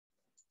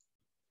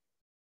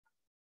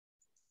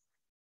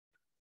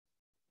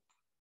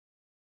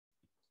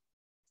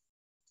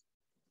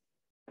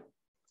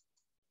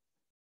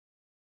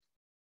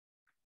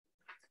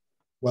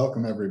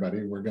Welcome,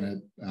 everybody. We're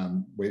going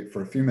to wait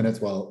for a few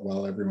minutes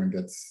while everyone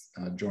gets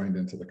joined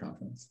into the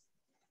conference.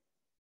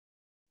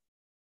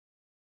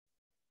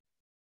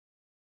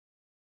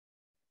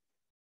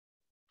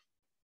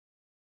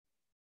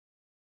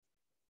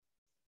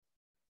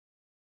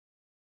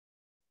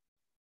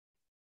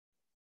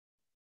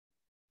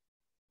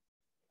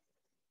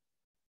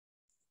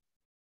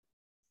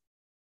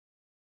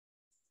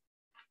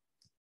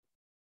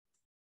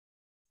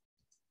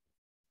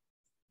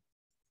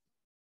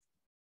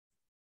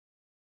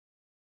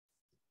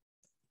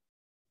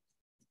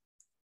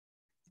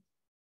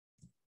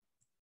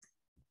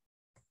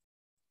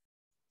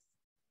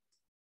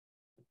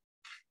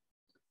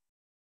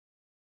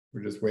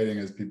 We're just waiting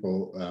as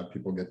people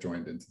get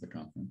joined into the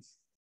conference.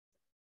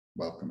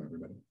 Welcome,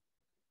 everybody.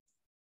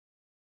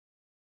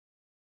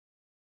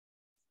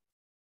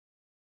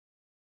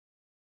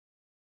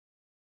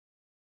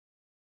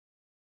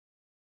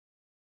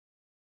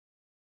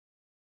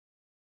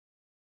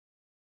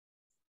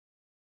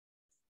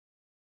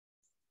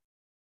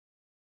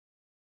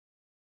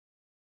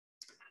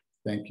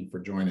 Thank you for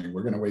joining.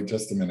 We're going to wait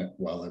just a minute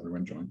while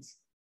everyone joins.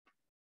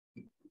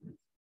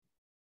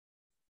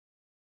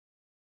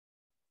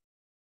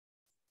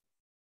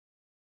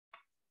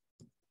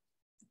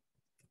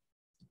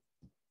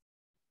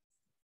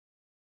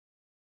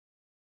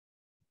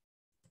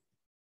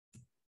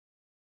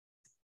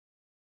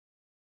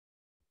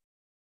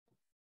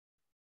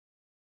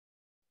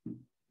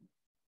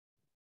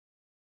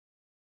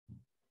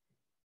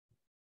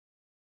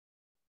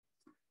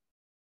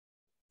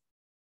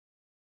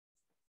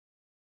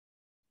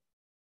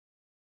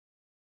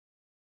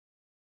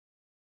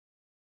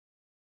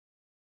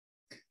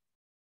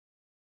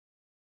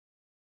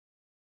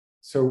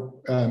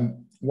 So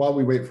while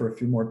we wait for a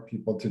few more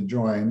people to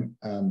join,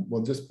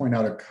 we'll just point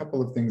out a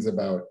couple of things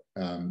about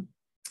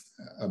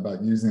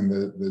using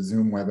the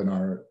Zoom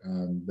webinar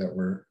that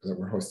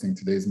we're hosting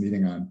today's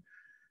meeting on.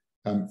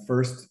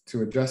 First,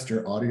 to adjust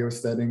your audio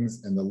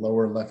settings in the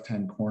lower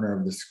left-hand corner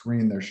of the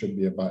screen, there should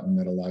be a button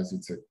that allows you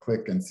to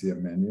click and see a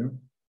menu.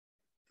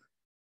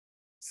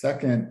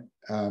 Second,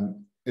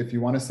 if you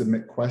want to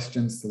submit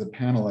questions to the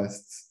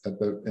panelists, at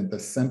the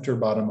center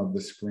bottom of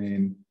the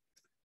screen,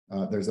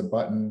 there's a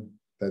button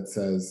that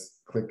says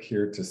click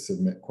here to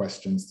submit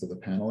questions to the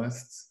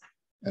panelists,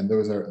 and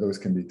those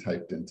can be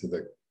typed into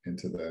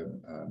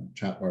the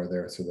chat bar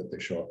there so that they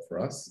show up for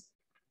us.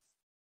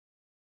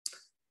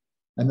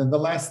 And then the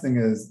last thing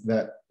is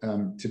that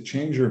to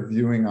change your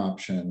viewing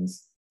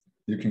options,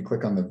 you can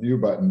click on the view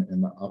button in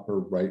the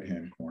upper right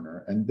hand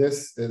corner, and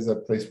this is a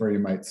place where you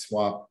might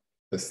swap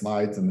the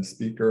slides and the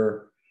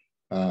speaker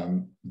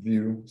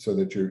view so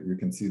that you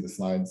can see the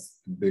slides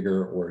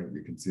bigger, or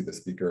you can see the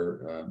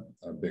speaker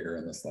bigger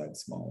and the slides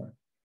smaller.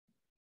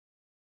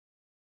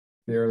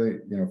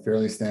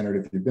 Fairly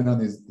standard if you've been on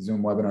these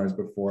Zoom webinars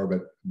before,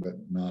 but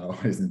not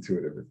always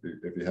intuitive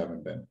if you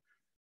haven't been.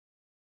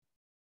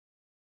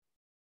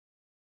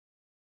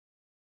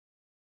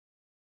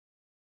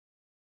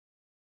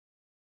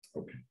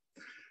 Okay.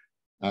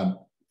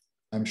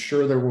 I'm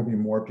sure there will be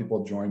more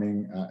people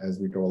joining as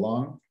we go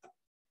along,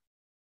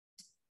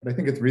 but I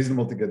think it's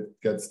reasonable to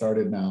get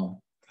started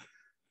now.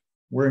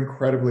 We're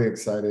incredibly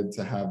excited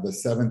to have the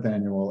 7th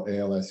annual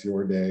ALS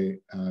Your Day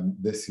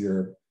this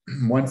year.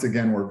 Once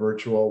again, we're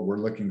virtual. We're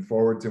looking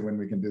forward to when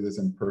we can do this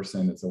in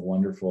person. It's a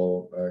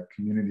wonderful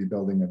community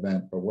building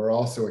event, but we're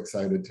also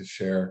excited to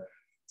share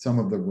some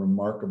of the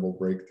remarkable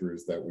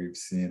breakthroughs that we've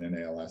seen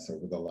in ALS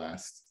over the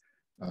last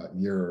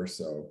year or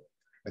so.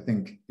 I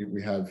think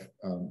we have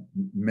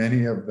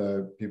many of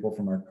the people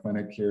from our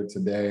clinic here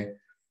today.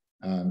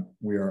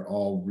 We are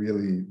all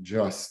really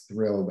just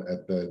thrilled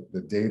at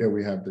the data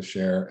we have to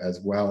share,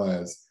 as well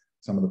as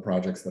some of the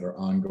projects that are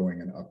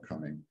ongoing and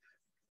upcoming.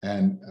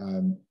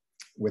 And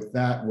with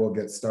that, we'll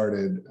get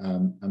started.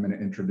 I'm going to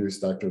introduce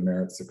Dr.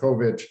 Merit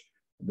Cudkowicz,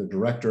 the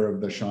director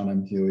of the Sean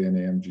M. Healy and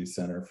AMG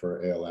Center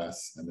for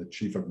ALS and the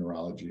chief of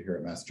neurology here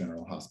at Mass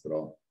General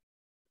Hospital.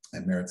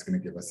 And Merit's going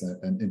to give us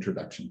an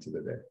introduction to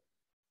the day.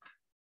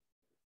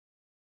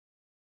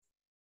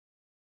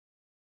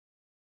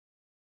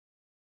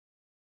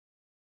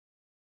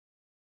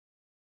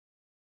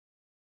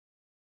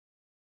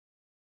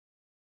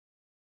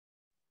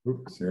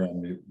 Oops, you're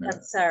on mute, Merit.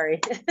 I'm sorry.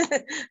 I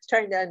was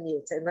trying to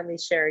unmute, and let me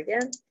share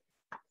again.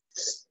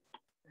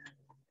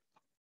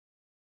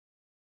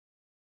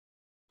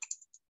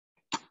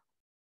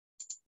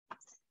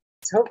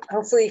 So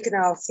hopefully you can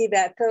all see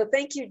that. So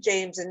thank you,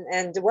 James,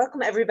 and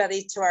welcome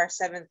everybody to our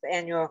 7th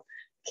annual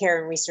Care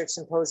and Research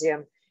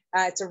Symposium.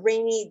 It's a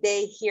rainy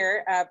day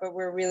here, but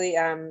we're really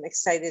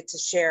excited to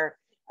share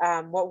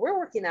what we're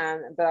working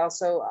on, but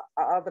also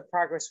all the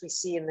progress we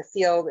see in the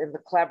field and the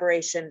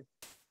collaboration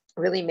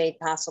really made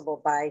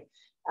possible by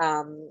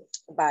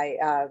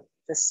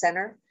the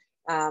center.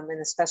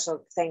 And a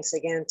special thanks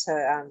again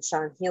to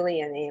Sean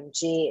Healy and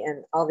AMG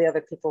and all the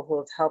other people who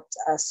have helped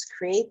us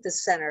create the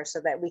center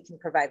so that we can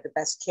provide the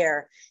best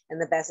care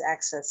and the best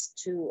access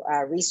to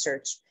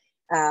research.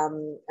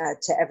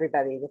 to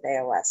everybody with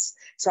ALS.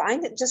 So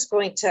I'm just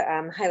going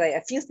to highlight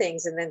a few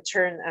things and then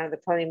turn the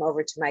podium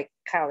over to my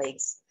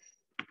colleagues.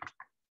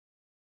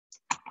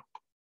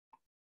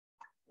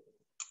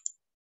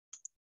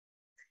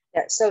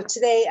 Yeah, so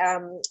today,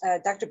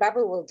 Dr.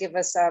 Babu will give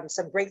us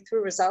some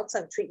breakthrough results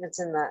on treatments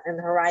in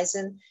the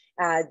horizon.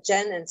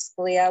 Jen and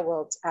Scalia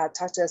will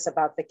talk to us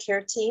about the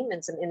care team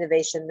and some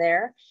innovation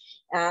there.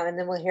 And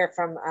then we'll hear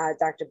from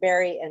Dr.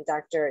 Berry and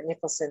Dr.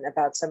 Nicholson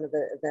about some of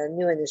the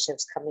new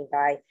initiatives coming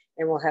by,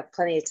 and we'll have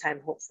plenty of time,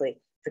 hopefully,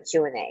 for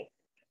Q&A.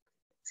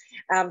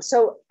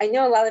 So I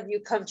know a lot of you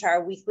come to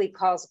our weekly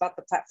calls about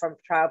the platform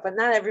trial, but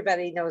not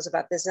everybody knows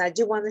about this. And I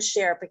do want to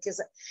share,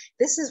 because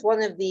this is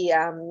one of the,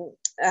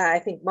 I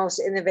think, most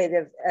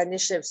innovative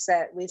initiatives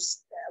that we've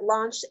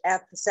launched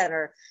at the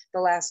center the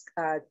last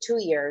 2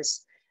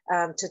 years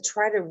to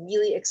try to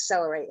really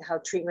accelerate how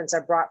treatments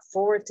are brought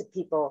forward to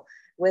people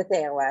with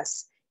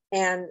ALS,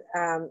 and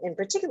in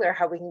particular,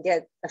 how we can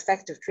get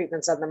effective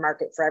treatments on the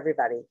market for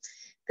everybody.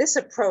 This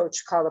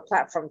approach, called a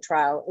platform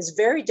trial, is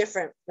very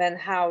different than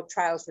how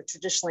trials were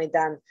traditionally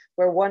done,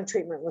 where one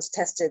treatment was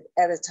tested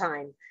at a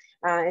time.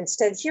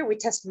 Instead, here we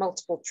test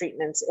multiple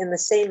treatments in the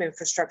same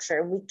infrastructure,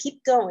 and we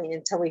keep going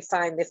until we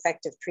find the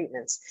effective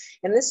treatments.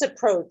 And this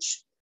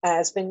approach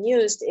has been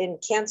used in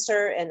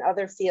cancer and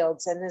other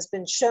fields, and has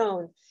been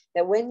shown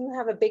that when you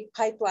have a big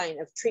pipeline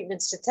of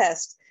treatments to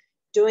test,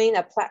 doing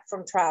a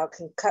platform trial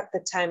can cut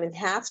the time in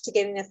half to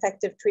getting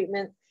effective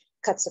treatment,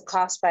 cuts the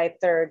cost by a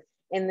third,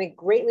 and it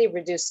greatly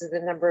reduces the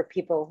number of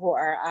people who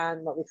are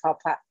on what we call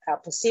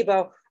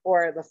placebo,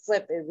 or the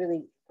flip, it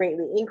really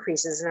greatly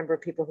increases the number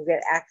of people who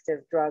get active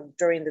drug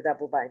during the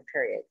double-blind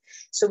period.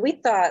 So we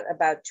thought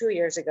about 2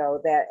 years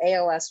ago that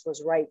ALS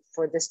was right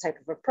for this type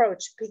of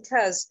approach,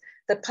 because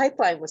the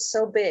pipeline was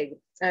so big.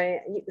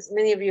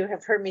 Many of you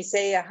have heard me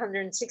say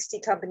 160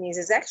 companies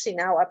is actually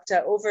now up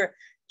to over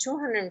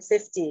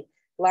 250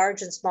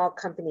 large and small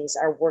companies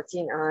are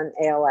working on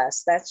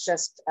ALS. That's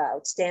just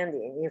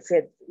outstanding. If you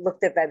had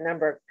looked at that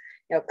number,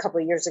 a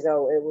couple of years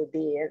ago, it would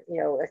be,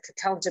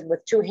 counted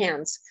with 2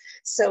 hands.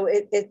 So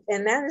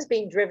and that is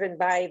being driven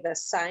by the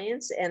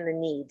science and the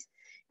need.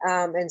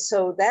 And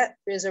so that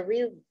is a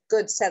real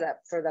good setup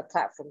for the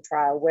platform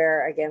trial,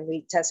 where again,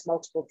 we test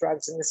multiple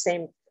drugs in the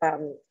same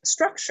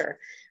structure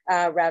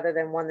rather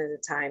than one at a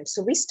time.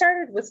 So we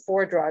started with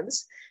 4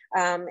 drugs.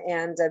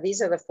 And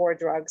these are the 4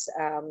 drugs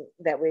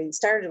that we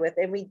started with.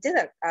 And we did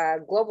a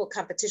global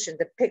competition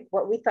to pick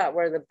what we thought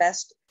were the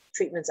best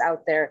treatments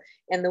out there.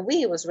 And the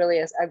we was really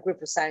a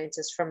group of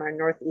scientists from our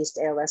Northeast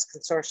ALS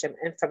Consortium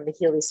and from the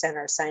Healy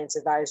Center Science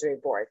Advisory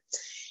Board.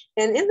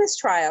 And in this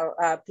trial,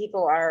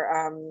 people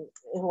are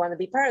who want to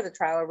be part of the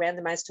trial are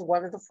randomized to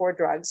one of the 4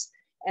 drugs,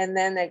 and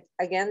then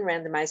again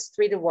randomized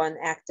 3-to-1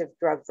 active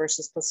drug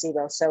versus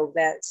placebo, so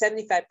that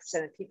 75%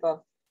 of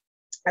people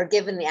are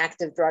given the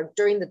active drug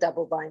during the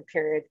double-blind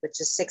period,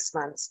 which is 6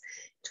 months,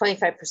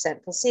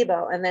 25%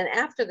 placebo. And then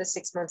after the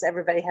 6 months,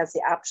 everybody has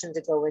the option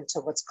to go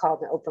into what's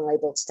called an open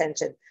label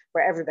extension,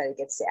 where everybody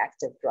gets the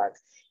active drug.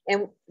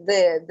 And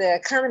the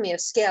economy of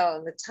scale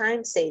and the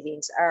time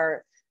savings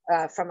are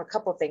from a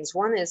couple of things.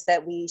 One is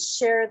that we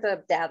share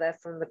the data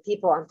from the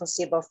people on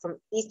placebo from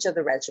each of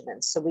the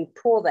regimens. So we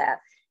pool that,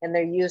 and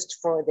they're used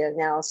for the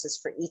analysis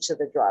for each of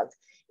the drugs.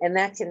 And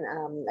that can,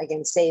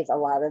 again, save a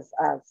lot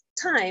of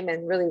time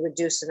and really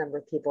reduce the number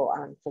of people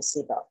on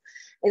placebo.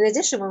 In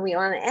addition, when we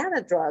want to add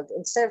a drug,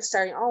 instead of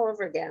starting all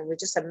over again, we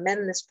just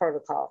amend this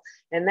protocol.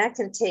 And that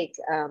can take,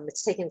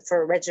 it's taken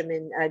for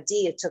regimen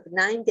D, it took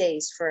 9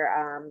 days for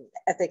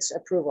ethics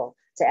approval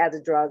to add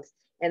a drug.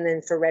 And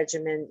then for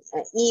regimen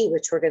E,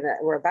 which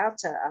we're about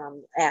to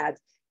add,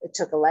 it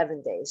took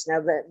 11 days.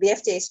 Now the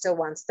FDA still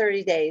wants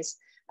 30 days,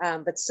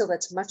 but still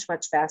that's much,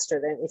 much faster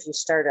than if you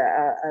start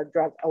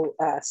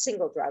a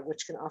single drug,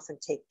 which can often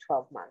take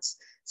 12 months.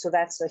 So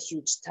that's a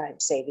huge time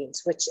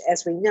savings, which,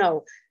 as we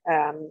know,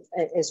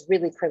 is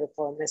really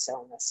critical in this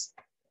illness.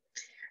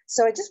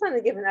 So I just want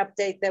to give an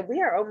update that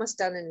we are almost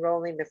done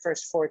enrolling the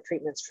first 4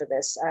 treatments for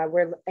this.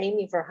 We're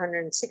aiming for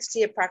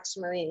 160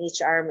 approximately in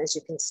each arm. As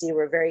you can see,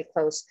 we're very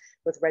close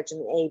with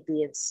regimen A,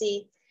 B, and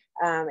C,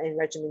 and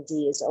regimen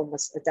D is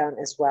almost done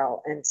as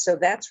well. And so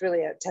that's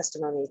really a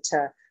testimony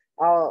to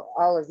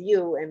all of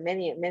you and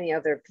many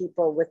other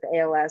people with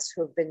ALS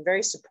who have been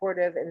very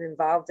supportive and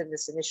involved in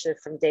this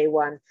initiative from day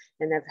one,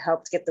 and have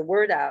helped get the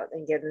word out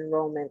and get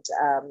enrollment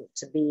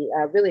to be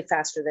really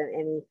faster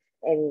than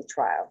any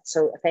trial.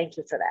 So thank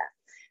you for that.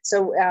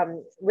 So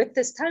with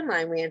this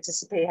timeline, we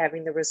anticipate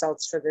having the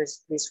results for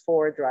these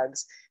 4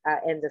 drugs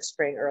end of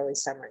spring, early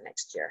summer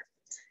next year.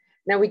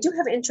 Now, we do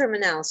have interim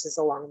analysis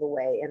along the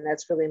way, and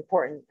that's really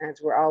important,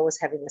 as we're always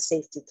having a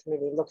safety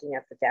committee looking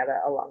at the data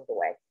along the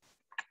way.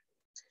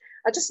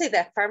 I'll just say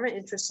that pharma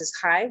interest is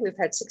high. We've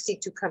had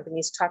 62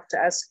 companies talk to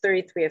us,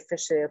 33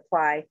 officially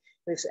apply.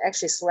 We've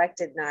actually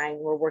selected 9.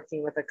 We're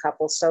working with a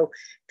couple. So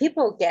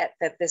people get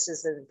that this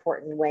is an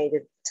important way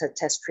to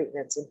test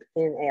treatments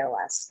in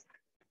ALS.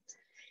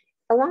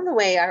 Along the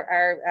way,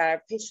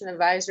 our patient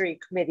advisory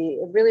committee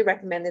really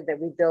recommended that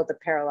we build a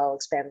parallel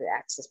expanded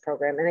access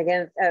program. And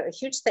again, a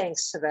huge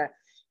thanks to the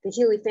the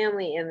Healy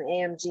family and the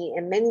AMG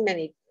and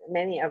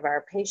many of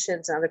our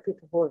patients and other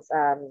people who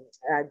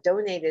have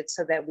donated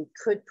so that we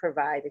could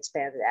provide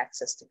expanded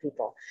access to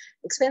people.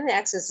 Expanded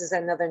access is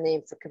another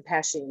name for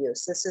compassionate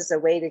use. This is a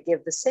way to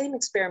give the same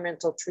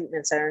experimental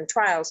treatments that are in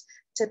trials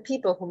to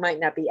people who might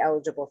not be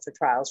eligible for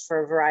trials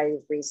for a variety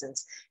of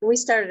reasons. And we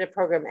started a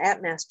program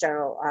at Mass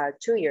General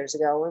 2 years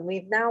ago, and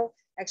we've now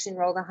actually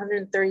enrolled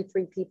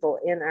 133 people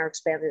in our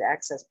expanded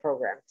access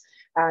program,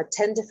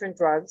 10 different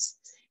drugs.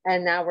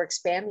 And now we're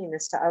expanding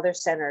this to other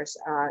centers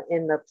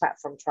in the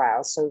platform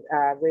trial. So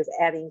we're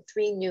adding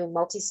 3 new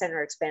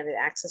multi-center expanded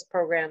access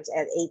programs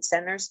at 8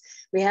 centers.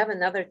 We have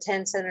another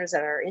 10 centers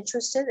that are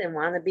interested and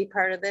want to be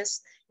part of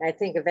this. And I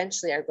think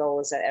eventually our goal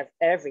is that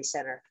every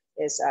center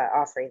is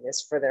offering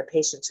this for their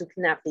patients who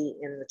cannot be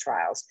in the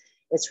trials.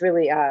 It's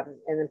really an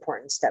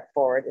important step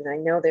forward. And I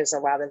know there's a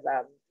lot of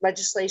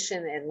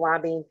legislation and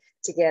lobbying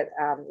to get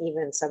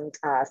even some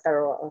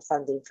federal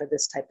funding for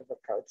this type of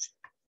approach.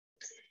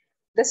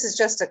 This is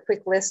just a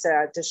quick list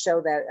to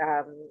show that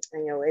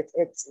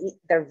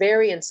they're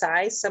vary in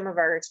size. Some of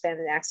our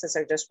expanded access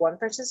are just 1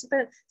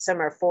 participant,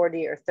 some are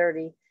 40 or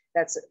 30.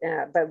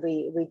 But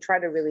we try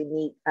to really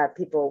meet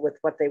people with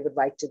what they would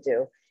like to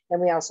do.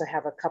 And we also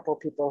have a couple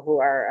people who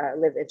are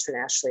live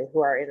internationally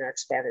who are in our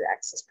expanded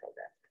access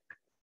program.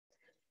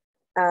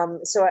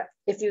 So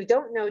if you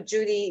don't know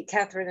Judy,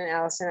 Catherine, and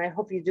Allison, I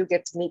hope you do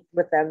get to meet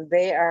with them.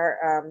 They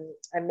are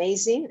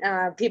amazing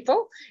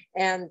people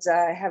and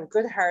have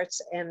good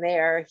hearts, and they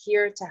are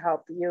here to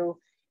help you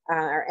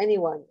or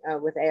anyone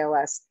with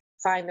ALS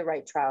find the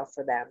right trial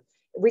for them.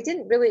 We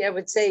didn't really, I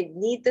would say,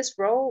 need this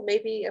role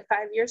maybe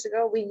 5 years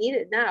ago. We need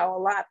it now a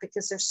lot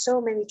because there's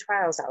so many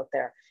trials out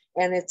there.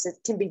 And it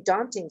can be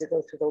daunting to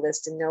go through the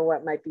list and know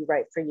what might be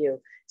right for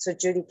you. So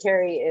Judy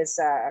Carey is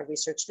a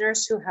research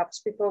nurse who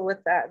helps people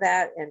with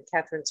that, and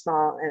Catherine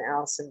Small and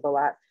Allison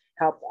Balat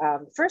help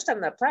first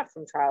on the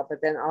platform trial, but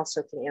then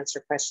also can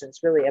answer questions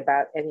really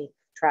about any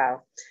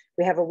trial.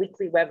 We have a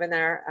weekly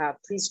webinar.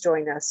 Please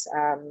join us.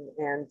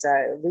 And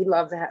we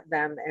love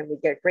them, and we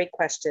get great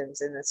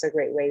questions, and it's a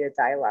great way to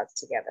dialogue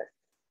together.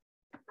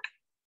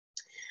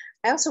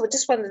 I also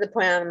just wanted to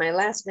point out in my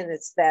last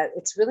minutes that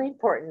it's really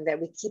important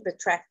that we keep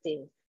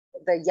attracting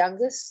the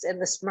youngest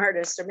and the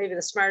smartest, or maybe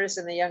the smartest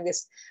and the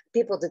youngest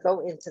people to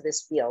go into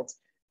this field.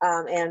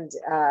 So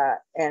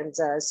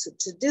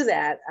to do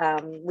that,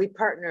 we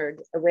partnered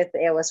with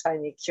ALS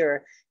Finding a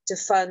Cure to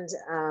fund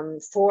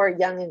 4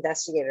 young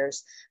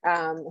investigators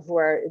who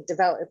are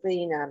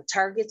developing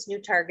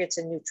new targets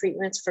and new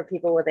treatments for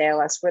people with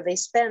ALS, where they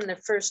spend the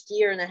first 1.5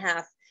 years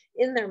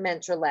in their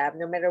mentor lab,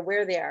 no matter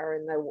where they are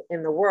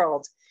in the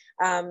world.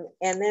 And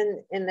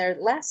then in their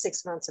last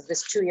 6 months of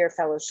this 2-year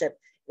fellowship,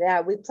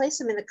 we place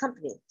them in a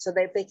company so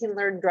that they can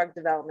learn drug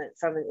development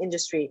from an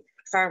industry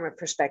pharma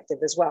perspective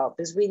as well,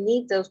 because we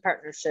need those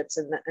partnerships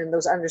and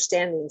those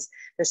understandings.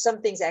 There's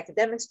some things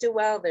academics do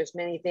well. There's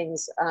many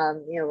things,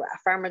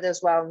 pharma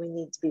does well, and we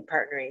need to be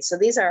partnering. So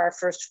these are our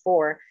first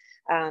 4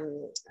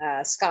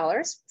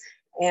 scholars.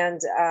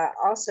 And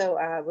also,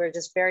 we're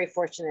just very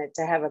fortunate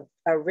to have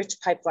a rich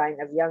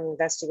pipeline of young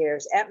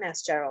investigators at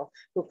Mass General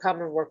who come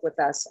and work with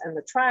us in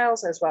the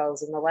trials as well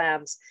as in the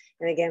labs.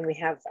 And again, we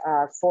have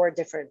 4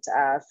 different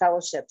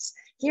fellowships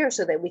here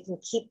so that we can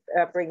keep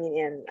bringing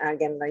in,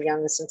 again, the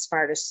youngest and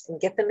smartest and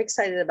get them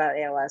excited about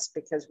ALS,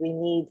 because we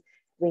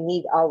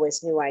need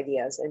always new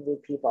ideas and new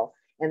people.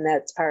 And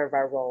that's part of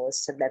our role,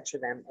 is to mentor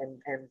them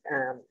and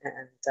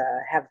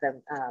have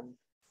them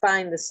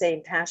find the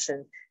same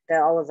passion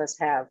that all of us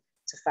have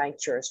to find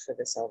cures for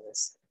this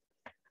illness.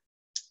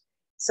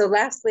 So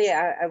lastly,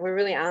 we're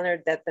really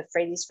honored that the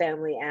Frates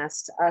family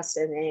asked us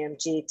and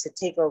AMG to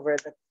take over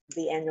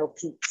the annual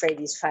Pete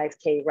Frates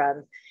 5K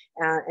run,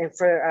 and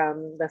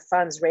for the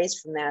funds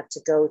raised from that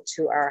to go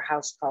to our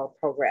house call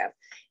program.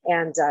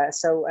 And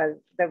so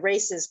the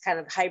race is kind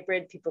of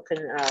hybrid. People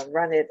can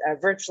run it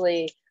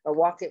virtually or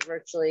walk it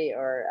virtually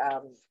or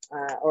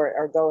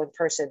go in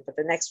person. But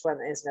the next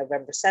one is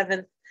November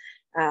 7th.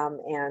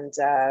 And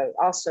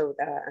also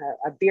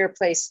a beer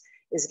place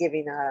is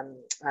giving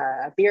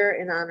a beer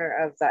in honor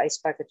of the Ice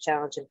Bucket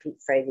Challenge and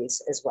Pete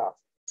Frates as well.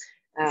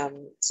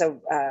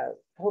 So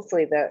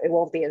hopefully it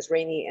won't be as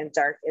rainy and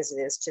dark as it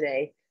is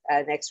today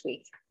next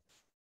week.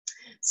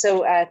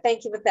 So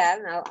thank you with that,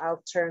 and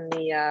I'll turn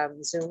the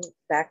Zoom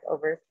back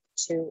over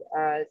to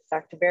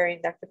Dr. Berry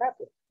and Dr.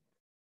 Babu.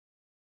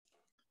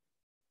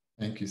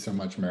 Thank you so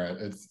much, Merit.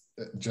 It's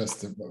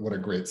just what a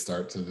great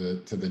start to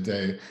the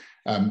day.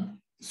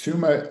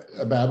 Suma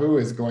Babu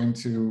is going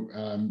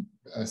to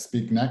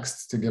speak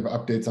next to give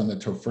updates on the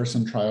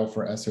tofersen trial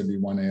for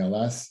SOD1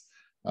 ALS.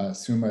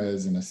 Suma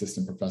is an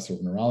assistant professor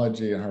of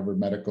neurology at Harvard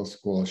Medical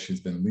School. She's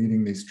been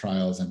leading these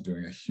trials and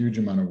doing a huge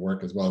amount of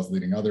work, as well as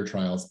leading other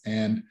trials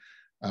and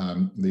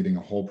leading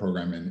a whole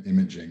program in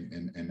imaging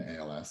in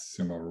ALS.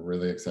 Suma, we're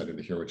really excited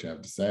to hear what you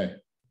have to say.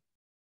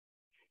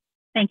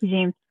 Thank you,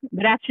 James.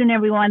 Good afternoon,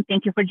 everyone.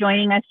 Thank you for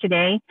joining us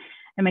today.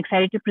 I'm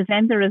excited to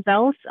present the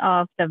results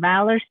of the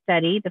VALOR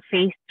study, the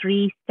phase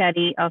 3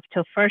 study of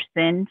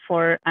tofersen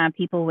for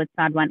people with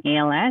SOD1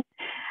 ALS.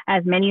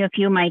 As many of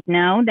you might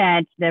know,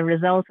 that the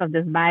results of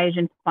this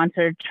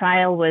Biogen-sponsored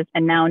trial was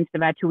announced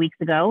about 2 weeks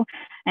ago,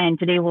 and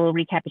today we'll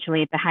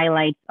recapitulate the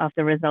highlights of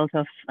the results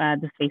of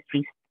this phase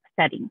 3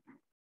 study.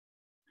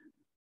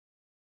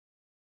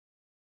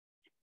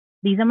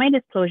 These are my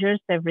disclosures.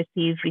 I've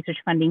received research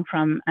funding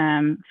from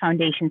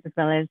foundations as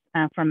well as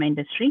from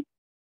industry.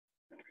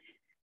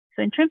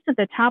 So in terms of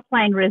the top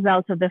line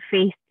results of the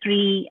phase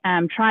 3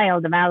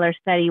 trial, the VALOR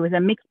study was a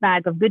mixed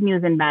bag of good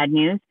news and bad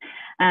news.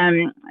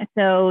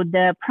 So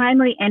the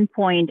primary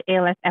endpoint,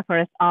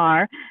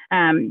 ALS-FRS-R,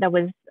 that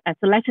was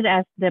selected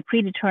as the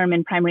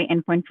predetermined primary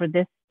endpoint for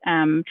this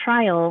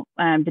trial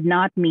did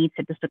not meet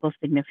statistical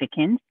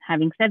significance.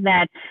 Having said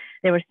that,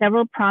 there were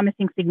several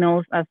promising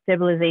signals of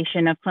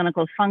stabilization of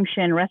clinical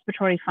function,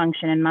 respiratory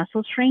function, and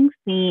muscle strength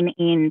seen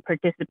in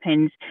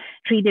participants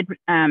treated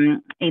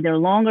either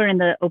longer in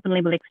the open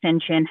label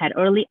extension, had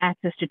early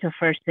access to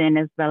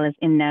tofersen, as well as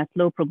in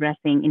slow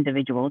progressing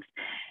individuals.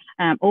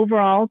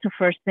 Overall,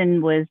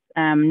 tofersen was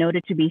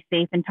noted to be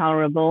safe and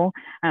tolerable,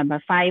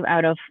 but 5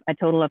 out of a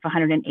total of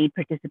 108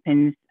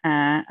 participants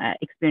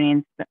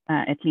experienced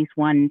at least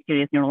one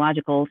serious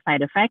neurological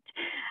side effect.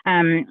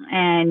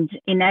 And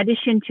in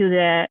addition to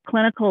the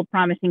clinical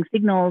promising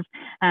signals,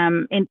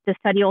 the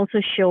study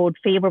also showed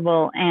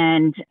favorable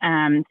and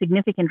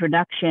significant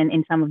reduction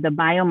in some of the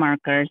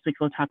biomarkers, which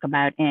we'll talk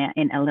about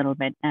in a little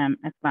bit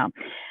as well.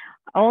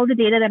 All the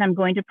data that I'm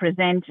going to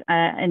present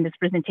in this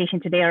presentation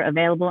today are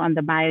available on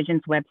the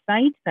Biogen's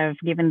website. So I've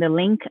given the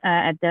link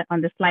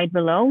on the slide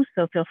below,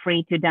 so feel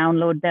free to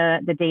download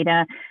the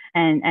data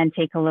and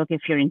take a look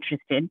if you're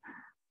interested.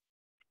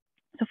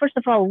 So first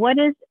of all, what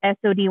is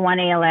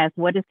SOD1 ALS?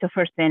 What is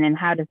tofersen, and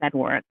how does that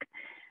work?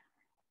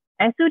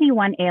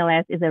 SOD1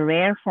 ALS is a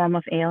rare form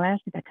of ALS.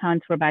 It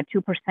accounts for about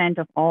 2%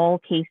 of all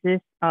cases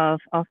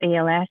of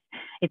ALS.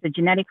 It's a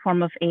genetic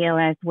form of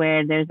ALS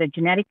where there's a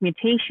genetic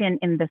mutation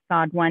in the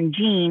SOD1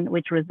 gene,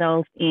 which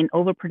results in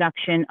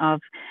overproduction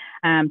of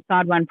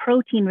SOD1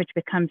 protein, which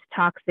becomes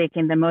toxic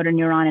in the motor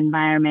neuron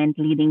environment,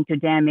 leading to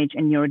damage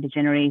and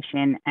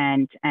neurodegeneration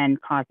and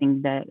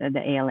causing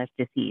the ALS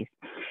disease.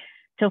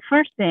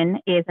 Tofersen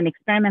is an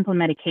experimental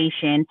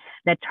medication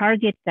that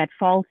targets that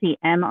faulty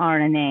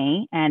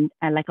mRNA and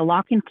like a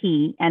lock and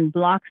key, and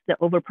blocks the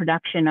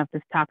overproduction of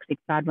this toxic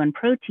SOD1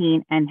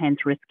 protein, and hence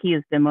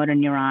rescues the motor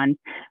neurons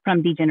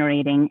from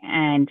degenerating.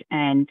 And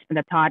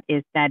the thought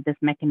is that this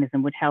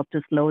mechanism would help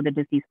to slow the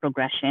disease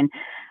progression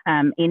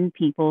in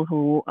people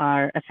who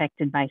are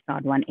affected by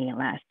SOD1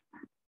 ALS.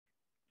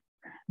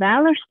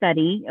 VALOR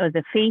study was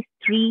a phase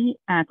 3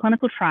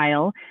 clinical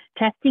trial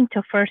testing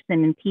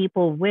tofersen in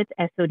people with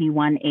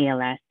SOD1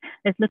 ALS.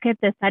 Let's look at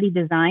the study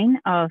design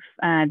of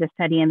the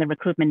study and the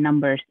recruitment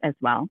numbers as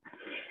well.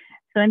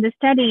 So in the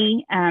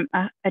study,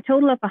 a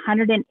total of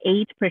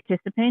 108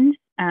 participants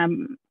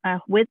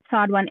with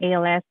SOD1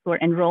 ALS were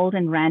enrolled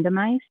and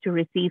randomized to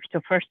receive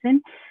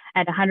tofersen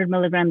at 100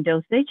 milligram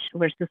dosage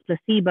versus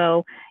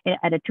placebo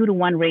at a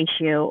 2-to-1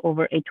 ratio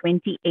over a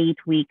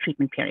 28-week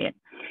treatment period.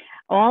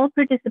 All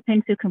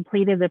participants who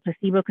completed the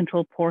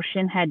placebo-controlled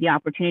portion had the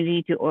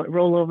opportunity to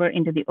roll over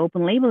into the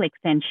open label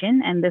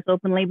extension, and this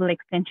open label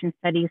extension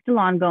study is still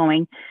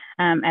ongoing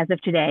as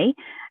of today,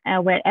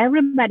 where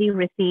everybody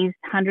receives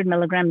 100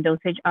 milligram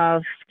dosage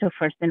of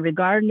tofersen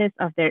regardless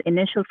of their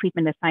initial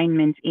treatment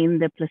assignment in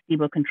the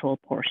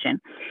placebo-controlled portion.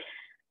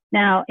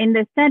 Now, in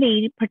the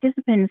study,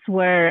 participants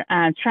were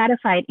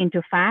stratified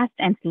into fast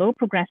and slow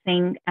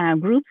progressing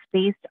groups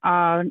based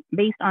on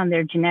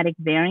their genetic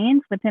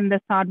variants within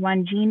the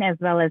SOD1 gene, as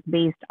well as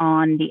based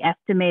on the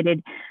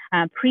estimated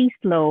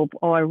pre-slope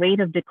or rate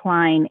of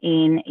decline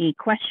in a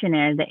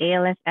questionnaire, the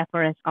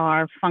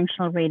ALS-FRS-R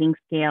functional rating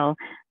scale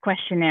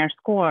questionnaire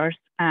scores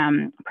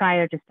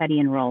prior to study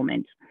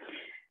enrollment.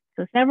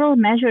 So several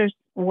outcomes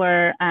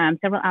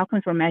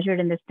were measured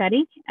in the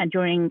study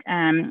during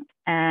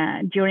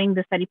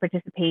the study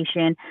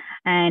participation,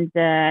 and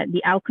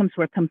the outcomes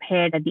were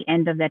compared at the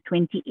end of that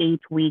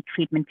 28-week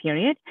treatment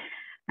period.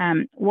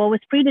 What was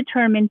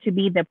predetermined to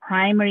be the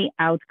primary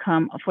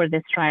outcome for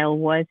this trial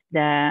was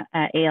the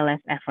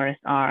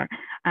ALS-FRS-R,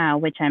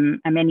 which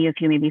many of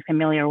you may be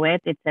familiar with.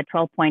 It's a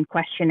 12-point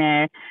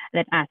questionnaire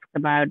that asks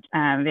about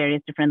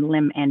various different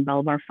limb and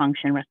bulbar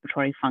function,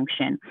 respiratory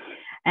function.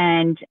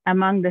 And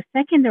among the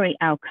secondary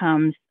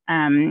outcomes,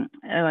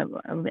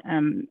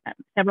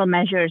 several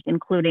measures,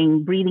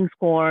 including breathing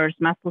scores,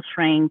 muscle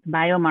strength,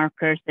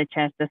 biomarkers such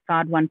as the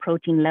SOD1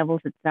 protein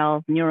levels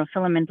itself,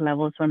 neurofilament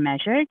levels were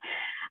measured.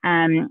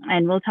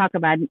 And we'll talk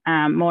about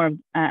more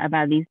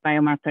about these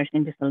biomarkers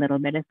in just a little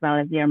bit, as well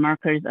as their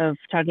markers of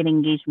target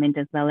engagement,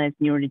 as well as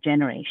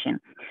neurodegeneration.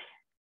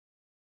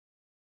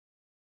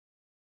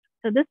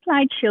 So this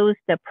slide shows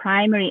the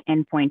primary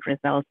endpoint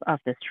results of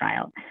this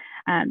trial.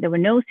 There were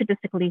no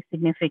statistically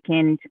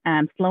significant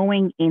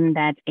slowing in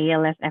that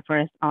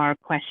ALS-FRS-R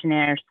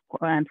questionnaire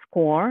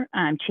score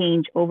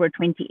change over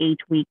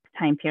 28-week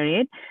time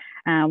period.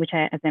 which,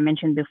 as I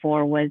mentioned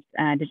before, was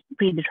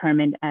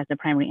predetermined as the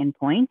primary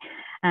endpoint.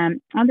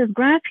 On this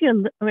graph here,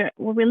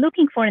 what we're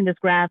looking for in this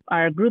graph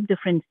are group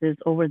differences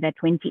over that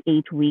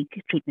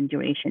 28-week treatment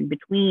duration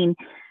between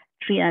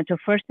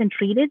tofersen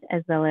treated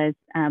as well as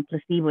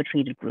placebo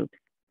treated groups.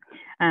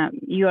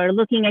 You are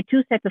looking at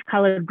two sets of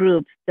colored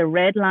groups. The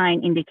red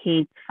line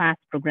indicates fast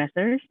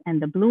progressors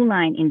and the blue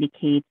line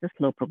indicates the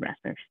slow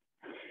progressors.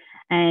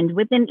 And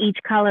within each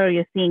color,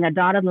 you're seeing a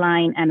dotted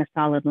line and a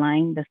solid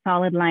line. The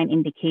solid line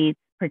indicates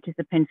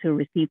participants who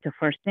received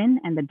tofersen,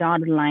 and the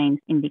dotted lines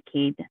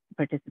indicate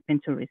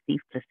participants who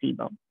received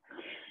placebo.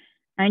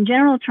 In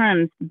general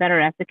terms, better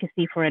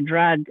efficacy for a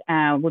drug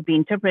would be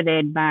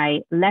interpreted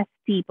by less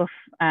steep of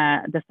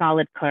the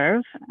solid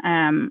curve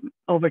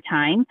over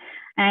time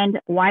and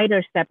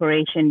wider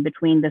separation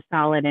between the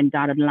solid and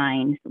dotted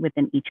lines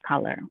within each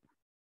color.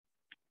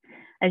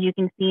 As you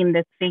can see in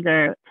this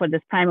figure, for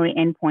this primary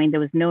endpoint, there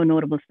was no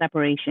notable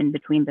separation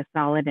between the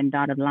solid and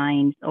dotted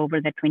lines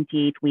over the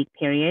 28-week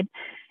period,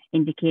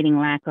 indicating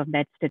lack of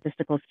that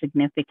statistical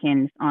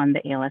significance on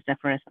the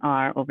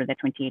ALS-FRS-R over the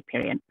 28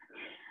 period.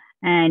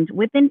 And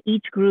within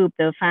each group,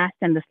 the fast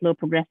and the slow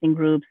progressing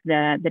groups,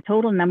 the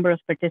total number of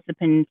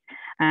participants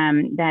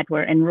that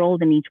were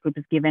enrolled in each group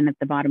is given at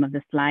the bottom of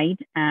the slide.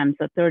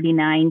 So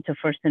 39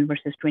 tofersen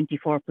versus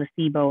 24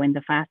 placebo in the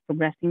fast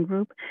progressing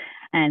group,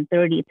 and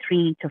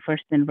 33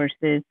 tofersen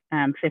versus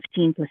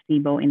 15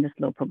 placebo in the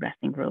slow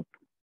progressing group.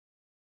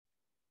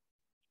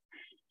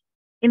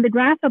 In the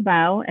graph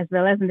above, as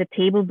well as in the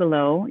table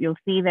below, you'll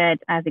see that,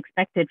 as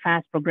expected,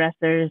 fast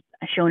progressors,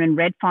 shown in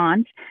red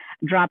font,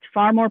 dropped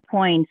far more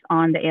points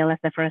on the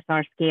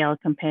ALS-FRS-R scale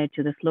compared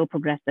to the slow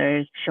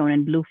progressors, shown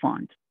in blue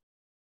font.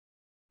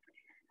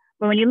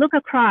 But when you look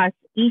across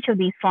each of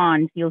these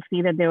fonts, you'll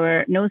see that there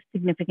were no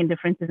significant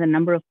differences in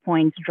number of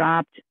points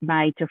dropped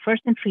by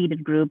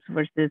tofersen-treated groups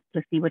versus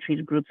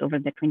placebo-treated groups over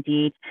the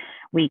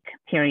 28-week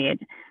period.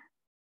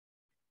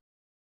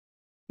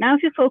 Now,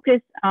 if you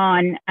focus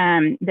on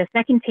the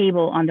second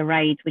table on the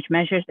right, which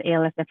measures the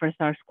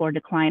ALS-FRS-R score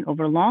decline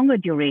over longer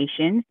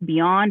durations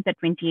beyond the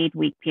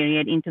 28-week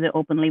period into the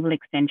open label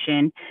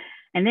extension,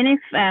 and then if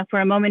for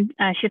a moment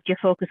shift your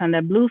focus on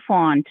the blue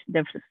font,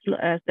 the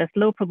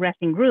slow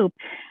progressing group,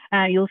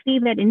 you'll see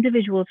that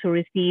individuals who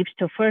received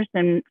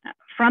tofersen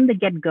from the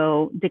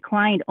get-go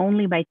declined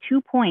only by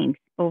 2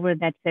 points over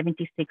that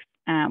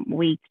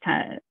 76-week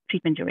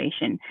treatment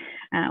duration,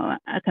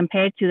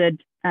 compared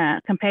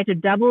to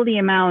double the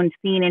amount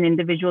seen in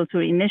individuals who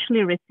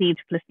initially received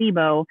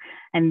placebo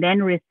and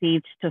then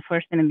received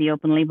tofersen in the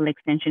open label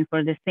extension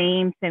for the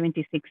same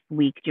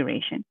 76-week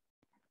duration.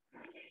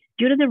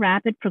 Due to the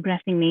rapid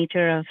progressing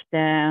nature of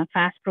the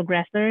fast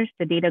progressors,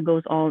 the data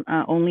goes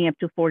only up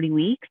to 40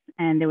 weeks,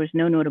 and there was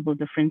no notable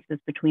differences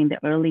between the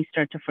early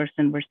start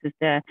tofersen versus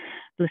the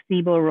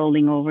placebo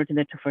rolling over to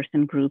the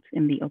tofersen groups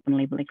in the open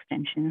label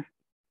extension.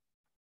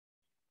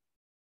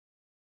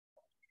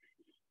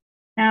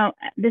 Now,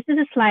 this is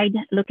a slide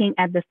looking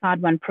at the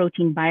SOD1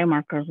 protein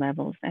biomarker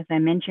levels. As I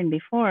mentioned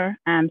before,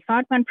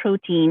 SOD1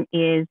 protein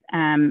is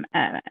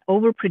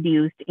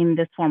overproduced in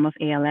this form of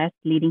ALS,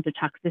 leading to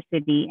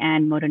toxicity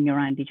and motor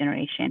neuron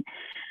degeneration.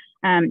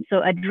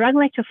 So a drug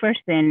like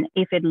tofersen,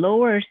 if it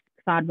lowers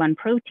SOD1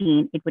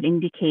 protein, it would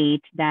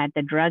indicate that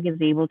the drug is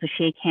able to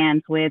shake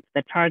hands with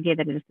the target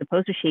that it is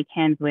supposed to shake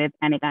hands with,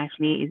 and it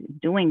actually is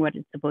doing what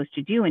it's supposed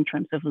to do in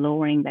terms of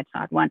lowering that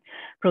SOD1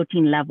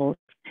 protein levels.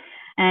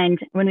 And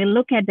when we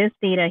look at this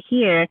data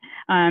here,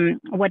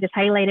 what is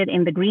highlighted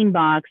in the green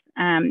box,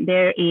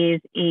 there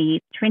is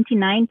a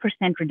 29%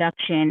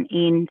 reduction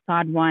in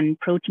SOD1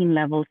 protein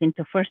levels in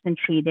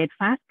tofersen-treated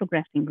fast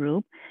progressing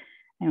group.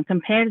 And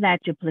compare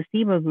that to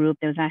placebo group,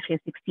 there was actually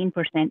a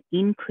 16%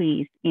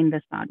 increase in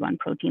the SOD1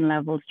 protein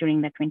levels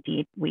during the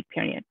 28-week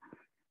period.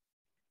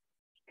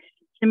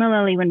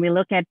 Similarly, when we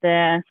look at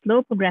the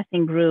slow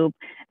progressing group,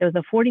 there was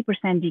a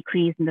 40%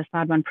 decrease in the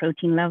SOD1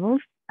 protein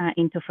levels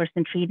in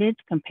tofersen treated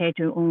compared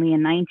to only a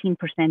 19%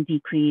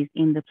 decrease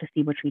in the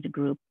placebo treated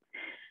group.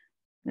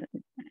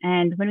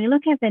 And when we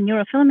look at the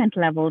neurofilament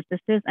levels,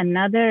 this is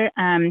another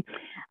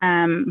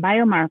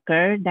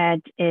biomarker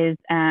that is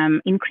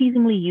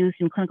increasingly used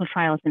in clinical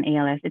trials in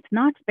ALS. It's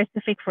not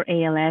specific for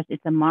ALS,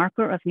 it's a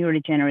marker of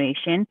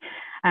neurodegeneration.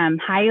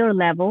 Higher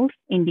levels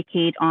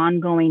indicate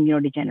ongoing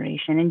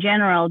neurodegeneration. In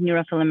general,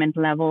 neurofilament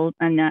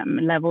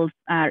levels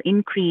are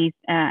increased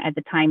at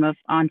the time of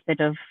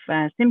onset of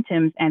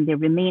symptoms, and they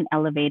remain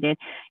elevated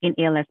in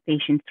ALS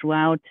patients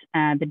throughout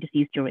the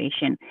disease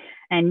duration.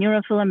 And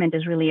neurofilament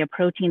is really a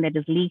protein that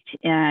is leaked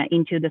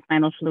into the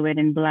spinal fluid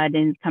and blood,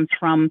 and comes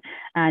from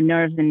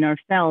nerves and nerve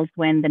cells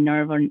when the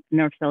nerve or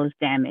nerve cell is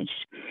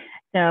damaged.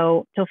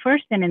 So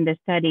tofersen in this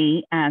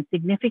study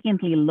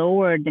significantly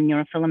lowered the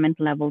neurofilament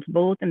levels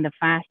both in the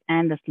fast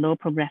and the slow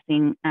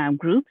progressing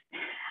groups,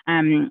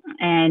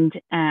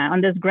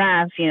 On this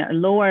graph,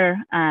 lower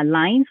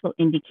lines will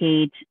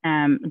indicate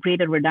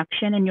greater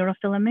reduction in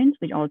neurofilaments,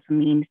 which also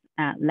means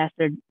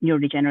lesser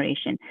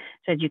neurodegeneration.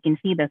 So as you can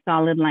see, the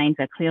solid lines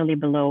are clearly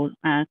below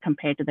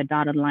compared to the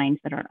dotted lines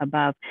that are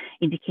above,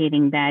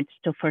 indicating that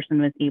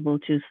tofersen was able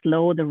to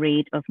slow the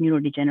rate of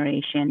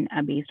neurodegeneration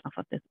based off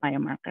of this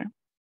biomarker.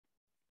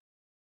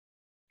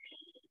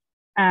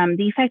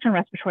 The effect on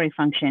respiratory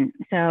function.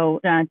 So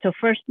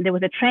first, there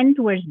was a trend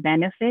towards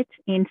benefit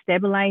in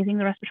stabilizing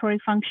the respiratory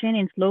function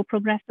in slow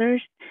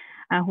progressors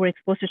who were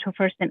exposed to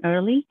tofersen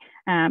early,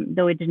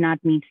 though it did not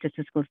meet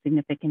statistical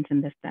significance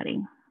in this study.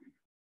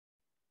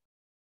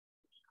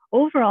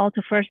 Overall,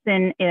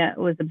 tofersen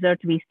was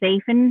observed to be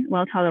safe and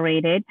well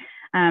tolerated.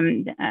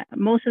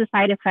 Most of the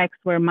side effects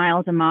were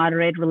mild to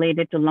moderate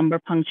related to lumbar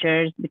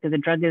punctures because the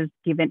drug is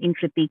given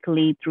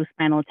intrathecally through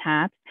spinal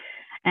taps.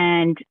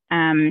 And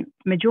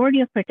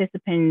majority of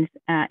participants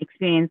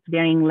experienced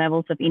varying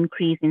levels of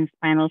increase in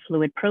spinal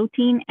fluid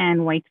protein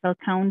and white cell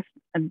counts,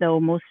 though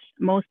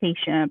most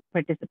patient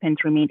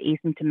participants remained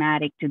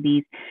asymptomatic to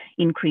these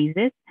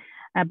increases.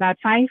 About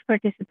 5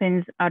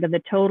 participants out of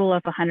the total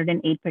of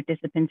 108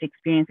 participants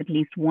experienced at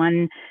least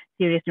one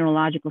serious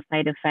neurological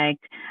side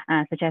effect,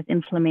 such as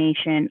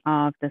inflammation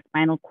of the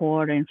spinal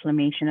cord or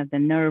inflammation of the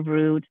nerve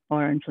root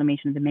or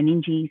inflammation of the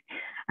meninges.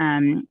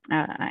 And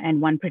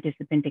one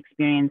participant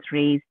experienced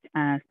raised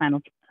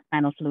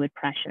spinal fluid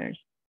pressures.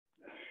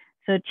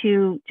 So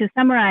to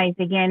summarize,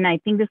 again, I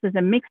think this is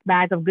a mixed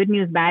bag of good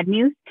news, bad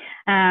news.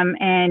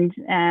 Even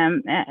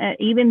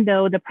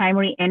though the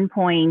primary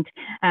endpoint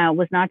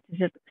was not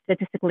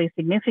statistically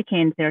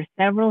significant, there are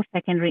several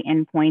secondary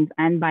endpoints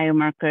and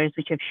biomarkers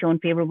which have shown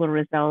favorable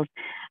results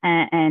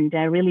and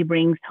really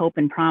brings hope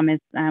and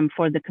promise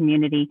for the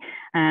community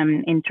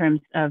in terms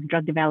of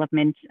drug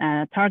development,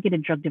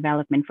 targeted drug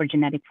development for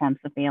genetic forms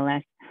of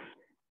ALS.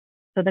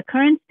 So the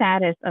current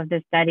status of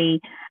this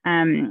study,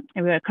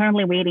 we're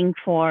currently waiting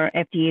for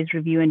FDA's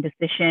review and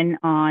decision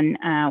on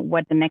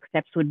what the next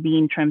steps would be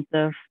in terms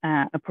of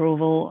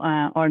approval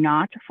or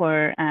not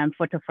for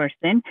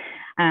tofersen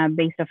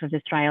based off of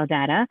this trial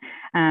data.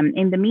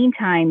 In the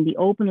meantime, the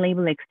open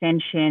label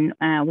extension,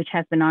 which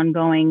has been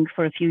ongoing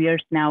for a few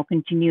years now,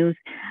 continues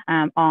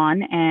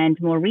on. And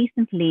more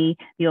recently,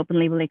 the open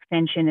label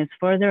extension is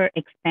further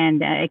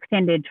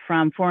extended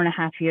from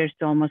 4.5 years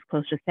to almost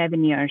close to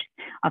 7 years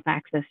of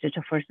access to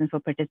tofersen for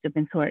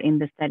participants who are in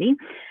the study.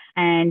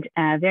 And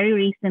very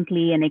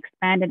recently, an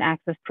expanded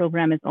access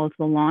program is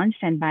also launched,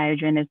 and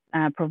Biogen is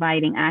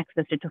providing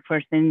access to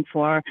tofersen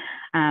for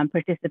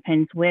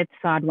participants with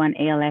SOD1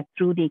 ALS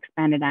through the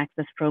expanded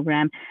access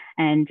program.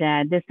 And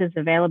this is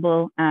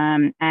available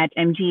at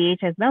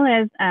MGH, as well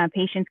as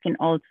patients can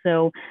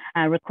also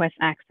request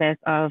access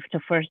of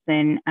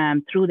tofersen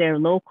through their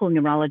local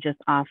neurologist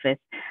office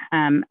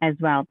as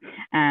well.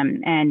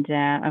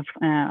 Of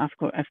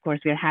course,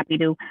 we are happy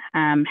to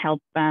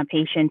help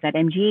patients at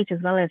MGH,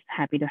 as well as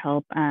happy to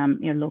help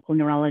your local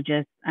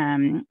neurologist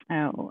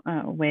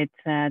with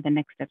the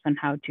next steps on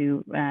how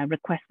to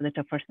request for the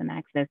tofersen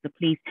access. So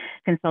please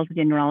consult with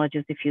your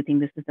neurologist if you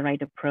think this is the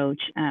right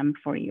approach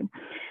for you.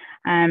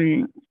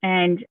 I'll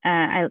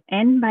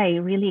end by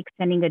really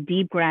extending a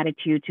deep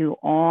gratitude to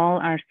all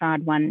our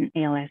SOD1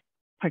 ALS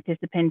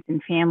participants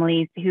and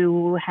families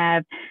who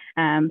have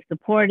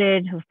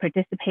supported, who've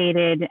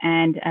participated,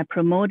 and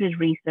promoted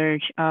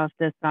research of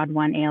the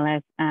SOD1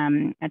 ALS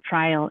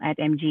trial at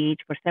MGH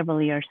for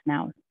several years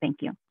now.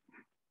 Thank you.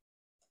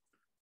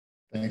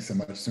 Thanks so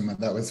much, Suma.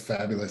 That was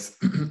fabulous.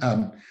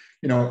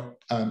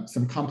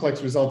 Some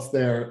complex results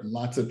there,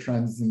 lots of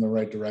trends in the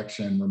right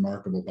direction,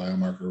 remarkable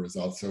biomarker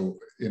results. So,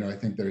 I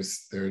think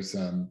there's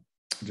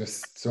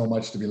just so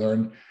much to be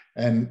learned.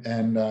 And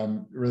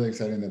really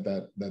exciting that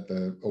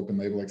the open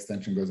label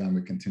extension goes on.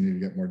 We continue to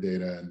get more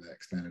data, and the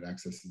expanded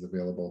access is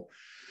available.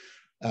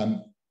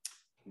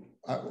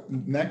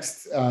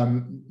 Next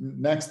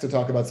to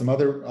talk about some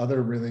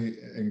other really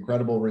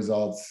incredible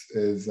results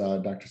is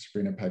Dr.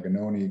 Sabrina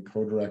Paganoni,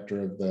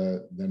 co-director of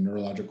the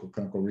Neurological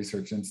Clinical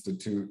Research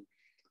Institute,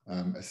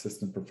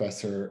 assistant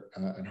professor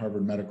at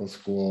Harvard Medical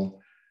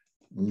School,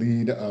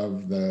 lead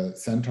of the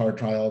Centaur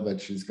trial that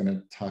she's going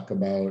to talk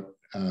about,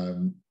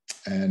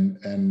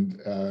 and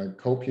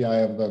co-PI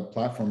of the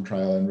platform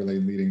trial, and really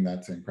leading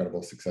that to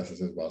incredible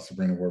successes as well.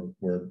 Sabrina,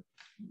 we're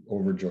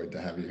overjoyed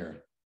to have you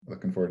here.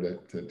 Looking forward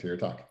to your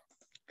talk.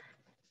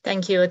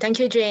 Thank you,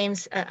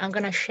 James. I'm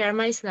going to share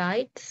my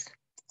slides.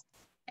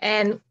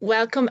 And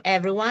welcome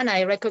everyone.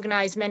 I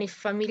recognize many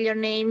familiar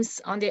names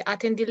on the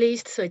attendee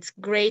list, so it's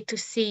great to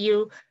see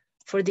you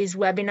for this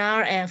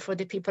webinar. And for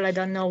the people I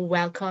don't know,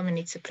 welcome, and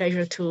it's a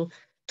pleasure to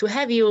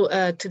have you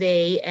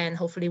today, and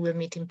hopefully we'll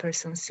meet in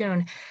person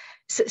soon.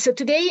 So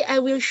today I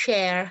will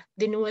share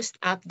the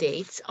newest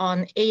updates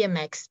on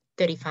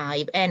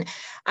AMX35, and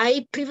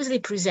I previously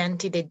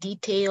presented the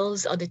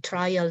details of the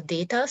trial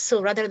data.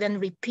 So rather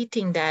than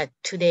repeating that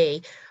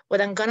today,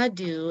 what I'm gonna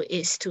do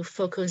is to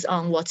focus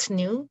on what's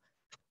new,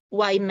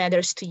 why it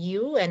matters to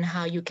you, and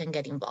how you can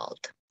get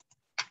involved.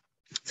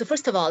 So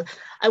first of all,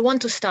 I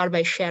want to start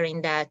by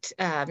sharing that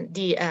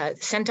the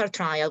center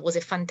trial was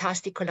a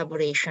fantastic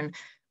collaboration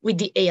with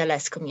the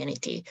ALS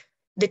community.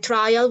 The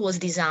trial was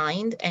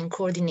designed and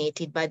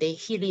coordinated by the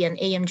Healy and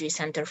AMG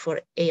Center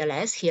for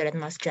ALS here at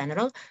Mass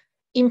General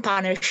in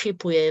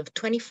partnership with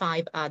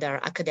 25 other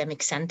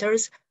academic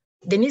centers,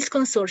 the NILS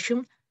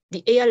Consortium,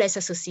 the ALS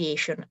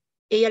Association,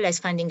 ALS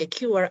Finding a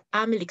Cure,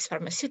 Amylyx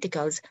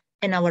Pharmaceuticals,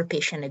 and our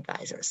patient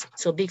advisors.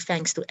 So big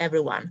thanks to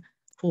everyone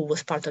who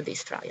was part of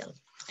this trial.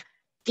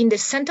 In the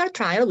center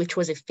trial, which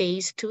was a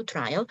phase 2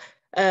 trial,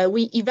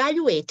 we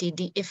evaluated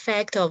the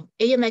effect of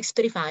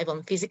AMX35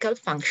 on physical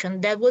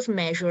function that was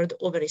measured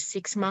over a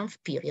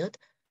 6-month period.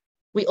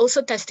 We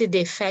also tested the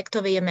effect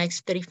of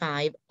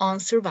AMX35 on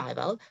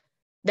survival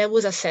that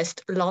was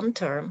assessed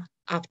long-term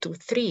up to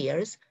 3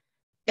 years.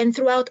 And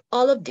throughout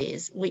all of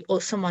this, we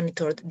also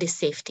monitored the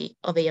safety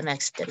of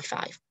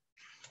AMX35.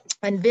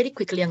 And very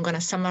quickly, I'm going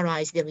to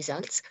summarize the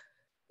results.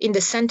 In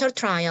the center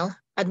trial,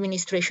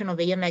 administration of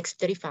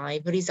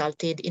AMX35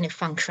 resulted in a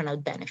functional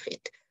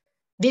benefit.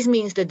 This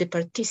means that the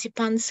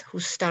participants who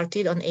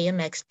started on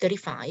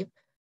AMX35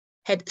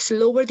 had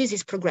slower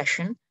disease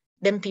progression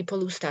than people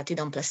who started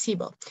on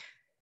placebo.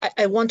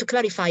 I want to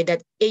clarify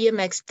that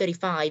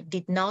AMX35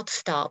 did not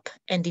stop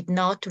and did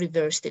not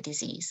reverse the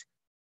disease.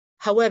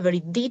 However,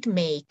 it did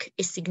make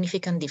a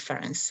significant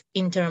difference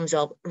in terms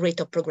of rate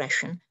of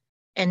progression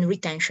and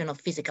retention of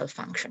physical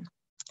function.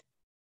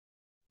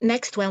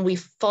 Next, when we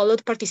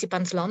followed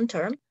participants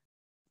long-term,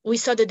 we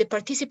saw that the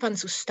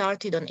participants who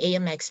started on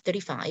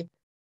AMX35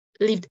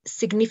 lived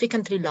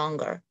significantly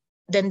longer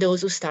than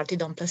those who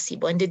started on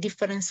placebo, and the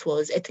difference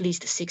was at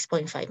least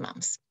 6.5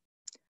 months.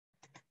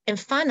 And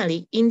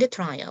finally, in the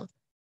trial,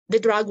 the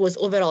drug was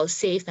overall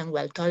safe and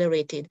well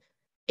tolerated.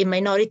 A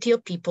minority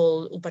of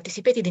people who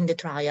participated in the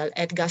trial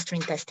had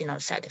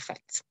gastrointestinal side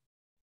effects.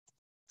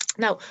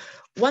 Now,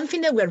 one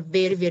thing that we're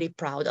very, very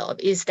proud of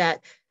is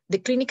that the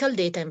clinical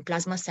data and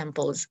plasma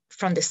samples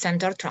from the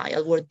center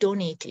trial were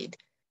donated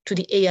to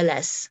the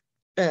ALS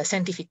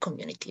scientific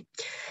community.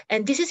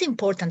 And this is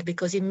important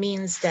because it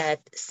means that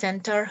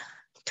center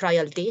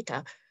trial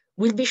data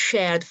will be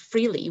shared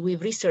freely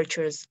with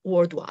researchers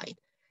worldwide.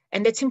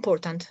 And that's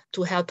important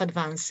to help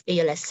advance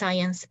ALS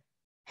science,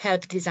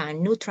 help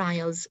design new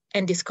trials,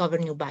 and discover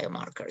new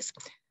biomarkers.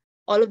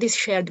 All of these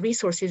shared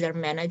resources are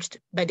managed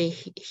by the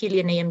Healy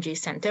and AMG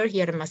Center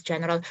here at Mass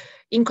General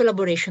in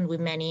collaboration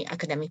with many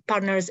academic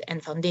partners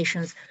and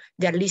foundations.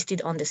 They're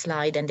listed on the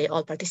slide and they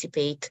all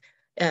participate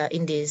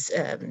in this,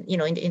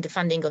 in the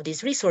funding of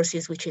these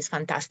resources, which is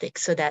fantastic.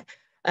 So that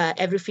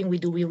everything we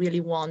do, we really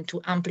want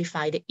to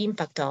amplify the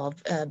impact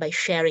of by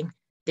sharing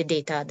the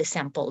data, the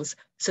samples,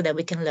 so that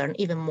we can learn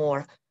even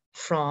more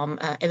from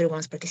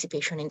everyone's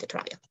participation in the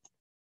trial.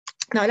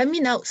 Now, let me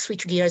now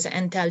switch gears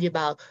and tell you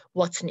about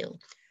what's new.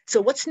 So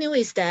what's new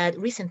is that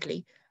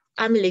recently,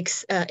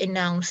 Amylyx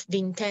announced the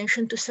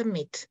intention to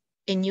submit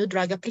a new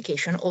drug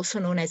application, also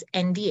known as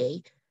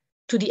NDA,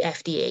 to the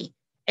FDA.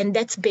 And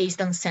that's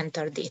based on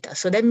center data.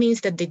 So that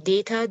means that the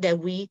data that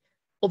we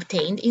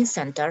obtained in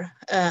center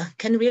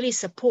can really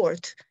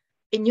support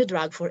a new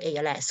drug for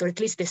ALS, or at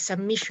least the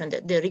submission,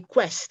 the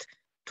request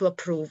to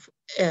approve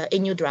a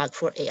new drug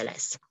for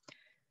ALS.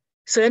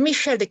 So let me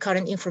share the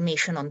current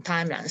information on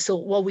timeline. So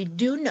what we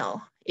do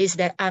know is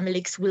that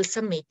Amylyx will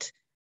submit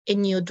a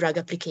new drug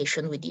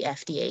application with the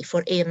FDA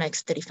for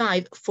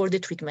AMX35 for the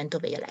treatment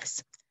of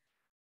ALS.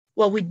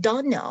 What we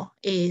don't know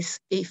is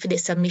if the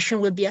submission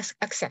will be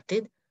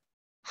accepted,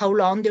 how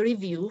long the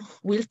review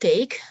will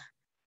take,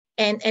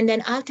 and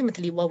then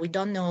ultimately what we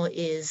don't know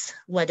is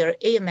whether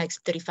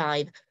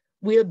AMX35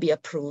 will be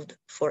approved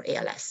for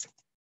ALS.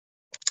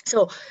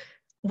 So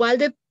while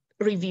the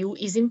review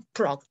is in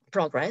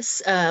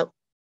progress,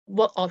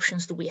 what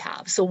options do we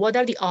have? So what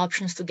are the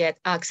options to get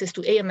access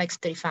to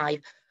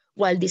AMX35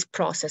 while this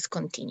process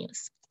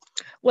continues?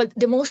 Well,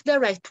 the most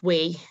direct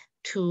way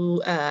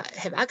to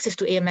have access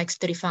to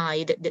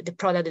AMX35, the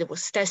product that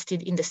was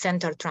tested in the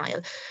center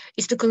trial,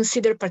 is to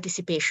consider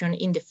participation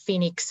in the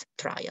Phoenix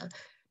trial.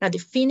 Now, the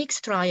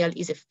Phoenix trial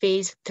is a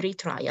phase 3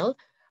 trial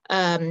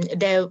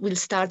that will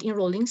start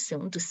enrolling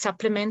soon to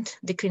supplement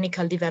the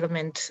clinical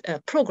development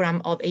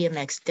program of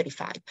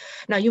AMX35.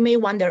 Now, you may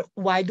wonder,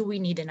 why do we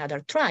need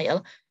another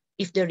trial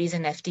if there is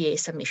an FDA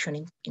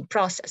submission in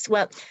process?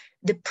 Well,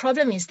 the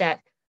problem is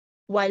that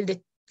while the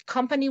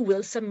company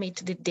will submit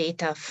the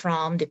data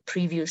from the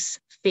previous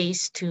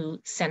phase 2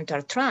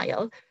 center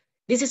trial,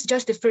 this is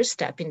just the first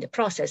step in the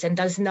process and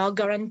does not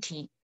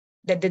guarantee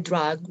that the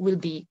drug will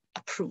be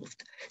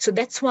approved. So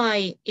that's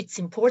why it's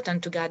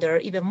important to gather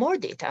even more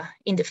data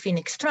in the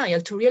Phoenix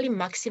trial to really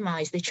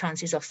maximize the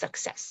chances of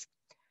success.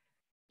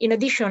 In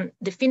addition,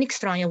 the Phoenix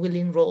trial will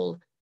enroll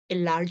a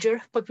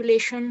larger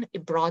population, a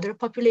broader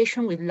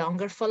population with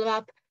longer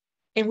follow-up,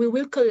 and we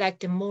will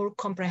collect a more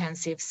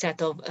comprehensive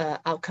set of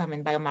outcome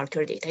and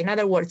biomarker data. In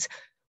other words,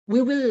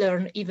 we will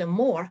learn even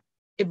more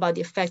about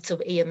the effects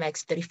of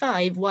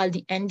AMX35 while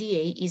the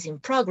NDA is in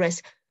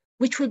progress,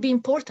 which will be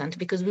important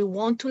because we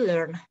want to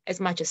learn as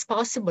much as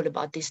possible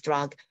about this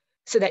drug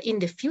so that in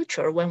the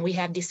future, when we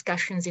have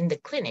discussions in the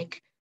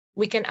clinic,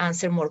 we can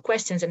answer more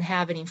questions and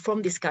have an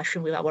informed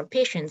discussion with our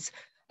patients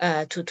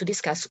to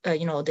discuss,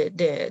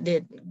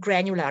 the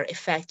granular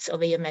effects of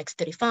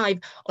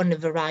AMX35 on a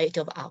variety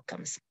of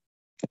outcomes.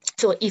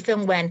 So if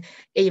and when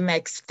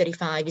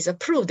AMX35 is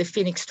approved, the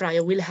Phoenix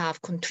trial will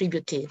have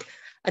contributed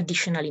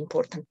additional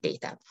important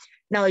data.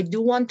 Now, I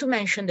do want to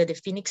mention that the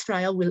Phoenix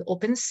trial will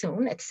open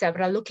soon at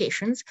several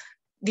locations.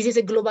 This is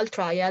a global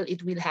trial.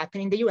 It will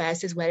happen in the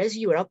US as well as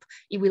Europe.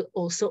 It will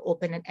also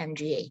open at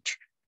MGH.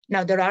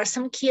 Now, there are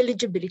some key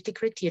eligibility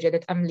criteria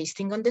that I'm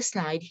listing on the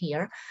slide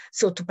here.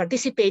 So to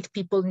participate,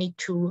 people need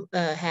to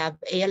have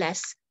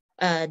ALS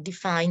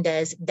defined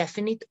as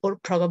definite or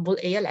probable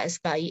ALS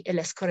by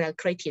ALS Correll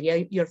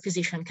criteria. Your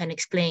physician can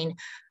explain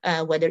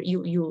whether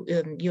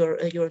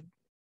your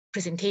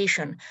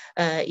presentation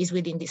is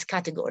within these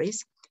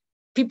categories.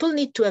 People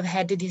need to have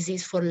had the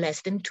disease for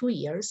less than 2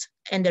 years,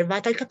 and their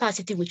vital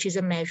capacity, which is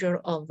a measure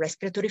of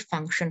respiratory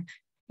function,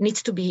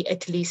 needs to be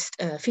at least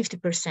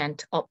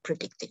 50% of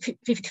predicted,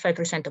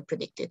 55% of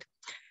predicted.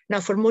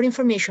 Now, for more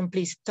information,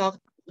 please talk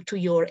to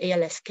your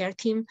ALS care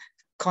team.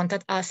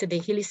 Contact us at the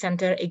Healy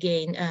Center.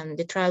 Again,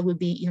 the trial will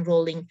be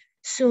enrolling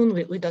soon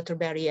with Dr.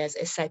 Barry as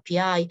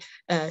SIPI,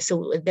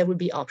 so there will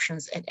be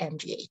options at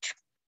MGH.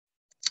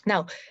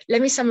 Now,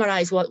 let me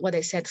summarize what I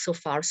said so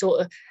far.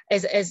 So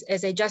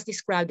as I just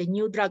described, the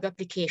new drug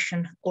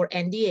application or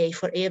NDA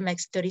for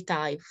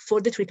AMX35 for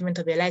the treatment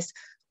of ALS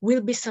will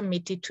be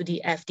submitted to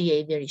the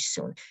FDA very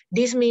soon.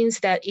 This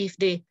means that if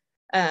the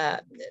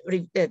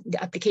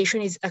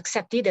application is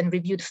accepted and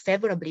reviewed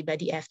favorably by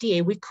the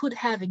FDA, we could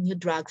have a new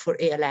drug for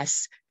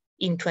ALS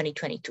in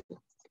 2022.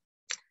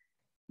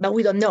 But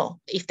we don't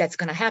know if that's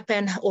going to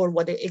happen or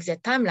what the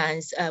exact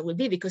timelines will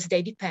be, because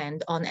they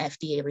depend on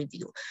FDA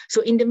review.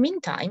 So in the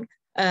meantime,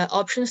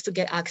 options to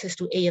get access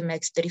to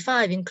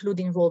AMX35 include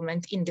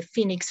enrollment in the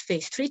Phoenix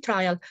phase 3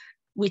 trial,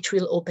 which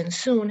will open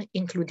soon,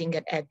 including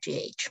at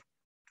FGH.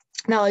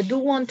 Now, I do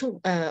want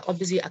to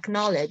obviously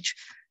acknowledge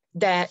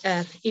that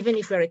even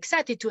if we're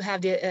excited to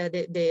have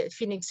the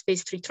Phoenix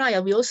phase 3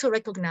 trial, we also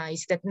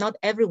recognize that not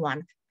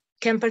everyone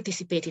can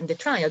participate in the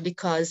trial,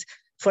 because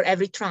for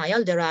every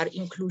trial, there are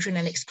inclusion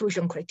and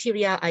exclusion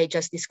criteria. I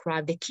just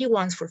described the key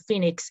ones for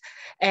Phoenix,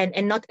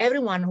 and not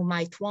everyone who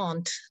might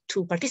want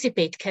to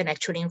participate can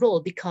actually enroll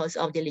because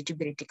of the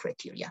eligibility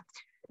criteria.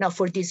 Now,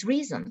 for this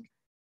reason,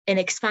 an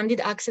expanded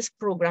access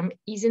program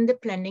is in the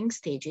planning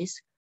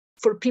stages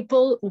for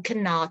people who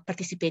cannot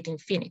participate in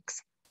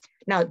Phoenix.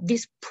 Now,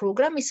 this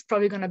program is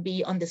probably going to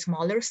be on the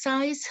smaller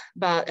size,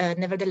 but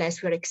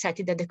nevertheless, we're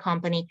excited that the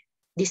company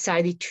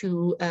decided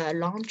to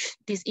launch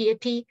this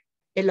EAP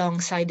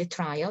alongside the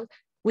trial.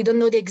 We don't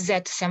know the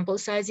exact sample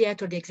size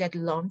yet or the exact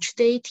launch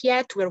date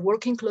yet. We're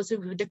working closely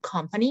with the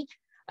company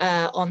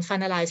on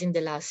finalizing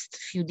the last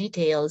few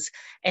details,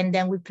 and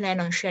then we plan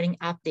on sharing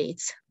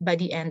updates by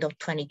the end of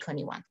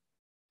 2021.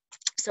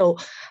 So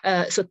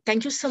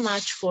thank you so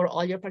much for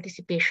all your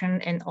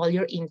participation and all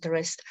your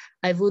interest.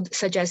 I would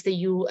suggest that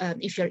you,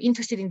 if you're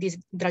interested in this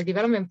drug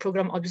development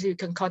program, obviously you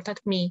can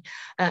contact me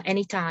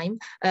anytime.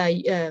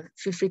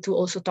 Feel free to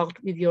also talk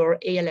with your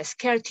ALS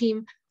care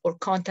team or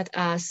contact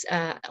us.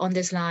 On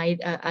the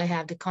slide. I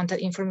have the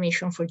contact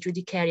information for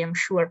Judy Carey. I'm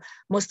sure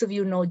most of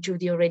you know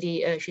Judy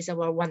already. She's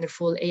our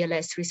wonderful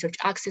ALS research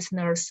access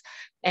nurse.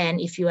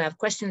 And if you have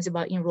questions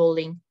about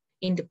enrolling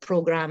in the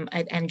program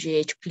at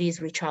MGH,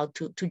 please reach out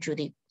to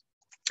Judy.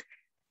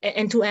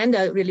 And to end,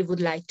 I really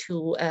would like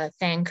to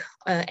thank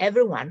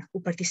everyone who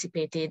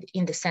participated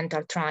in the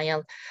CENTAR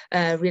trial.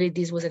 Really,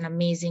 this was an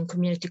amazing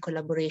community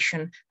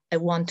collaboration. I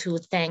want to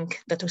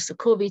thank Dr.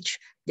 Cudkowicz,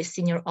 the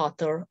senior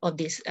author of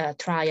this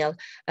trial,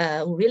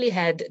 who really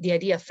had the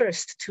idea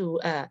first to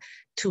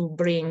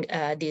bring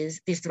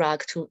this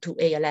drug to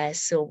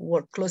ALS. So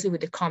work closely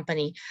with the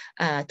company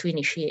to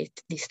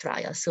initiate this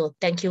trial. So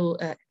thank you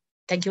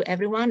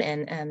everyone,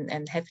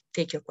 and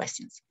take your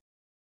questions.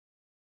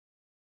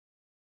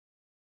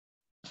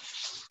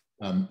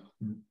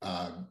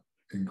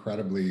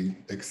 Incredibly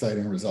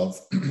exciting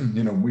results.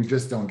 We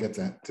just don't get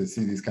to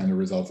see these kind of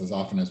results as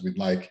often as we'd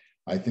like.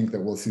 I think that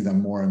we'll see them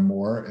more and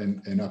more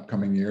in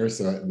upcoming years.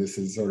 So this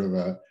is sort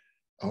of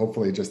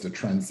hopefully just a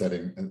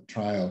trend-setting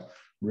trial.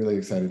 Really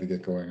excited to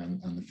get going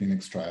on the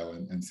Phoenix trial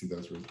and see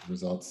those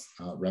results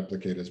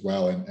replicate as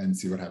well, and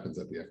see what happens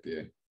at the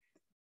FDA.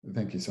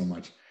 Thank you so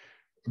much.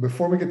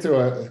 Before we get to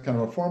a kind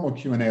of a formal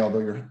Q&A,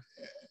 although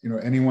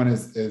anyone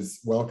is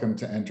welcome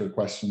to enter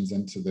questions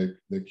into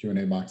the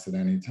Q&A box at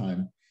any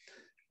time.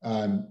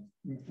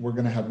 We're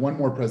going to have one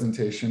more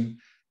presentation.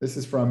 This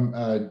is from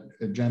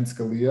Jen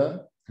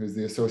Scalia, who's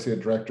the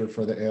Associate Director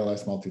for the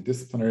ALS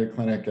Multidisciplinary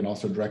Clinic and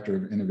also Director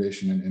of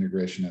Innovation and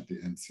Integration at the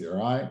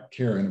NCRI,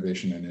 Care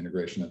Innovation and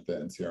Integration at the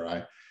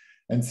NCRI,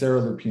 and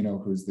Sarah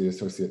Luppino, who's the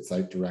Associate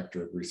Site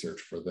Director of Research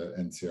for the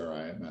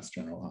NCRI at Mass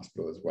General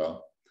Hospital as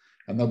well.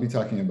 And they'll be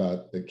talking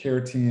about the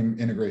care team,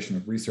 integration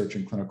of research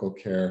and clinical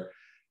care,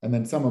 and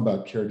then some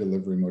about care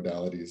delivery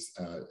modalities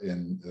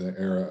in the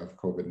era of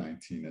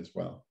COVID-19 as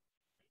well.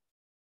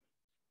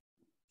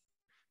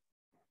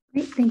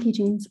 Great, thank you,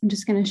 James. I'm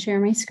just going to share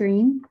my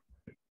screen.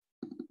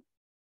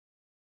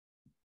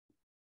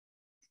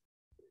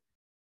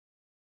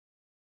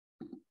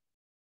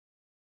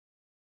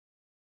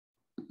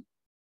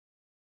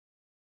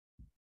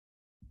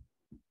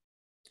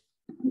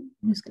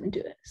 I'm just going to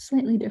do it a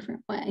slightly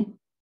different way.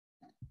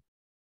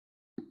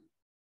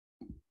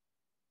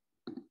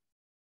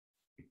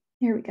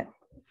 Here we go.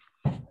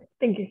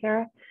 Thank you,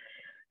 Sarah.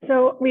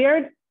 So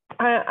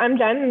I'm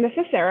Jen and this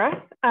is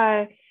Sarah.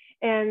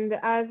 And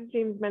as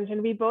James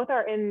mentioned, we both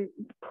are in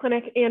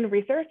clinic and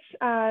research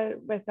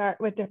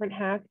with different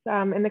hats.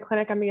 In the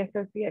clinic, I'm the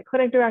associate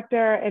clinic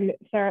director, and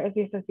Sarah is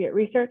the associate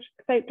research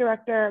site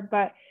director.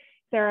 But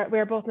Sarah, we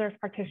are both nurse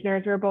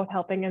practitioners. We're both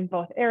helping in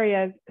both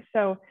areas.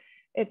 So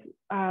it's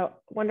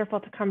wonderful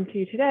to come to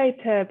you today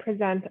to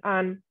present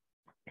on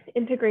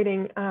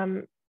integrating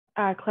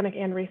clinic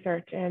and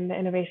research and the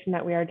innovation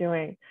that we are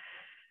doing.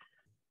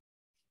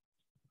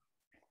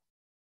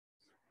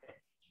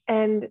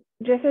 And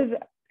just as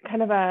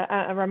kind of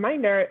a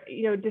reminder,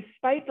 you know,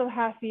 despite the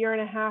last year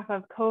and a half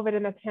of COVID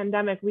and the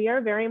pandemic, we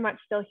are very much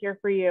still here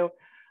for you.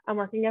 I'm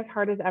working as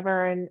hard as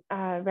ever and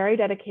very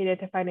dedicated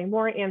to finding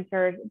more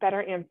answers,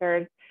 better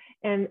answers,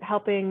 and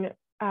helping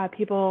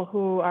people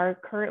who are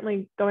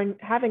currently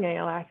having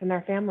ALS and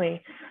their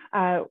family.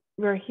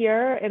 We're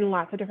here in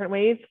lots of different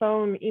ways: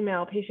 phone,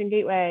 email, patient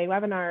gateway,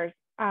 webinars,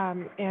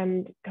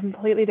 and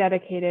completely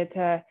dedicated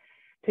to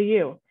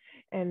you.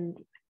 And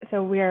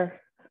so we are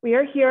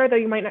here, though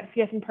you might not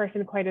see us in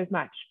person quite as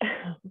much.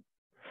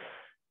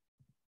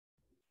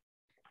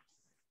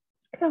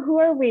 So who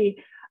are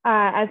we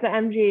as the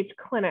MGH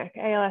clinic,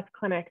 ALS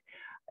clinic?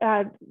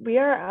 We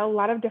are a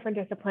lot of different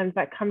disciplines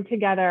that come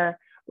together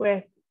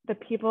with the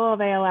people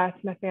of ALS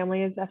and the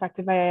families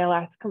affected by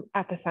ALS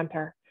at the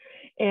center.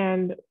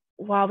 And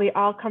while we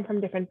all come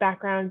from different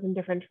backgrounds and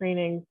different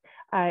trainings,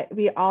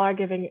 we all are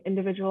giving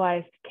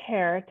individualized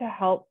care to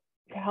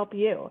help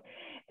you.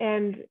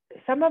 And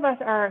some of us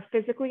are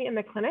physically in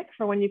the clinic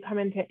for when you come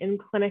into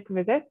in-clinic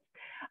visits.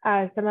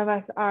 Some of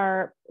us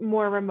are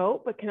more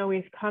remote, but can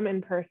always come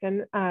in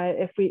person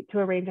to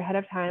arrange ahead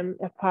of time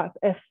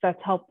if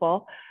that's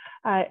helpful.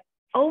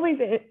 Always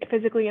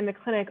physically in the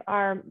clinic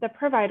are the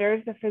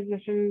providers, the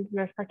physicians,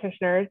 nurse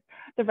practitioners,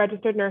 the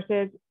registered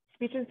nurses,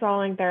 speech and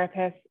swallowing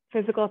therapists,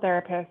 physical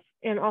therapists,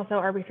 and also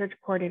our research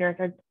coordinators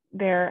are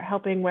there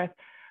helping with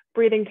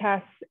breathing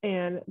tests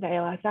and the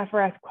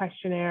ALS-FRS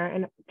questionnaire,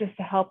 and just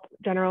to help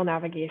general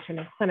navigation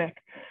of clinic.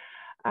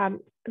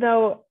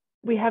 Though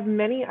we have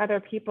many other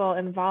people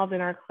involved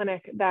in our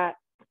clinic that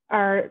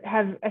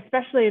have,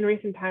 especially in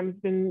recent times,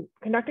 been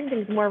conducting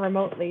things more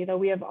remotely, though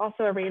we have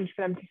also arranged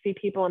for them to see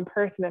people in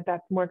person if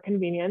that's more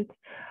convenient,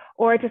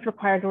 or it just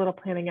requires a little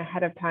planning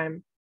ahead of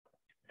time.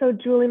 So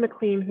Julie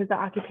McLean, who's the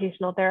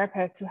occupational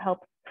therapist who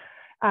helps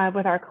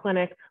with our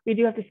clinic, we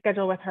do have to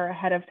schedule with her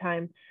ahead of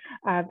time,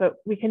 but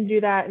we can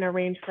do that and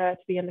arrange for it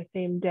to be in the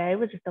same day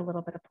with just a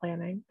little bit of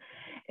planning.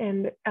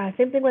 And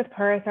same thing with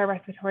Paris, our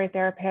respiratory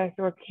therapist,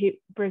 or Kate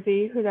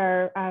Brizzy, who's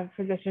our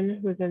physician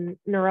who's in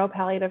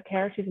neuropalliative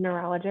care. She's a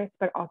neurologist,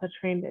 but also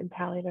trained in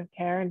palliative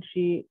care, and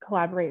she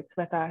collaborates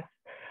with us.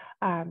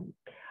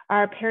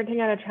 Our Parenting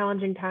at a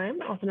Challenging Time,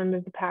 also known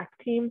as the PAC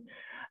team,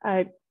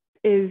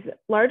 is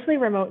largely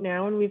remote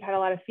now, and we've had a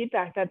lot of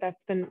feedback that that's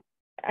been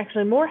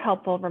actually more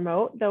helpful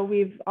remote, though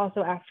we've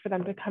also asked for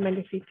them to come in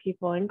to see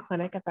people in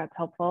clinic if that's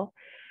helpful.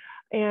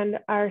 And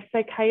our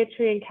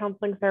psychiatry and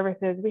counseling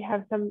services, we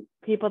have some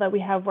people that we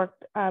have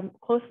worked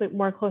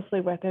more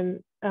closely with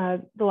in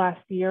the last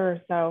year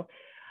or so,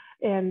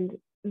 and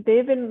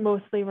they've been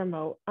mostly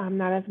remote,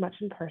 not as much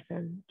in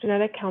person.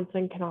 Genetic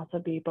counseling can also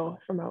be both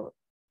remote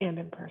and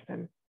in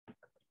person.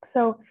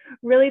 So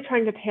really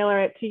trying to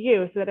tailor it to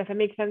you so that if it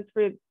makes sense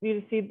for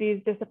you to see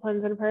these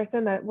disciplines in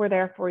person, that we're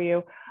there for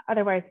you.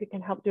 Otherwise, we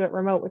can help do it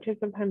remote, which is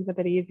sometimes a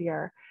bit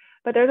easier.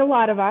 But there's a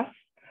lot of us.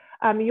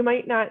 You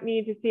might not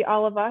need to see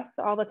all of us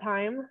all the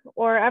time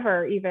or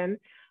ever even.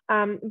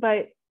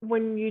 But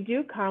when you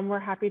do come, we're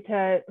happy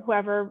to,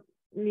 whoever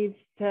needs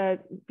to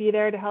be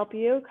there to help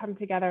you, come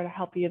together to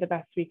help you the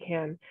best we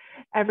can.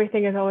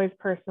 Everything is always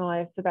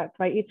personalized. So that's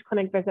why each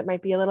clinic visit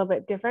might be a little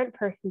bit different,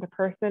 person to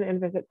person and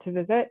visit to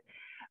visit.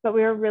 But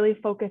we are really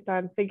focused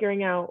on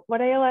figuring out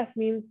what ALS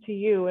means to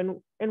you and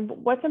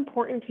what's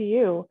important to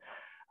you.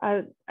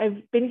 I've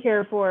been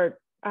here for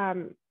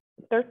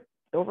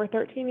over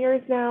 13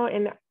 years now,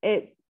 and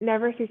it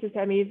never ceases to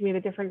amaze me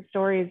the different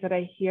stories that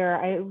I hear.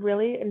 I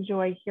really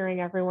enjoy hearing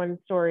everyone's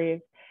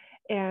stories,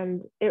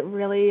 and it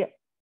really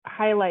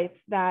highlights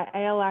that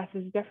ALS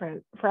is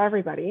different for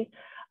everybody.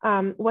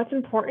 What's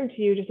important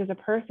to you just as a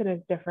person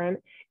is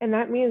different, and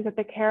that means that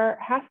the care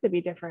has to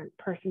be different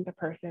person to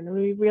person. And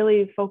we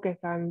really focus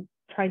on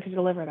trying to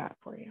deliver that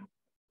for you.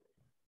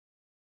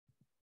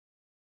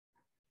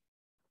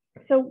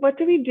 So what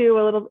do we do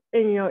a little,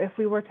 if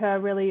we were to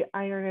really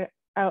iron it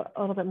out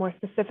a little bit more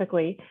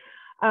specifically?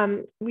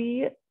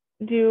 We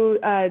do,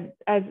 as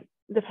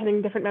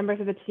different members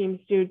of the teams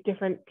do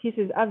different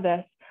pieces of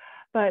this,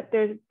 but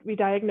we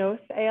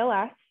diagnose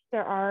ALS.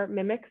 There are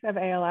mimics of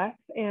ALS,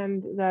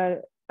 and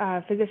the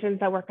physicians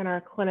that work in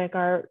our clinic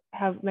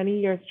have many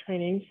years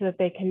training so that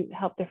they can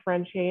help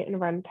differentiate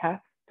and run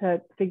tests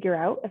to figure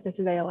out if this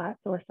is ALS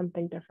or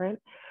something different.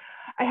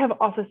 I have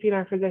also seen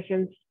our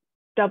physicians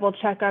double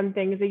check on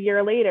things a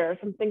year later.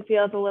 Something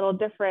feels a little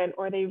different,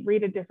 or they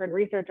read a different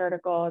research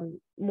article and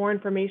more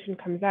information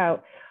comes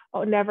out,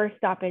 never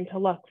stopping to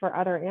look for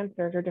other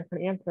answers or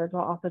different answers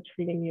while also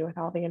treating you with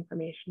all the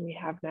information we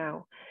have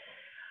now.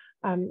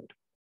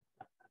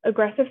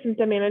 Aggressive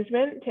symptom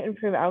management to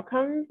improve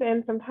outcomes.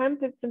 And sometimes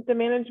it's symptom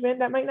management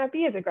that might not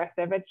be as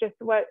aggressive. It's just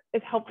what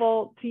is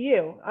helpful to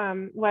you,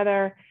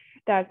 whether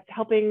that's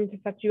helping to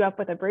set you up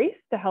with a brace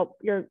to help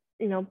your,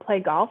 play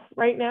golf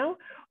right now,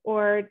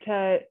 or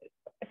to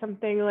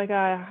something like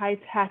a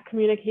high-tech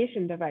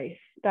communication device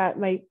that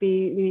might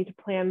be, you need to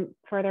plan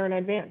further in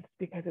advance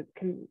because it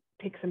can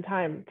take some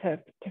time to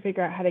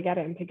figure out how to get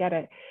it and to get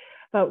it.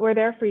 But we're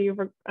there for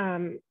you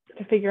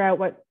to figure out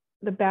what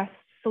the best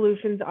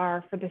solutions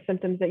are for the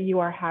symptoms that you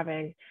are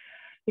having,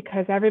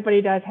 because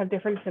everybody does have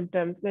different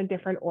symptoms in a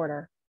different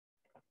order.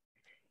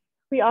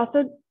 We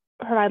also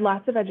provide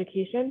lots of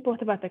education,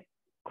 both about the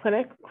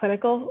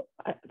clinical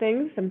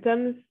things,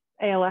 symptoms,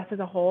 ALS as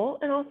a whole,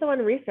 and also on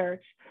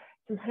research.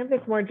 Sometimes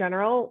it's more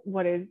general.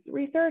 What is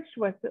research?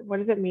 What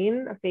does it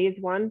mean? A phase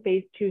 1,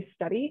 phase 2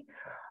 study?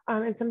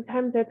 And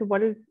sometimes it's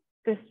what is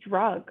this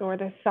drug or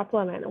this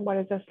supplement? And what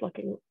is this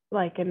looking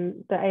like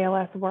in the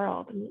ALS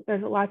world? And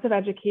there's lots of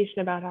education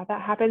about how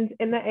that happens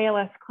in the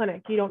ALS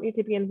clinic. You don't need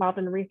to be involved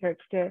in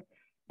research to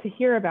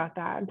hear about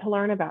that and to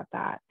learn about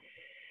that.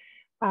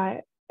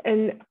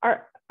 And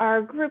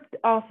our group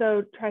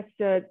also tries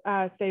to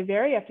stay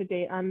very up to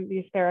date on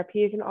these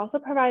therapies and also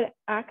provide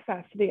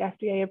access to the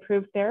FDA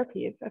approved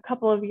therapies. A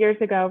couple of years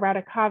ago,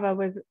 Radicava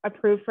was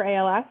approved for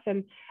ALS,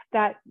 and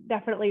that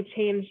definitely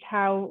changed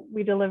how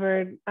we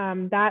delivered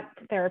that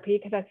therapy,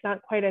 because that's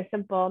not quite as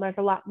simple. And there's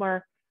a lot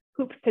more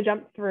hoops to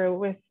jump through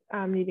with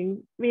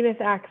needing venous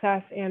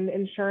access and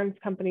insurance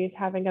companies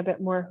having a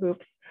bit more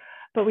hoops.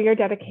 But we are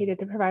dedicated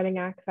to providing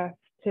access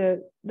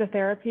to the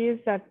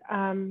therapies that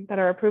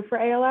are approved for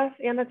ALS,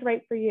 and that's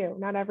right for you.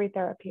 Not every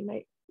therapy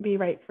might be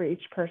right for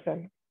each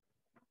person.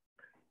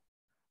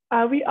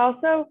 We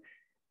also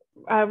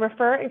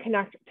refer and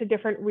connect to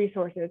different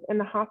resources in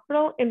the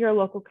hospital and your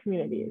local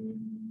communities.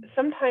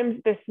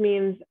 Sometimes this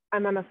means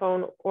I'm on the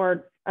phone,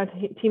 or a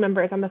team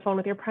member is on the phone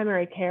with your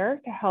primary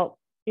care to help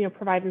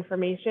provide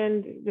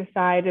information,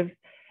 decide if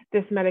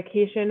this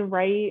medication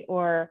right,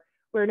 or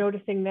we're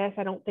noticing this.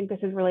 I don't think this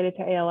is related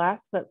to ALS,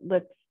 but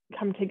let's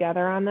come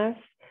together on this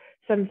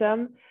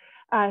symptom.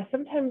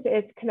 Sometimes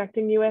it's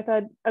connecting you with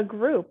a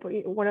group,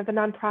 one of the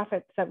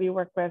nonprofits that we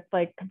work with,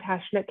 like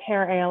Compassionate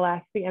Care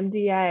ALS, the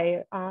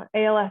MDA,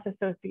 ALS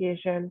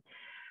Association.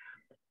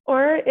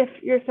 Or if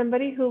you're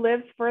somebody who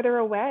lives further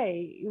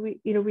away,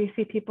 we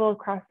see people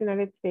across the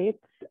United States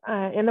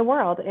and the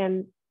world,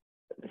 and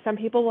some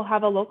people will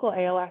have a local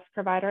ALS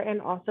provider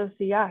and also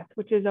see us,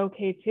 which is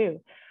okay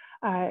too.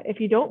 If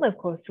you don't live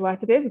close to us,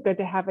 it is good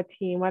to have a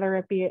team, whether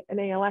it be an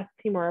ALS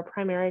team or a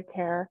primary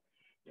care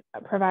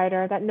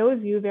provider that knows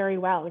you very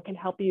well and can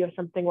help you if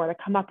something were to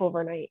come up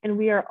overnight. And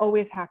we are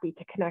always happy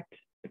to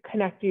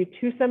connect you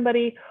to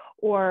somebody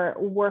or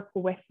work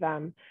with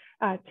them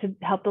to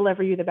help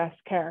deliver you the best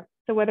care.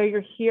 So whether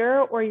you're here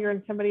or you're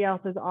in somebody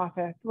else's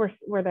office,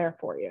 we're there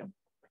for you.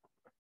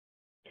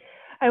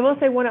 I will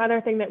say one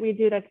other thing that we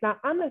do that's not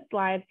on this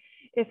slide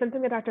is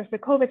something that Dr.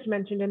 Cudkowicz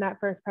mentioned in that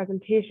first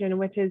presentation,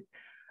 which is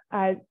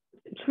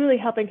truly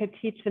helping to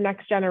teach the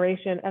next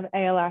generation of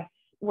ALS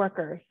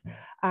workers.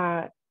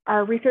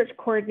 Our research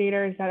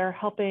coordinators that are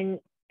helping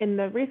in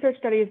the research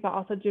studies, but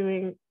also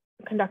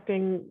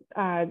conducting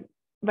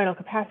vital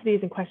capacities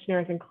and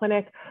questionnaires in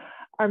clinic,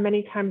 are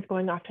many times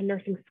going off to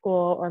nursing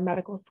school or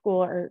medical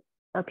school or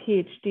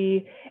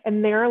PhD,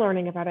 and they're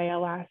learning about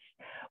ALS.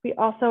 We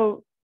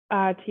also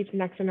teach the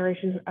next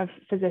generation of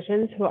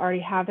physicians who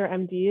already have their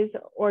MDs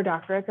or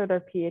doctorates or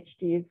their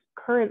PhDs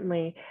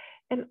currently.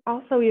 And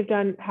also we've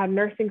had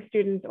nursing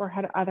students or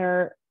had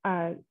other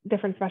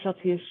different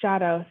specialties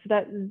shadow so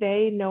that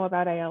they know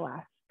about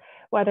ALS,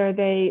 whether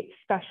they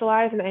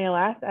specialize in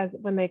ALS as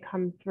when they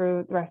come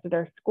through the rest of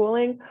their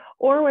schooling,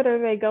 or whether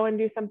they go and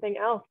do something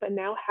else, but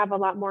now have a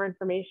lot more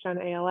information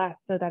on ALS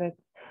so that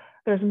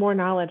there's more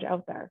knowledge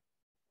out there.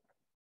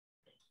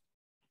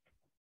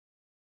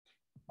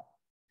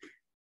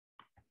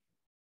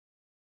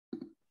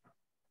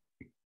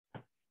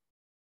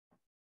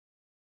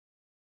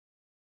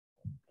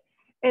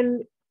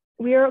 And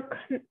we are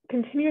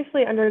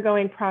continuously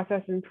undergoing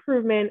process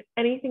improvement,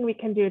 anything we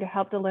can do to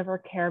help deliver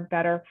care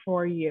better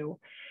for you.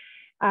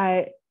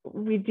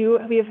 We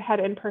have had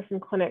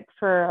in-person clinics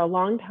for a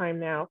long time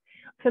now.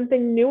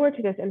 Something newer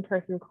to this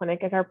in-person clinic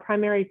is our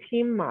primary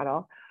team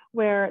model,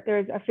 where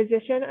there's a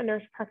physician, a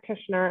nurse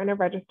practitioner, and a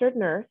registered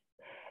nurse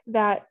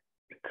that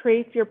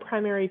creates your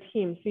primary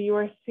team. So you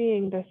are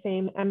seeing the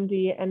same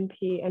MD,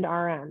 NP, and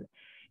RN.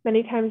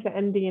 Many times the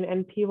MD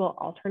and NP will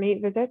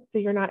alternate visits, so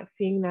you're not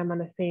seeing them on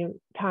the same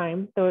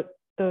time. Those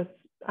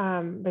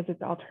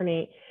visits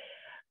alternate.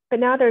 But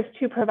now there's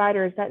two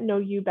providers that know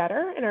you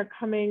better and are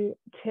coming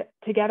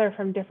together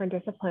from different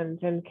disciplines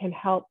and can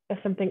help. If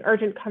something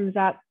urgent comes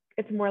up,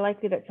 it's more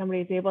likely that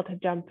somebody's able to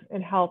jump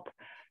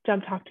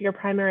talk to your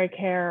primary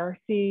care or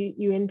see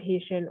you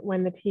inpatient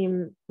when the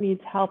team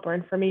needs help or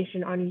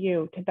information on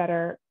you to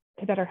better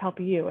help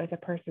you as a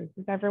person,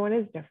 since everyone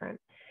is different.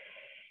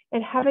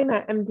 And having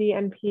that MD,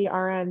 NP,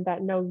 RN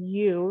that know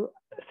you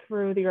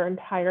through your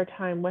entire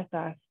time with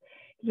us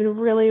has been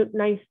really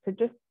nice to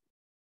just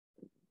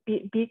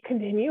be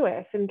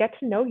continuous and get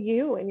to know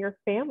you and your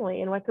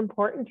family and what's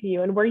important to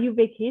you and where you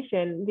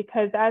vacation,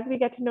 because as we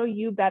get to know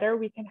you better,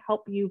 we can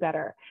help you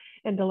better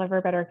and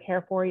deliver better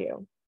care for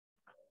you.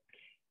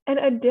 In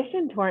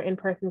addition to our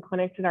in-person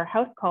clinics is our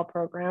house call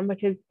program,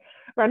 which is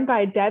run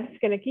by Deb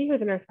Skinnicky,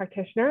 who's a nurse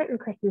practitioner, and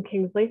Kristen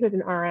Kingsley, who's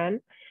an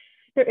RN.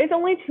 There is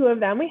only 2 of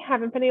them. We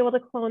haven't been able to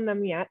clone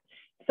them yet.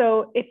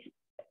 So it's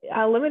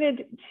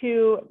limited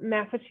to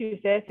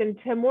Massachusetts and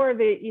to more of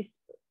the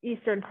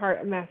eastern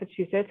part of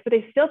Massachusetts, but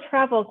they still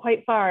travel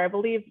quite far. I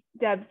believe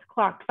Deb's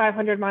clocked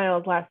 500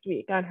 miles last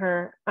week in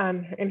her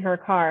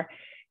car.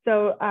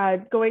 So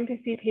going to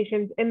see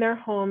patients in their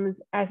homes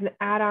as an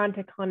add-on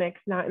to clinics,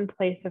 not in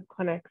place of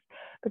clinics,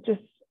 but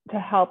just to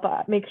help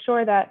make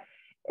sure that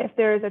if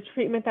there's a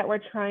treatment that we're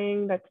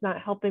trying that's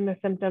not helping the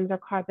symptoms or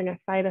causing a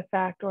side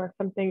effect, or if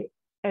something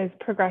is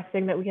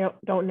progressing that we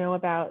don't know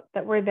about,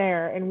 that we're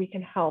there and we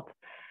can help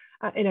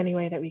in any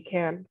way that we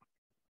can.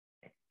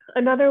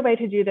 Another way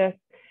to do this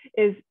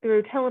is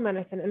through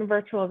telemedicine and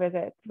virtual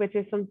visits, which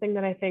is something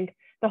that I think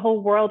the whole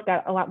world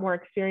got a lot more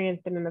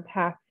experienced in the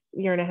past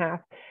year and a half.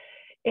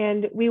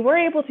 And we were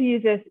able to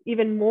use this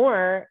even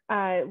more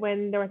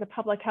when there was a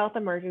public health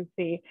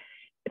emergency.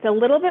 It's a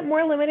little bit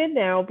more limited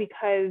now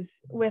because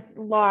with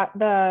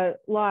the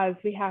laws,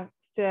 we have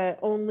to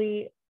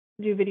only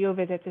do video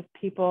visits with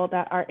people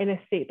that are in a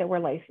state that we're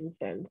licensed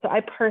in. So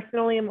I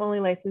personally am only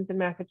licensed in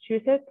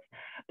Massachusetts,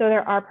 though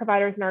there are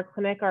providers in our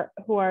clinic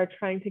who are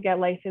trying to get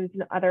licensed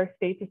in other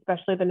states,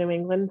 especially the New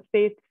England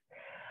states.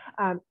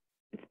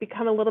 It's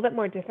become a little bit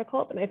more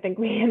difficult than I think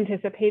we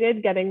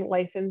anticipated getting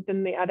licensed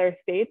in the other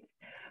states.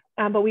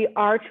 But we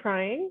are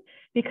trying,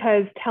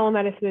 because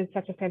telemedicine is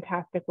such a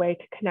fantastic way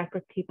to connect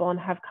with people and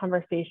have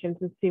conversations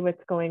and see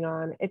what's going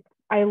on.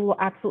 I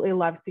absolutely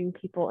love seeing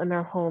people in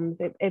their homes.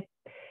 It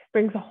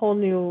brings a whole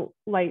new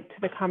light to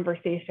the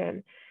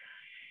conversation.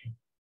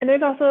 And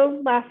there's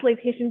also, lastly,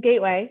 Patient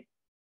Gateway,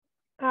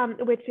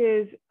 which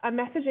is a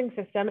messaging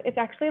system. It's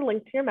actually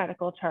linked to your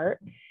medical chart,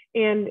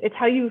 and it's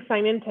how you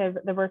sign into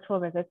the virtual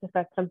visits if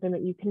that's something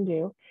that you can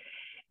do.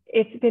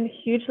 It's been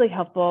hugely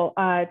helpful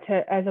as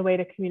a way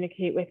to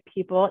communicate with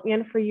people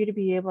and for you to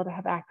be able to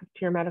have access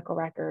to your medical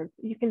records.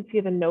 You can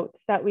see the notes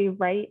that we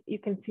write. You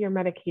can see your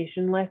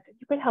medication list.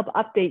 You can help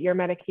update your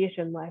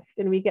medication list,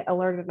 and we get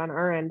alerted on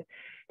our end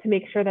to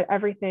make sure that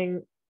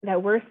everything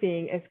that we're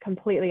seeing is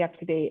completely up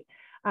to date,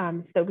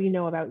 so that we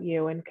know about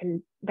you and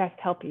can best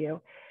help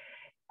you.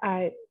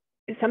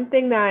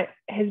 Something that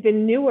has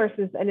been newer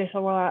since the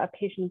initial rollout of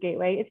Patient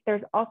Gateway is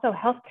there's also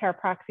healthcare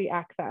proxy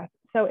access.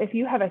 So if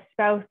you have a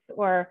spouse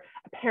or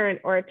a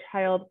parent or a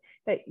child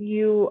that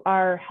you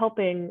are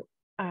helping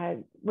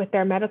with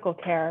their medical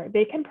care,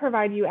 they can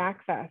provide you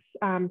access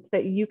so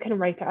that you can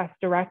write to us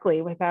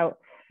directly without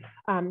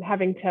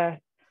having to,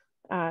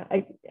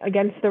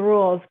 against the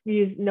rules,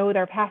 know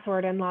their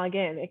password and log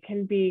in. It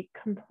can be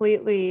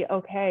completely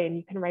okay, and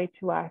you can write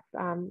to us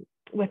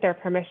with their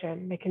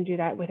permission. They can do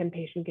that within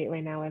Patient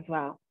Gateway now as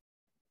well.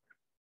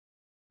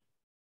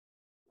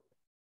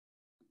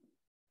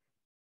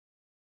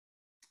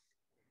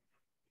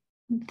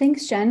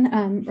 Thanks, Jen.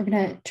 We're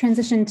going to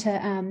transition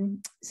to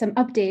some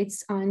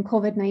updates on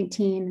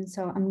COVID-19. And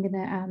so I'm going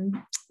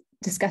to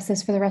discuss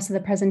this for the rest of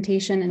the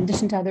presentation in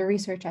addition to other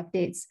research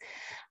updates.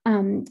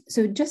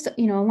 So just,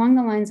 along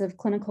the lines of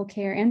clinical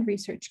care and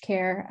research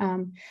care,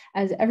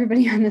 as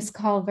everybody on this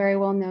call very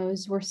well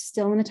knows, we're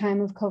still in a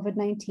time of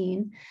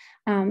COVID-19.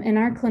 In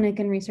our clinic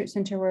and research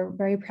center, we're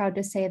very proud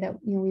to say that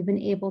we've been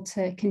able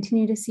to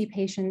continue to see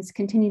patients,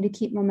 continue to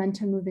keep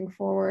momentum moving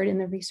forward in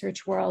the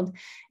research world,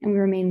 and we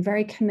remain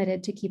very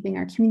committed to keeping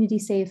our community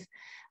safe,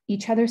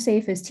 each other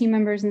safe as team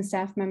members and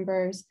staff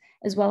members,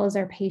 as well as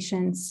our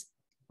patients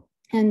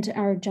and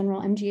our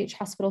general MGH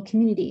hospital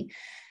community.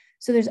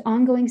 So there's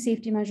ongoing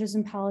safety measures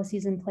and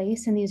policies in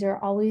place, and these are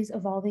always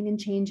evolving and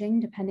changing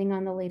depending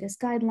on the latest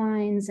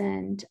guidelines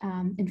and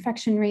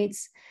infection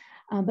rates.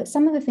 But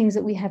some of the things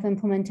that we have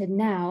implemented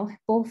now,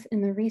 both in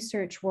the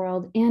research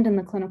world and in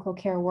the clinical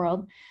care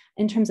world,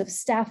 in terms of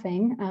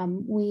staffing,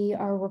 we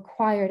are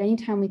required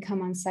anytime we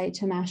come on site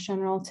to Mass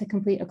General to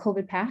complete a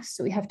COVID pass.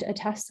 So we have to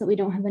attest that we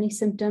don't have any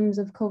symptoms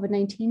of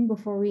COVID-19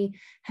 before we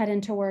head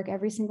into work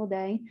every single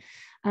day.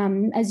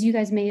 As you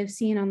guys may have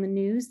seen on the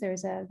news,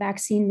 there's a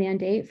vaccine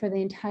mandate for the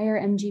entire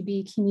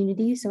MGB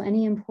community. So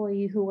any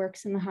employee who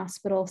works in the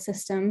hospital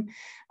system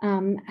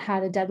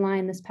had a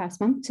deadline this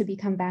past month to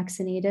become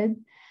vaccinated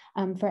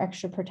for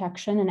extra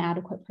protection and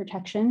adequate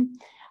protection.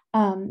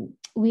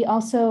 We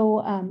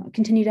also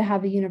continue to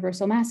have a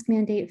universal mask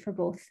mandate for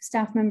both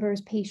staff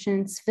members,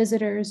 patients,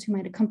 visitors who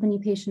might accompany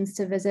patients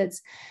to visits.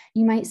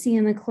 You might see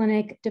in the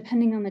clinic,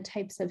 depending on the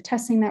types of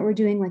testing that we're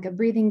doing, like a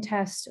breathing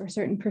test or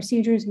certain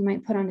procedures, we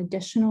might put on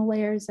additional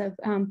layers of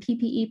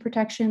PPE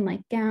protection,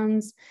 like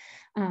gowns,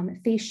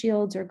 face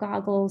shields or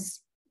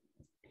goggles.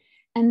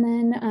 And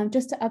then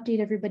just to update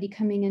everybody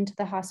coming into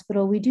the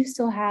hospital, we do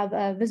still have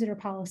a visitor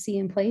policy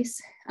in place.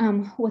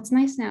 What's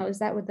nice now is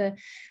that with the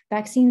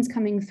vaccines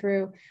coming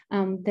through,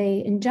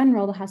 in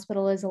general, the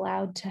hospital is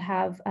allowed to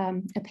have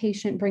a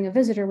patient bring a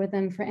visitor with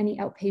them for any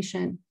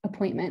outpatient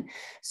appointment.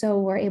 So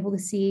we're able to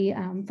see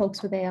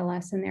folks with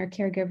ALS and their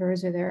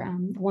caregivers or their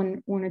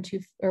one or two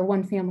or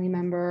one family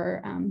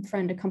member or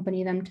friend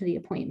accompany them to the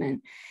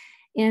appointment.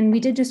 And we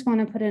did just want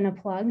to put in a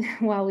plug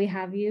while we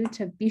have you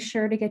to be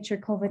sure to get your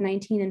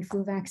COVID-19 and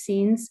flu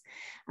vaccines.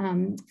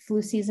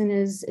 Flu season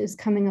is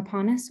coming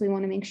upon us. We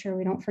want to make sure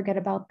we don't forget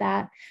about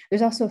that.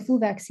 There's also a flu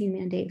vaccine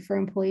mandate for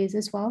employees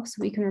as well,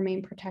 so we can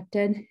remain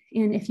protected.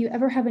 And if you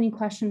ever have any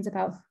questions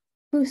about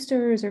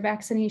boosters or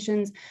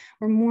vaccinations,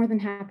 we're more than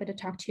happy to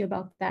talk to you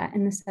about that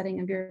in the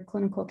setting of your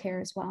clinical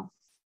care as well.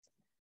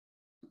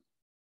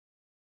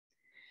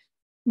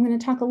 I'm going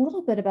to talk a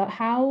little bit about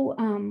how,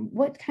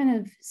 what kind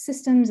of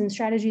systems and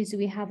strategies do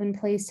we have in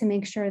place to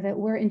make sure that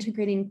we're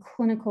integrating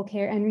clinical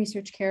care and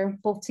research care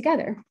both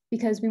together,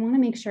 because we want to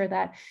make sure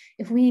that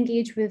if we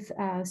engage with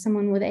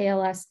someone with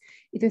ALS,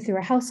 either through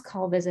a house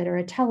call visit or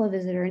a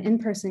televisit or an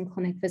in-person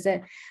clinic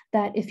visit,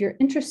 that if you're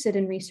interested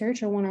in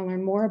research or want to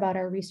learn more about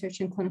our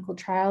research and clinical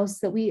trials,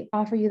 that we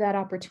offer you that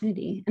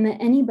opportunity, and that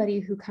anybody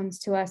who comes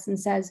to us and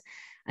says,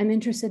 I'm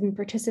interested in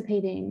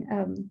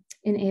participating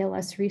in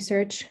ALS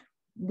research,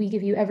 we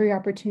give you every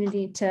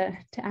opportunity to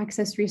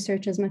access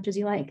research as much as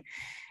you like.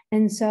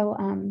 And so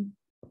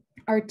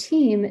our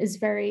team is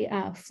very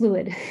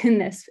fluid in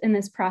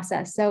this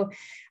process. So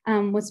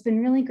what's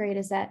been really great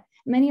is that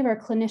many of our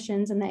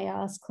clinicians in the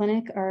ALS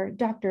clinic, our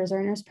doctors,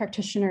 our nurse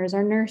practitioners,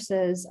 our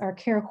nurses, our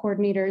care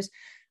coordinators,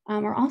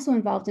 are also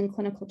involved in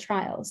clinical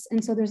trials.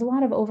 And so there's a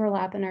lot of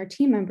overlap in our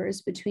team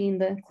members between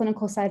the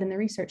clinical side and the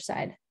research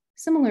side.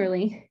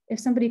 Similarly, if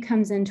somebody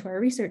comes into our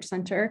research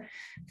center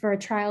for a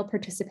trial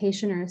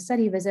participation or a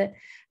study visit,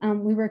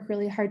 we work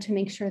really hard to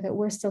make sure that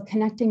we're still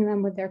connecting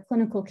them with their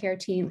clinical care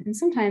team. And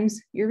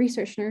sometimes your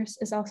research nurse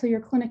is also your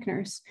clinic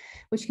nurse,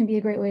 which can be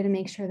a great way to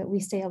make sure that we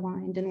stay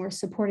aligned and we're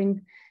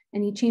supporting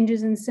any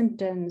changes in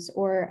symptoms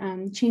or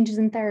changes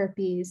in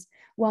therapies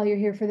while you're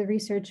here for the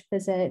research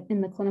visit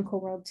in the clinical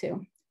world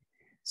too.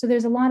 So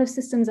there's a lot of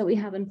systems that we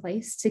have in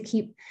place to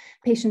keep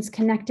patients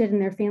connected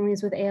and their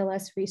families with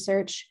ALS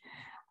research.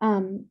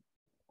 And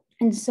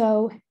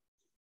so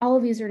all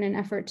of these are in an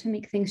effort to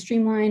make things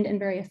streamlined and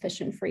very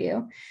efficient for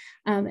you.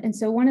 And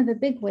so one of the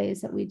big ways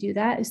that we do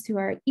that is through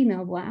our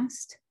email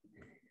blast.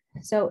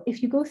 So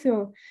if you go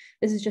through,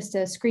 this is just a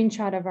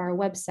screenshot of our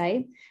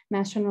website,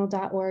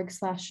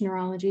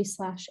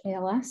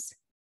 massgeneral.org/neurology/ALS.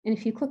 And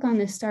if you click on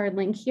this starred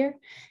link here,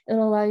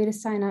 it'll allow you to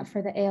sign up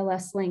for the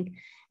ALS link.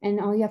 And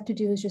all you have to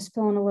do is just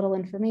fill in a little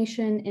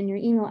information and your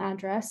email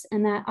address,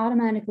 and that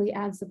automatically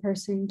adds the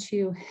person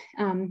to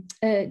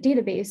a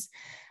database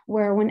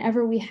where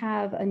whenever we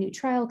have a new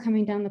trial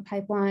coming down the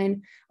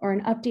pipeline or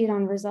an update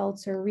on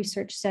results or a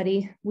research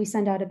study, we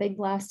send out a big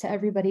blast to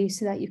everybody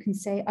so that you can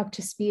stay up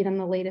to speed on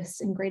the latest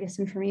and greatest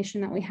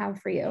information that we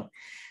have for you.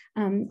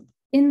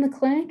 In the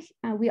clinic,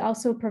 we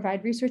also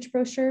provide research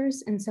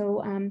brochures. And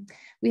so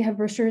we have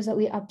brochures that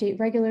we update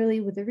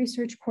regularly with the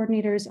research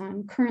coordinators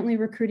on currently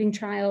recruiting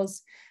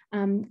trials,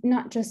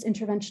 not just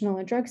interventional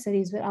or drug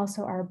studies, but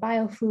also our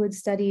biofluid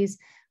studies,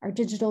 our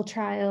digital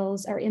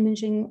trials, our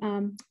imaging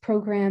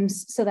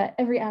programs, so that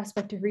every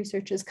aspect of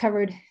research is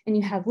covered and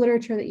you have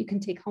literature that you can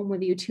take home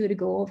with you too to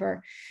go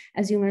over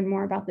as you learn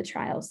more about the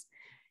trials.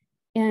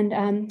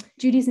 And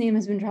Judy's name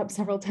has been dropped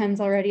several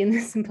times already in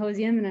this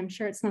symposium, and I'm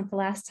sure it's not the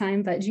last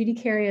time, but Judy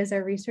Carey is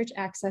our research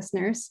access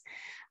nurse.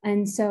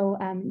 And so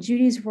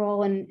Judy's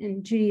role,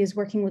 and Judy is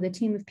working with a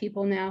team of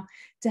people now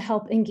to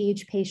help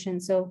engage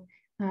patients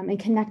and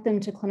connect them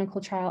to clinical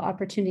trial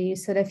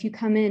opportunities, so that if you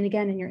come in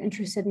again and you're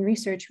interested in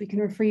research, we can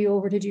refer you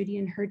over to Judy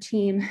and her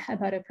team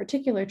about a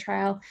particular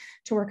trial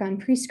to work on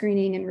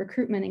pre-screening and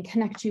recruitment and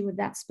connect you with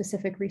that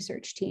specific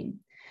research team.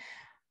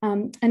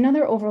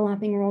 Another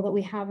overlapping role that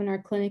we have in our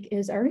clinic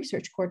is our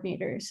research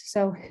coordinators.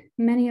 So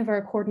many of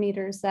our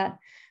coordinators that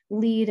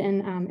lead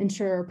and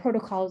ensure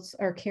protocols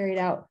are carried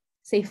out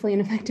safely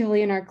and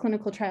effectively in our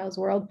clinical trials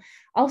world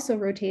also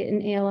rotate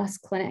in ALS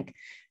clinic.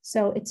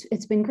 So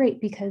it's been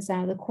great because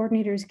the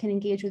coordinators can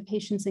engage with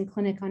patients in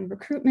clinic on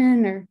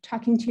recruitment or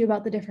talking to you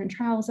about the different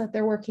trials that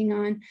they're working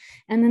on.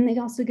 And then it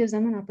also gives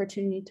them an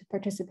opportunity to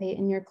participate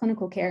in your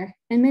clinical care.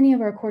 And many of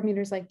our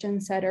coordinators, like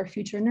Jen said, are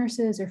future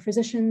nurses or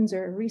physicians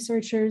or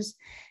researchers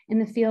in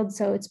the field.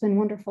 So it's been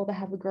wonderful to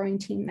have a growing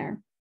team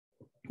there.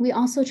 We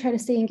also try to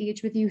stay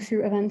engaged with you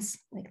through events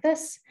like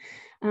this,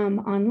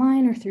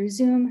 online or through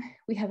Zoom.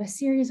 We have a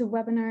series of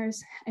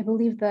webinars. I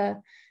believe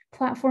the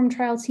platform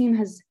trial team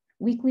has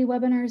weekly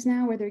webinars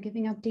now where they're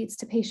giving updates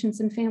to patients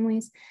and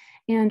families.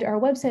 And our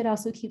website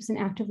also keeps an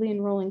actively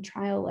enrolling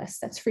trial list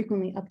that's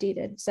frequently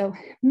updated. So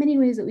many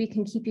ways that we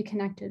can keep you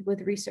connected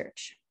with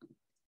research.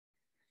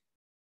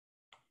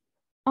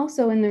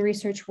 Also in the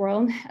research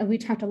world, we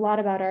talked a lot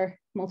about our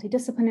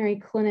multidisciplinary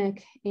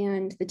clinic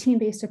and the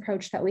team-based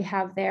approach that we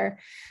have there,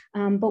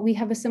 but we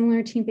have a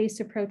similar team-based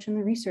approach in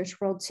the research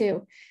world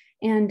too.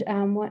 And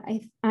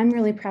I'm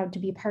really proud to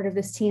be part of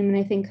this team. And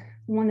I think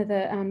one of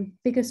the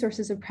biggest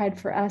sources of pride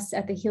for us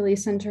at the Healy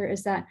Center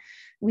is that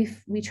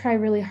we try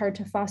really hard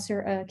to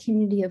foster a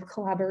community of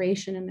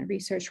collaboration in the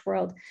research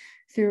world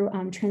through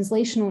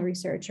translational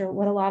research, or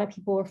what a lot of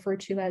people refer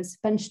to as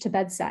bench to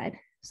bedside,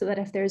 so that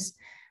if there's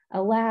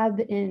a lab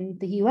in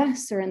the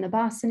US or in the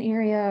Boston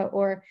area,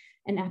 or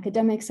an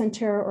academic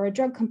center or a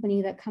drug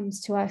company that comes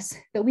to us,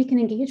 that we can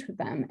engage with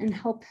them and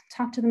help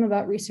talk to them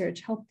about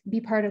research, help be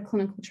part of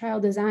clinical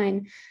trial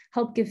design,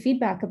 help give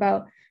feedback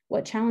about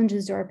what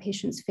challenges do our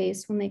patients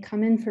face when they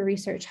come in for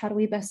research, how do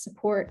we best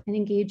support and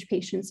engage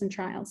patients in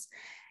trials.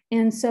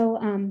 And so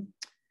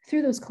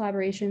through those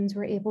collaborations,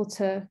 we're able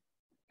to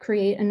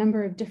create a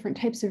number of different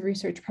types of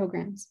research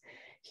programs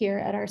here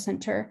at our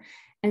center.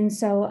 And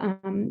so,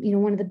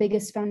 one of the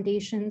biggest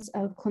foundations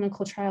of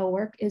clinical trial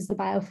work is the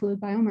biofluid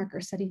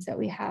biomarker studies that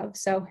we have.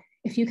 So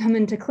if you come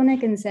into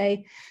clinic and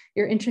say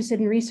you're interested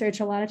in research,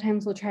 a lot of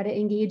times we'll try to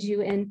engage you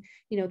in,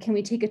 can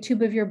we take a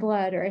tube of your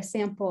blood or a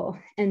sample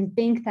and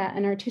bank that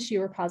in our tissue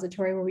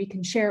repository where we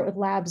can share it with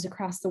labs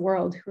across the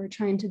world who are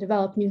trying to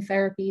develop new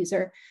therapies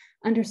or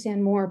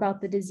understand more about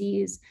the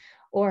disease,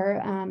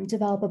 or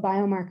develop a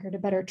biomarker to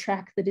better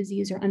track the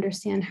disease or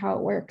understand how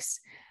it works.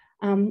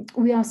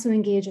 We also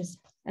engage,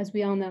 as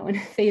we all know, in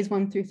phase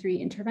 1 through 3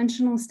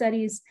 interventional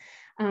studies,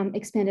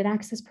 expanded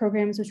access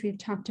programs, which we've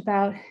talked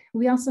about.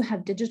 We also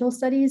have digital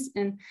studies,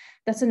 and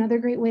that's another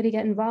great way to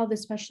get involved,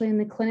 especially in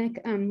the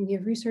clinic. We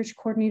have research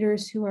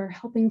coordinators who are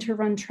helping to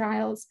run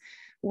trials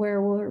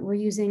where we're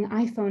using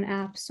iPhone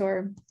apps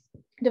or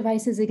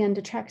devices, again,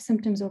 to track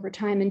symptoms over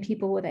time in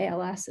people with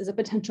ALS as a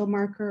potential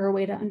marker or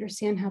way to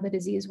understand how the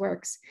disease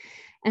works.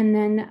 And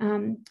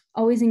then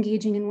always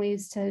engaging in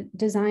ways to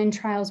design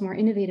trials more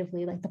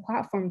innovatively, like the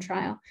platform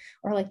trial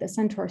or like the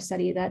Centaur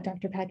study that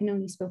Dr.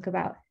 Paganoni spoke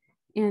about,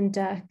 and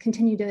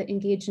continue to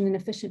engage in an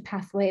efficient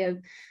pathway of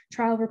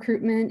trial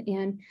recruitment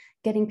and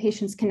getting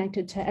patients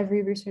connected to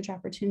every research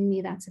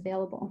opportunity that's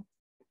available.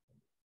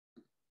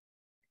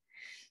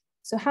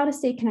 So how to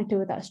stay connected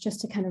with us,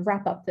 just to kind of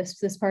wrap up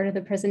this part of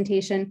the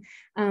presentation.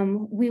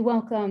 We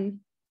welcome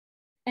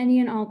any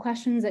and all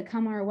questions that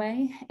come our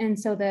way. And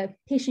so the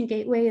patient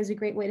gateway is a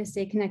great way to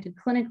stay connected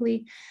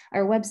clinically.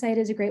 Our website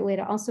is a great way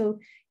to also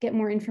get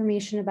more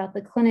information about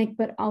the clinic,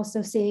 but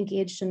also stay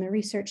engaged in the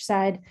research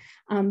side.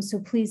 So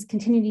please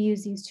continue to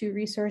use these two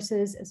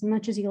resources as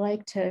much as you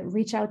like to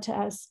reach out to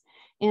us.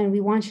 And we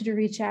want you to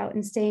reach out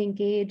and stay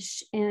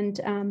engaged,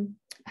 and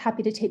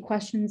happy to take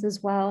questions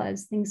as well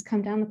as things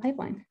come down the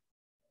pipeline.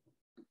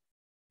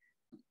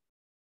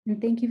 And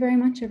thank you very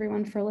much,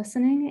 everyone, for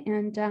listening,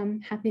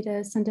 and happy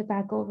to send it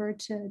back over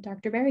to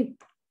Dr. Berry.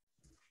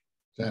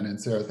 Jen and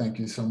Sarah, thank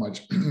you so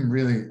much.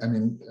 Really, I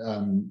mean,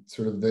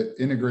 sort of the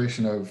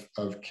integration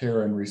of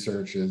care and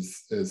research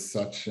is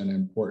such an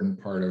important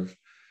part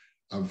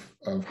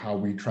of how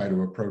we try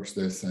to approach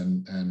this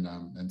and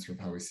sort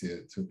of how we see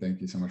it. So thank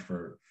you so much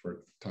for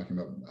talking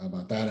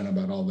about that and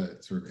about all the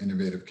sort of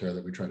innovative care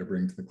that we try to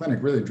bring to the clinic,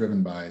 really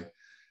driven by,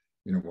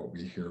 what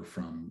we hear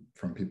from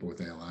people with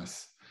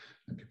ALS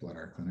and people at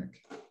our clinic.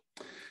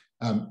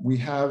 We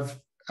have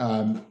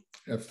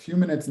a few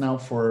minutes now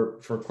for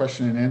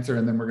question and answer,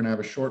 and then we're going to have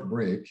a short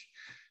break.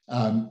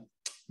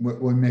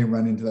 We may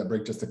run into that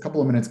break just a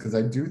couple of minutes, because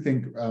I do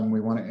think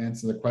we want to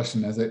answer the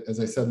question. As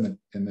I said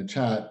in the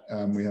chat,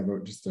 we have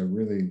just a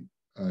really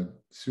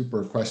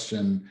super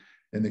question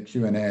in the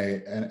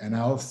Q&A, and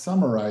I'll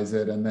summarize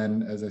it. And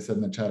then, as I said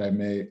in the chat, I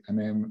may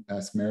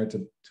ask Merit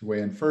to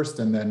weigh in first,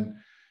 and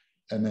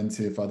then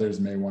see if others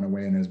may want to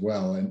weigh in as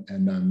well.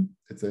 And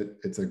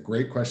it's a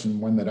great question,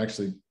 one that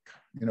actually,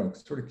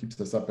 sort of keeps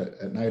us up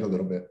at night a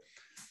little bit.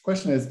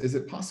 Question is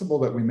it possible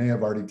that we may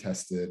have already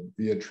tested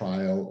via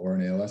trial or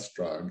an ALS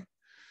drug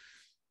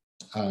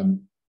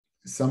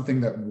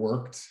something that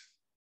worked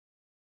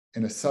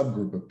in a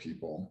subgroup of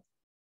people,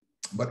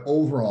 but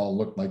overall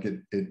looked like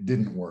it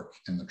didn't work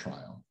in the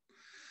trial?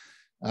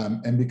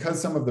 And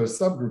because some of those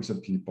subgroups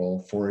of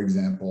people, for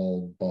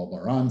example,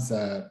 bulbar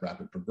onset,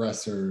 rapid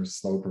progressors,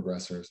 slow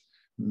progressors,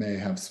 may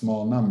have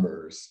small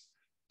numbers,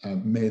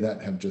 may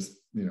that have just,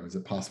 is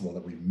it possible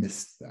that we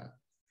missed that?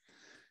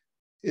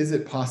 Is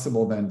it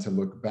possible then to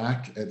look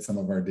back at some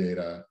of our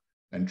data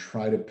and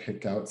try to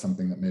pick out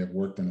something that may have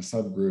worked in a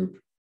subgroup?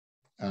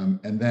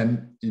 And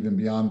then even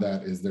beyond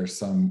that, is there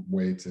some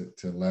way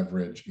to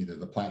leverage either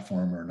the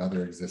platform or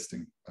another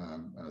existing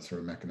sort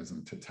of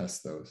mechanism to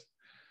test those?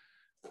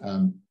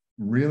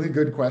 Really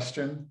good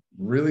question,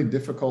 really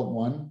difficult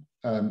one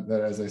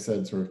that, as I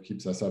said, sort of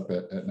keeps us up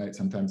at night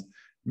sometimes.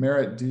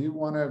 Merit, do you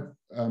want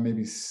to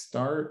maybe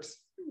start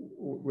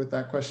with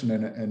that question,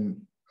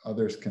 and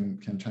others can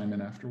chime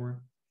in afterward?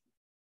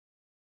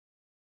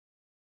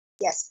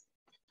 Yes.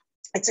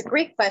 It's a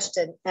great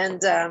question.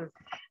 And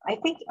I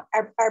think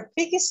our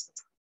biggest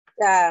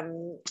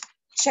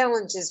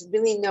challenge is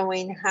really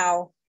knowing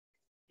how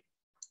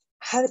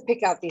to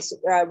pick out these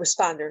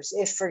responders.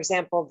 If, for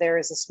example, there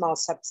is a small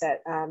subset,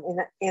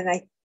 and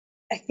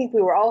I think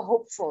we were all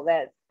hopeful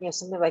that, you know,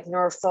 something like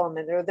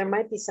neurofilament, or there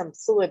might be some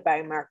fluid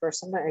biomarker or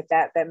something like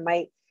that that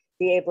might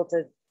be able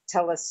to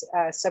tell us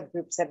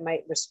subgroups that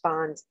might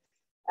respond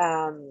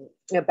you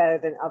know, better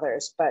than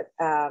others. But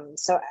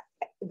so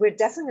we're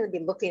definitely going to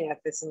be looking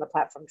at this in the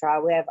platform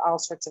trial. We have all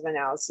sorts of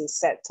analyses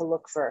set to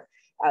look for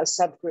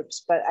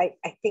subgroups, but I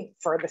think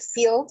for the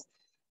field,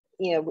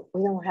 you know,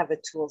 we don't have the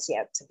tools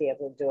yet to be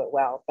able to do it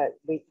well, but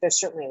there's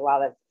certainly a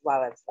lot of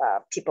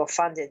people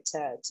funded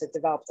to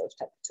develop those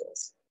type of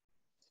tools.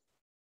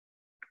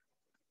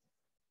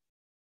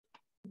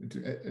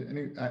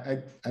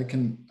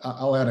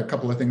 I'll add a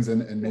couple of things,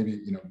 and maybe,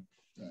 you know,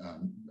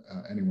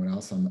 anyone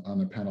else on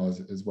the panel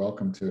is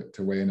welcome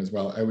to weigh in as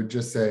well. I would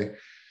just say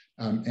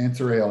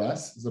Answer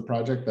ALS is a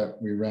project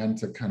that we ran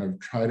to kind of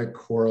try to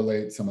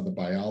correlate some of the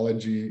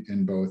biology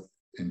in both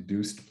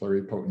induced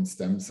pluripotent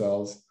stem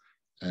cells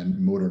and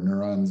motor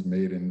neurons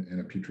made in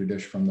a petri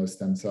dish from those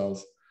stem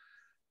cells.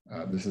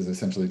 This is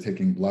essentially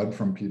taking blood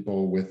from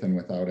people with and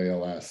without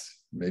ALS,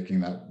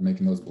 making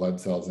those blood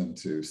cells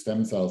into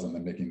stem cells, and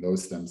then making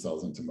those stem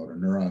cells into motor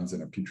neurons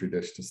in a petri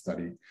dish to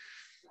study.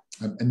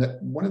 And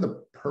that one of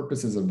the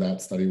purposes of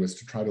that study was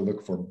to try to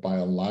look for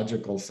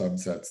biological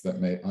subsets that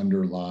may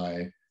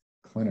underlie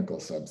clinical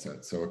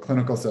subsets. So a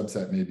clinical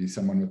subset may be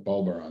someone with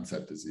bulbar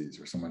onset disease,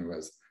 or someone who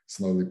has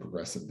slowly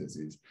progressive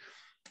disease,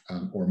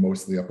 or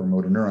mostly upper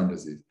motor neuron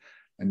disease,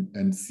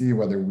 and see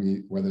whether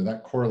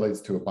that correlates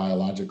to a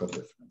biological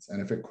difference.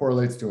 And if it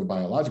correlates to a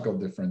biological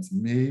difference,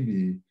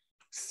 maybe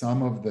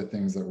some of the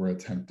things that we're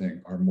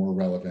attempting are more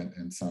relevant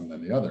in some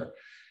than the other.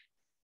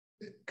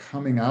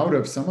 Coming out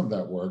of some of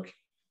that work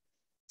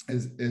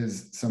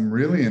is some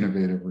really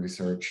innovative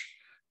research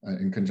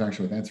in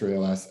conjunction with Answer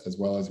ALS, as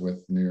well as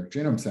with New York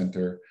Genome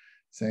Center,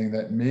 saying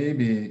that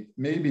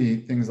maybe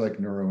things like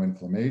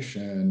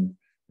neuroinflammation,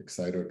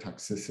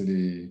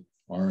 excitotoxicity,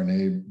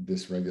 RNA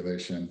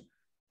dysregulation,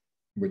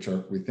 which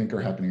we think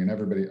are happening in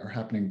everybody, are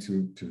happening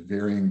to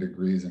varying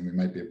degrees, and we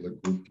might be able to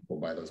group people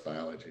by those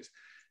biologies.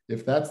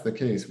 If that's the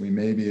case, we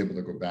may be able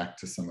to go back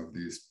to some of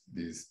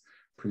these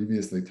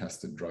previously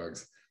tested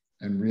drugs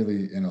and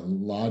really, in a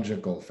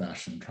logical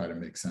fashion, try to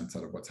make sense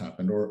out of what's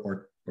happened,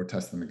 or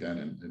test them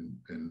again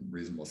in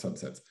reasonable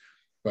subsets.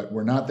 But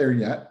we're not there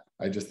yet.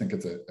 I just think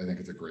it's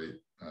a great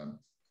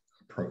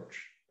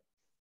approach.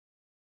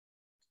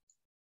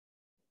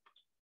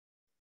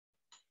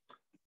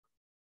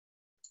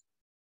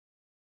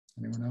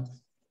 Anyone else?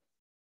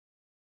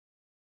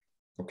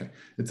 Okay,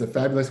 it's a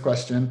fabulous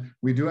question.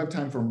 We do have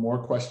time for more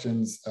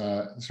questions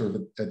sort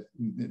of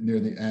near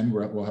the end,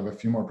 where we'll have a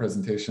few more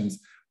presentations.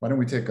 Why don't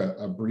we take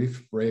a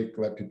brief break,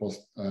 let people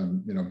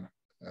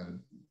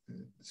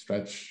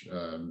stretch,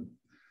 do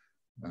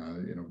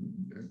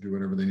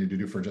whatever they need to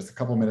do for just a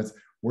couple minutes.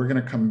 We're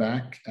going to come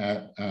back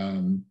at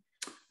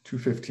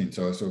 2:15,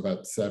 so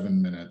about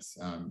 7 minutes,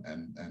 and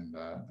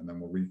then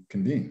we'll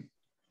reconvene.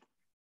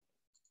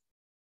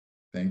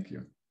 Thank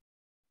you.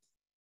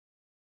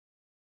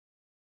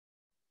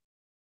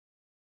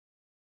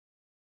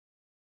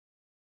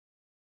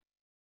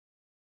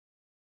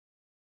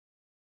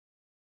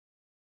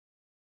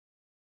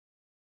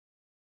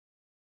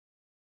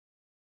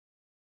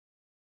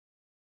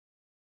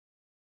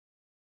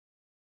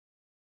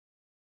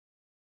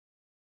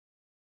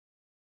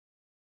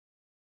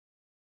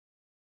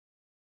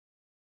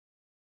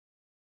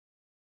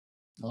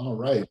 All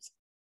right.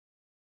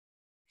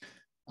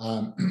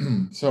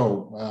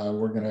 So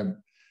we're going to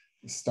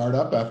start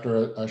up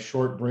after a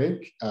short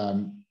break.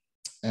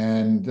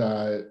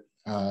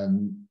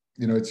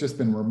 It's just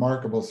been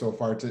remarkable so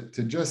far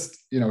to just,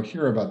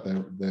 hear about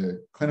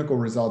the clinical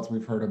results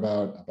we've heard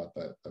about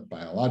the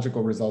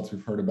biological results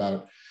we've heard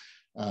about,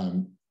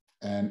 and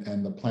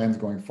the plans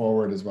going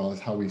forward, as well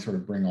as how we sort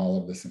of bring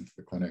all of this into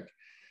the clinic.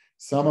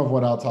 Some of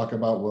what I'll talk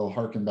about will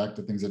harken back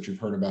to things that you've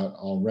heard about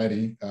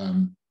already.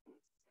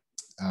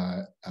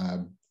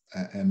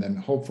 And then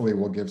hopefully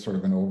we'll give sort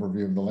of an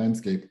overview of the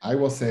landscape.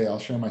 I'll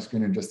share my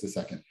screen in just a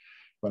second,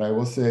 but I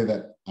will say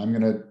that I'm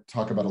going to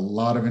talk about a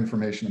lot of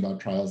information about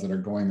trials that are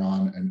going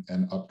on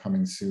and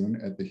upcoming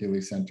soon at the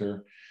Healy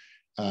Center.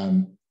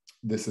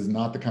 This is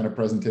not the kind of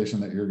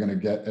presentation that you're going to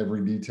get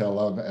every detail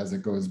of as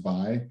it goes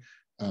by.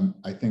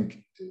 I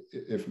think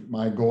if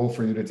my goal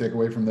for you to take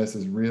away from this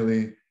is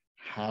really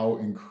how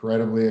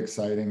incredibly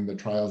exciting the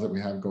trials that we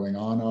have going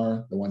on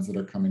are, the ones that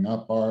are coming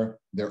up are.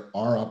 There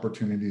are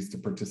opportunities to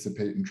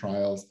participate in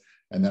trials,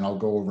 and then I'll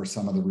go over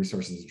some of the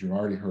resources that you've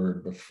already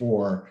heard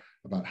before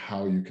about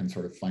how you can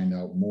sort of find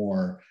out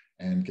more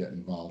and get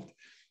involved.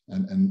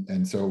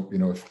 And so,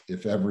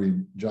 if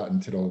every jot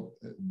and tittle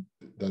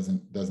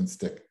doesn't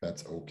stick,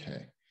 that's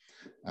okay.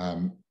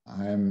 I'm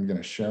going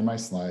to share my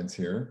slides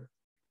here.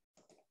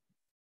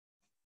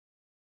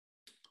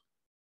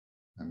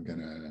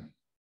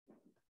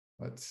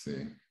 Let's see.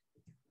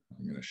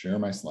 I'm going to share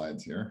my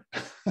slides here.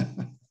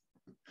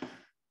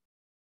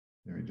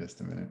 Give me just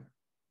a minute.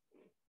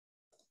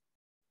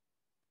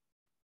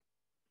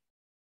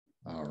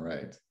 All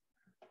right.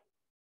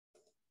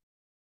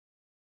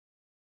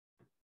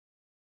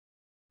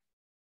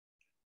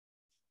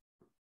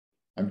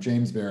 I'm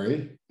James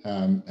Berry,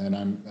 and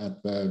I'm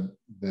at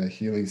the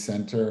Healy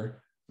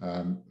Center.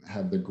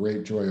 Have the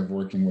great joy of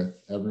working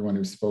with everyone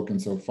who's spoken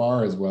so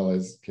far, as well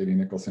as Katie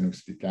Nicholson, who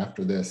speak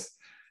after this,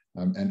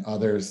 and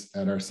others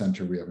at our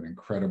center. We have an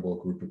incredible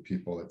group of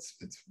people.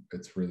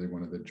 It's really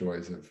one of the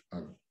joys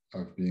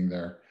of being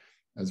there,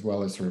 as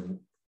well as sort of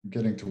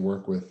getting to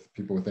work with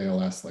people with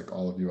ALS, like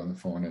all of you on the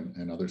phone,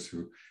 and others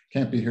who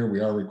can't be here.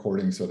 We are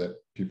recording so that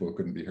people who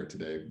couldn't be here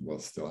today will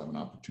still have an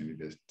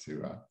opportunity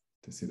to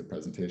see the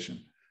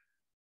presentation.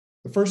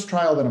 The first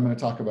trial that I'm going to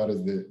talk about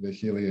is the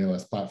Healy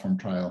ALS platform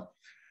trial.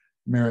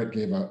 Merritt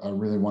gave a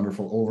really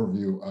wonderful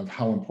overview of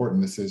how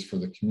important this is for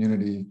the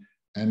community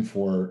and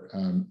for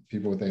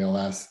people with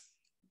ALS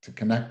to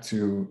connect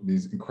to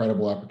these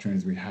incredible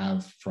opportunities we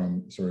have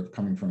from sort of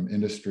coming from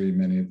industry,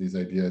 many of these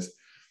ideas,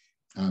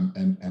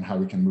 and how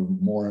we can move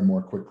more and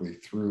more quickly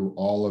through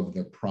all of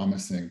the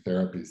promising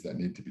therapies that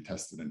need to be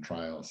tested in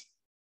trials.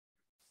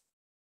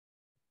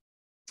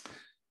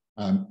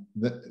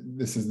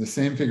 This is the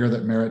same figure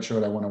that Merritt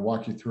showed. I want to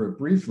walk you through it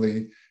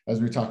briefly as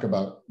we talk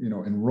about,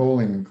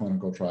 enrolling in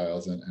clinical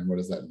trials and what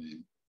does that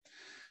mean.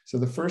 So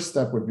the first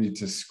step would be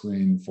to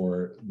screen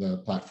for the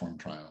platform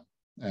trial.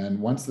 And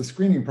once the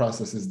screening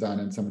process is done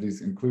and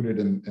somebody's included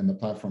in the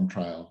platform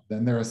trial,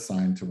 then they're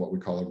assigned to what we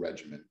call a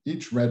regimen.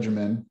 Each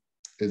regimen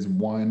is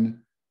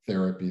one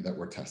therapy that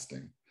we're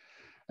testing.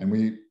 And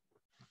we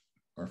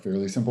are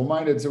fairly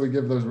simple-minded, so we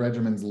give those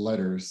regimens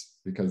letters,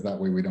 because that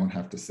way we don't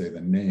have to say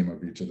the name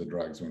of each of the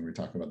drugs when we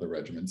talk about the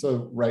regimen.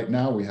 So right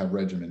now we have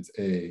regimens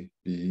A,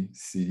 B,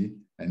 C,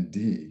 and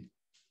D,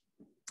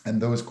 and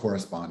those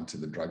correspond to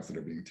the drugs that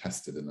are being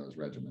tested in those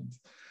regimens.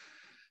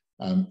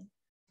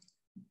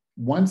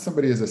 Once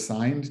somebody is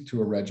assigned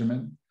to a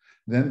regimen,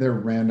 then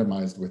they're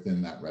randomized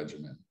within that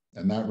regimen.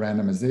 And that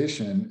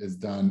randomization is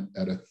done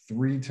at a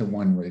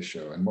 3-to-1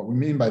 ratio. And what we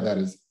mean by that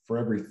is for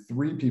every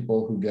 3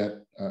 people who get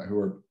who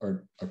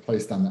are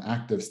placed on the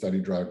active study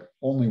drug,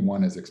 only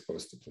 1 is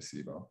exposed to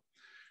placebo,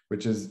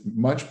 which is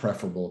much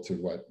preferable to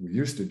what we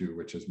used to do,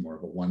 which is more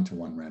of a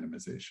 1-to-1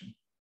 randomization.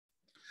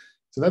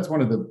 So that's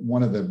one of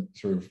the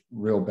sort of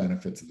real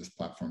benefits of this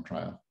platform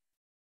trial.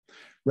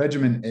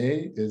 Regimen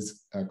A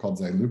is called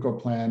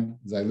zilucoplan.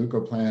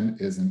 Zilucoplan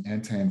is an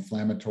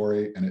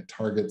anti-inflammatory, and it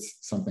targets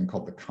something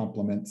called the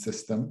complement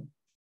system.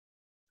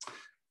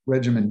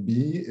 Regimen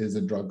B is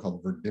a drug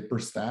called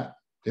verdiperstat.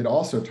 It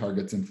also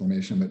targets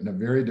inflammation, but in a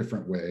very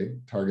different way,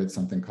 targets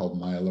something called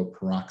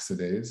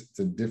myeloperoxidase. It's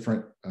a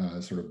different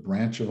sort of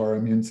branch of our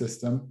immune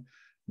system,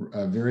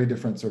 a very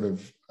different sort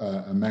of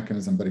a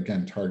mechanism, but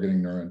again,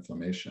 targeting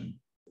neuroinflammation.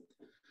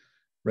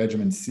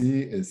 Regimen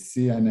C is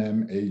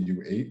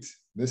CNM-AU8.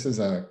 This is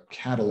a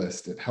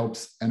catalyst. It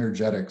helps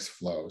energetics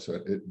flow. So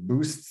it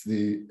boosts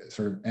the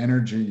sort of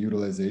energy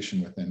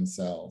utilization within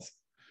cells.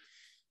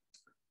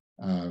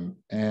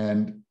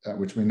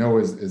 Which we know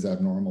is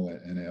abnormal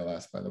in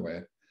ALS, by the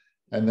way.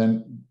 And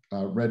then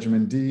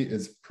regimen D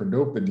is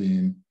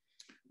prodopidine.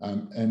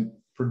 And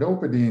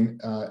prodopidine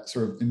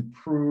sort of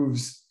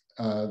improves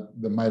the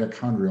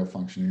mitochondrial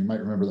function. You might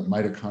remember that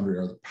mitochondria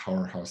are the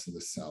powerhouse of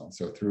the cell.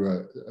 So through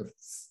a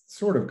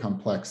sort of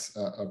complex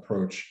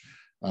approach,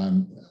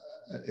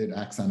 it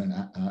acts on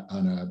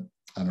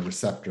a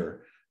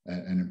receptor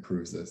and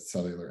improves the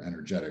cellular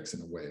energetics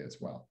in a way as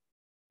well.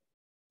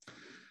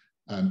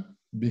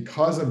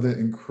 Because of the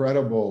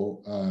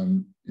incredible,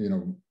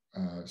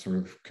 sort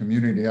of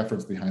community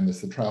efforts behind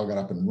this, the trial got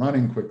up and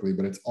running quickly,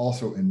 but it's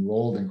also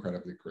enrolled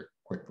incredibly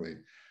quickly,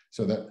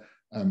 so that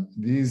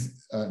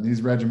these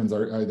regimens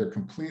are either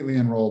completely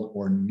enrolled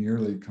or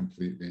nearly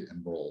completely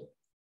enrolled,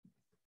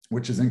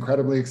 which is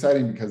incredibly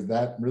exciting because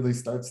that really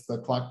starts the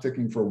clock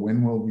ticking for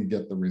when will we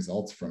get the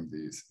results from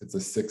these. It's a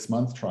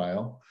 6-month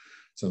trial.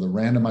 So the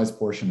randomized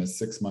portion is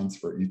 6 months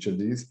for each of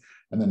these.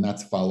 And then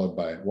that's followed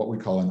by what we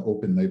call an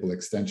open label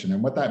extension.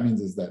 And what that means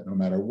is that no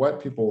matter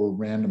what people were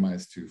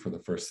randomized to for the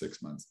first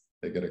 6 months,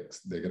 they get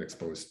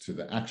exposed to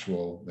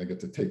they get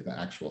to take the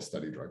actual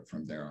study drug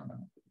from there on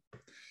out.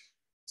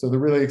 So the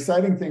really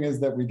exciting thing is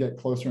that we get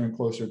closer and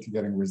closer to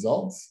getting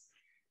results.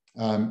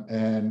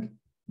 And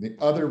the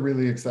other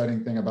really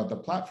exciting thing about the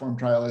platform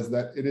trial is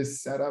that it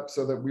is set up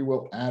so that we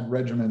will add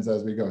regimens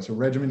as we go. So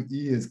regimen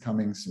E is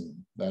coming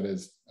soon. That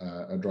is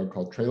a drug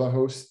called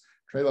Trailahose.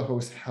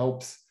 Trailahose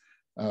helps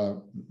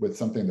with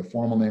something, the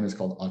formal name is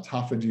called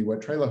autophagy.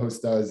 What Trailahose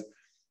does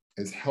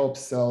is help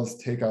cells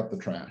take out the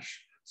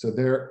trash. So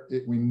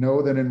we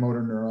know that in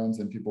motor neurons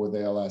and people with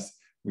ALS,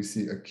 we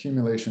see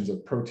accumulations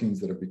of proteins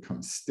that have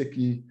become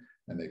sticky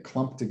and they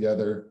clump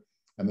together.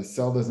 And the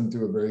cell doesn't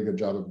do a very good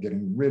job of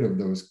getting rid of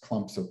those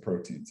clumps of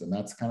proteins. And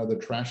that's kind of the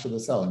trash of the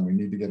cell, and we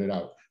need to get it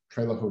out.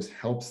 Trailahose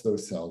helps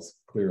those cells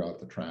clear out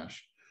the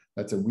trash.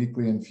 That's a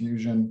weekly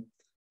infusion.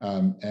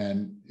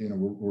 And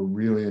we're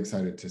really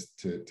excited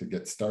to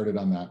get started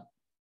on that.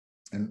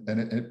 And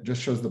it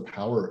just shows the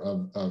power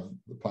of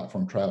the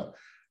platform trial.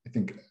 I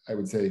think I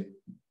would say,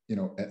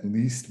 at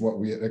least what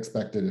we had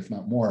expected, if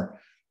not more.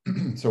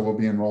 So we'll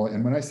be enrolling.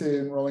 And when I say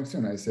enrolling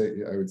soon, I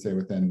would say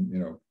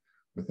within,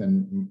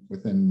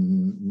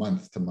 within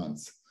months to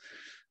months.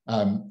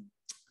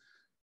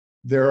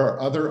 There are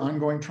other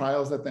ongoing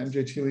trials at the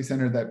MJ Healy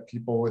Center that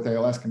people with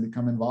ALS can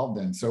become involved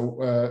in. So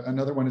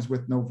another one is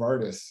with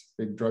Novartis,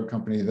 big drug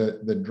company.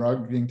 The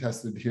drug being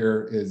tested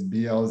here is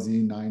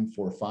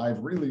BLZ945.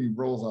 Really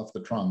rolls off the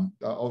tongue,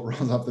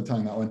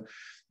 that one.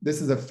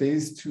 This is a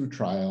phase 2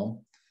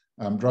 trial.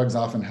 Drugs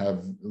often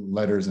have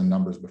letters and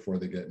numbers before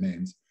they get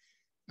names.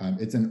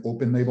 It's an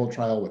open label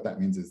trial. What that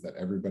means is that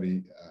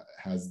everybody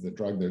has the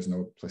drug. There's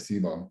no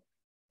placebo.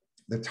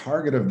 The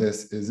target of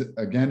this is,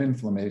 again,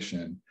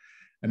 inflammation.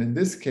 And in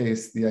this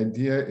case, the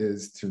idea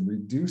is to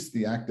reduce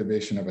the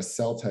activation of a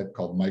cell type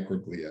called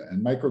microglia.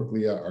 And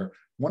microglia are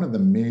one of the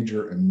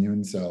major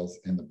immune cells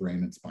in the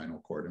brain and spinal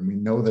cord. And we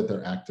know that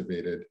they're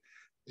activated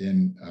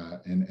in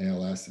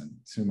ALS. And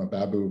Suma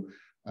Babu,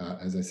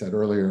 as I said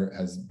earlier,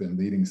 has been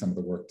leading some of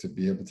the work to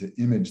be able to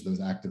image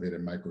those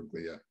activated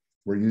microglia.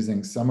 We're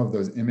using some of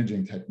those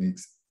imaging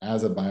techniques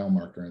as a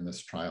biomarker in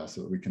this trial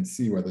so that we can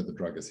see whether the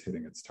drug is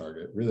hitting its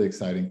target. Really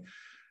exciting.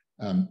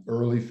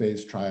 Early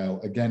phase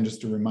trial. Again,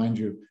 just to remind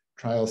you,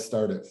 trials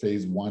start at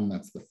phase 1.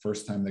 That's the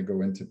first time they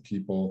go into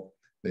people.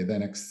 They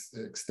then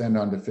extend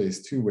on to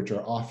phase 2, which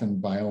are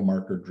often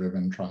biomarker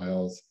driven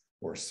trials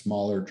or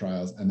smaller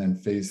trials. And then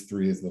phase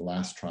 3 is the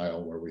last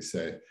trial where we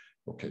say,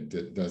 okay,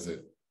 does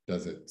it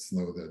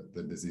slow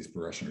the disease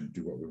progression or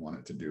do what we want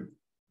it to do?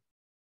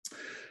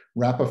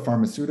 Rappa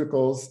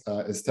Pharmaceuticals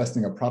is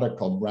testing a product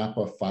called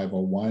Rappa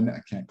 501. I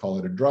can't call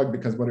it a drug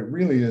because what it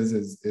really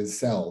is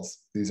cells.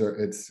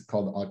 It's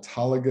called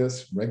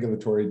autologous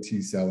regulatory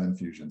T cell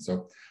infusion.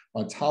 So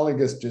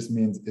autologous just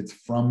means it's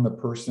from the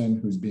person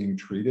who's being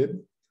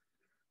treated.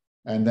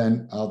 And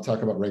then I'll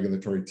talk about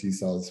regulatory T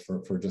cells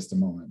for just a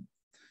moment.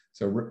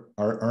 So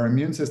our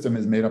immune system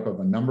is made up of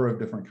a number of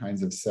different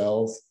kinds of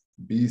cells,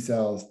 B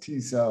cells,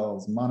 T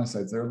cells,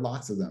 monocytes. There are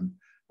lots of them.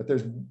 But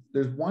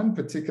there's one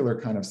particular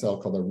kind of cell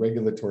called a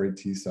regulatory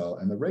T cell.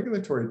 And the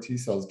regulatory T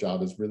cell's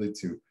job is really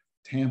to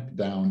tamp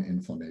down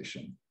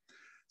inflammation.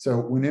 So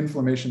when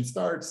inflammation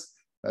starts,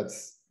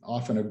 that's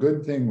often a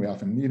good thing. We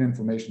often need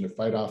inflammation to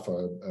fight off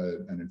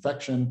an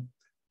infection.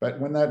 But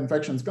when that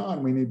infection's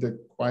gone, we need to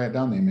quiet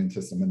down the immune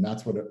system. And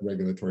that's what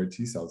regulatory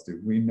T cells do.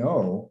 We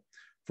know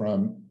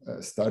from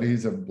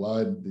studies of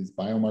blood, these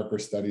biomarker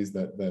studies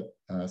that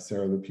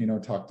Sarah Luppino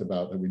talked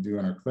about that we do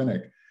in our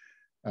clinic,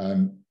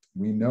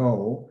 we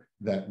know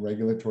that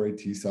regulatory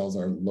T cells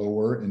are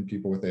lower in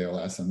people with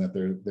ALS and that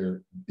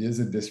there is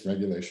a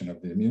dysregulation of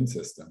the immune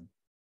system.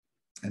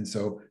 And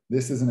so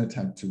this is an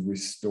attempt to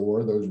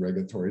restore those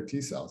regulatory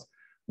T cells.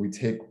 We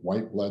take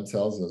white blood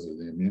cells, those are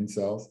the immune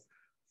cells,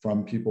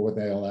 from people with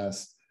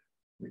ALS.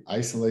 We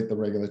isolate the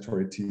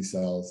regulatory T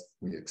cells,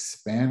 we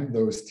expand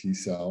those T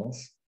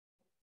cells,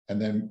 and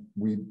then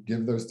we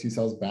give those T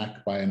cells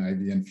back by an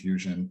IV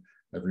infusion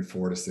every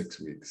 4 to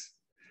 6 weeks.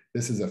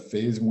 This is a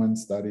phase 1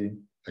 study.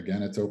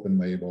 Again, it's open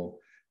label,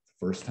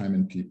 first time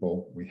in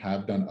people. We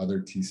have done other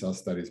T cell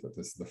studies, but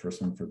this is the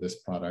first one for this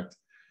product.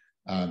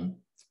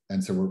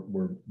 And so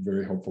we're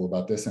very hopeful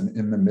about this and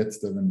in the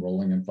midst of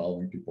enrolling and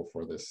following people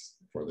for this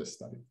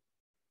study.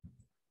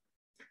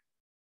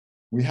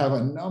 We have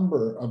a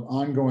number of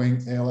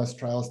ongoing ALS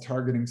trials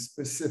targeting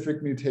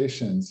specific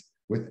mutations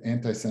with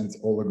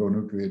antisense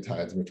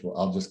oligonucleotides, which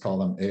I'll just call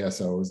them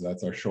ASOs.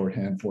 That's our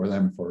shorthand for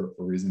them for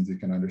reasons you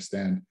can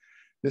understand.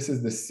 This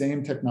is the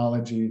same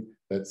technology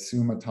that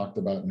Suma talked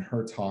about in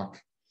her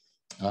talk,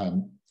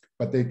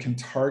 but they can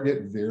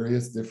target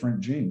various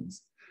different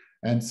genes.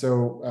 And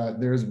so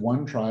there's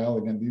one trial,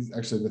 again,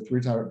 the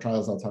 3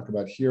 trials I'll talk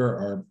about here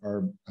are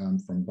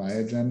from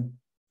Biogen.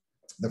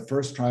 The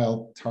first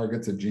trial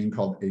targets a gene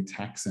called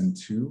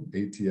ataxin-2,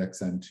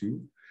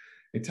 ATXN2.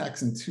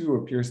 Ataxin-2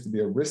 appears to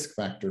be a risk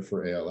factor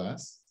for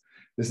ALS.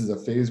 This is a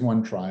phase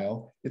 1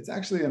 trial. It's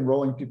actually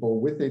enrolling people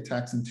with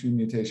ataxin-2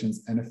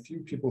 mutations and a few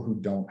people who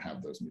don't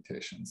have those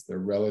mutations. They're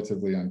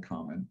relatively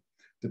uncommon.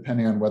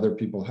 Depending on whether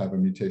people have a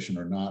mutation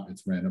or not,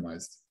 it's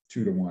randomized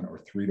 2 to 1 or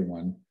 3 to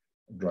 1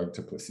 drug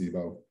to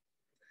placebo.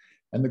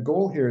 And the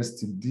goal here is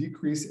to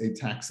decrease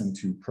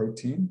ataxin-2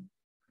 protein,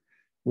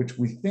 which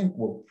we think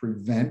will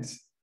prevent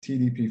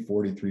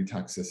TDP-43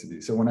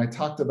 toxicity. So when I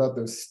talked about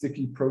those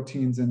sticky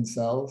proteins in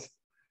cells,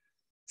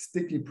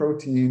 sticky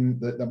protein,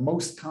 the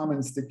most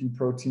common sticky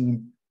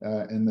protein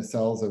in the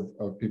cells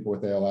of people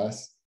with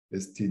ALS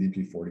is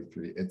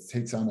TDP-43. It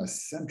takes on a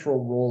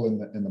central role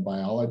in the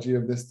biology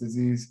of this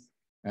disease.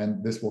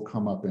 And this will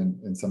come up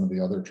in some of the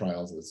other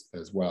trials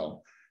as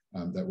well,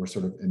 that we're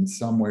sort of in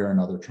some way or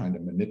another trying to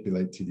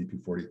manipulate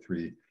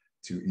TDP-43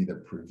 to either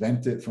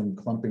prevent it from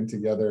clumping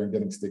together and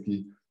getting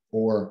sticky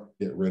or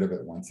get rid of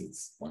it once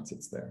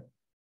it's there.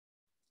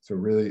 So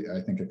really,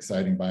 I think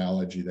exciting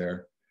biology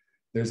there.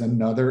 There's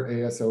another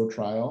ASO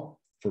trial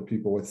for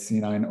people with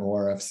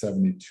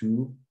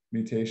C9orf72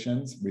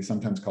 mutations. We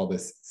sometimes call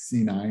this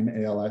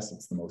C9 ALS.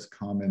 It's the most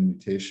common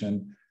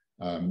mutation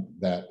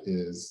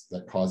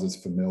that causes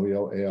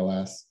familial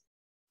ALS.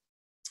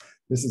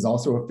 This is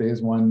also a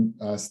phase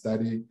 1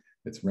 study.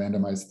 It's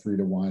randomized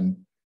 3-to-1.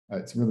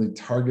 It's really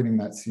targeting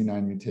that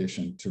C9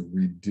 mutation to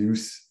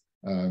reduce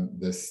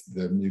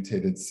the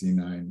mutated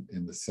C9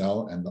 in the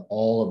cell and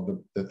all of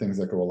the things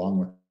that go along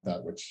with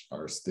that, which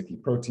are sticky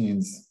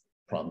proteins,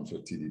 problems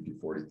with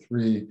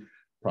TDP-43,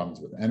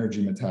 problems with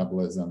energy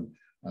metabolism,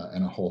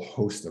 and a whole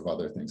host of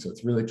other things. So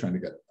it's really trying to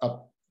get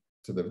up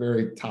to the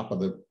very top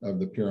of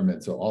the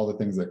pyramid. So all the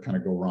things that kind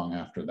of go wrong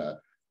after that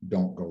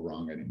don't go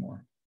wrong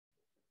anymore.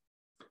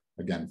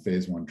 Again,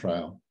 phase 1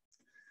 trial.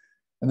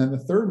 And then the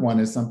third one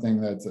is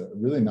something that's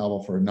really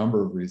novel for a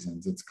number of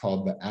reasons. It's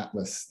called the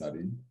ATLAS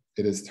study.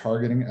 It is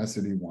targeting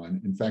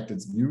SOD1. In fact,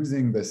 it's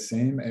using the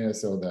same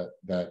ASO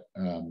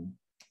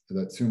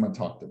that Suma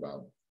talked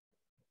about.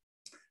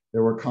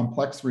 There were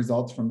complex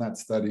results from that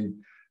study,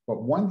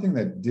 but one thing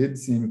that did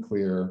seem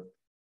clear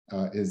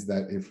is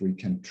that if we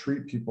can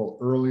treat people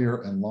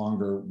earlier and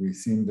longer, we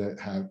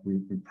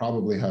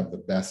probably have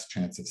the best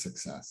chance of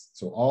success.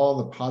 So all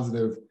the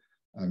positive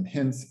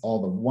hints,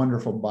 all the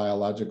wonderful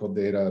biological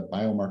data,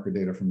 biomarker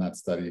data from that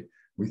study,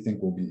 we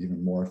think will be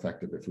even more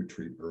effective if we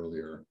treat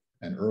earlier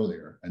and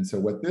earlier. And so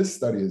what this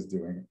study is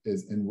doing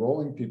is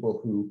enrolling people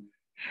who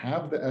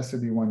have the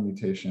SOD1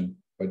 mutation,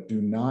 but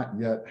do not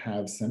yet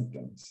have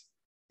symptoms,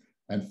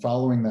 and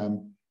following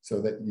them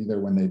so that either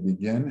when they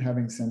begin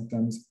having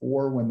symptoms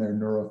or when their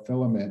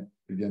neurofilament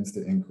begins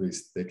to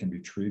increase, they can be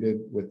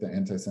treated with the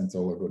antisense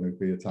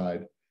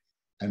oligonucleotide,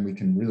 and we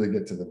can really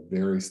get to the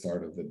very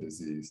start of the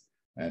disease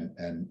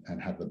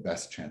and have the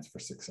best chance for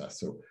success.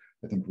 So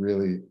I think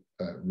really,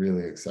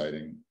 really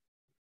exciting,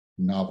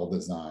 novel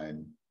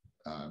design,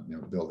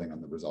 building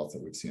on the results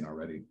that we've seen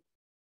already.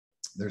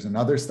 There's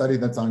another study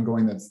that's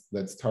ongoing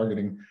that's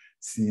targeting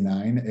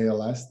C9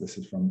 ALS. This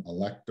is from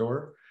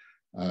Elector.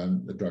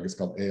 The drug is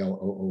called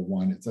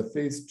AL001. It's a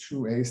phase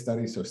 2A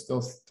study, so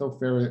still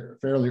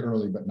fairly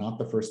early, but not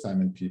the first time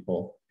in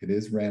people. It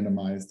is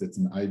randomized. It's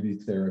an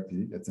IV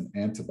therapy. It's an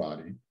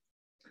antibody.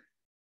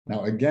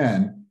 Now,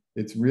 again,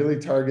 it's really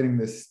targeting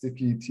this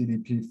sticky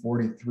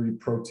TDP-43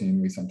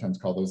 protein. We sometimes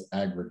call those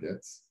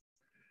aggregates,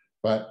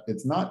 but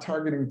it's not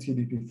targeting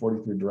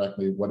TDP-43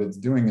 directly. What it's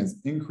doing is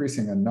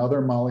increasing another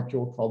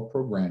molecule called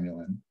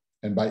progranulin,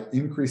 and by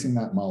increasing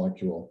that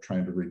molecule,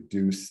 trying to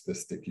reduce the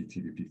sticky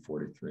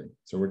TDP-43.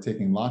 So we're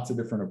taking lots of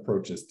different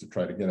approaches to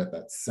try to get at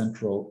that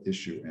central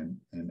issue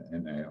in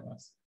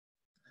ALS.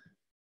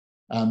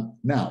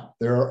 Now,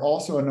 there are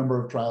also a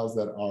number of trials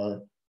that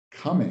are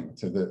coming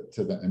to the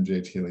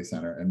MGH Healy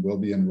Center and will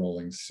be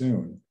enrolling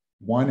soon.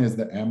 One is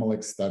the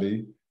AMYLIX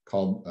study,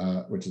 called,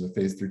 which is a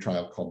phase 3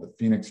 trial called the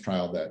Phoenix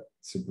trial that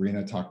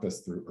Sabrina talked us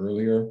through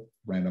earlier,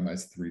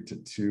 randomized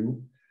 3-to-2.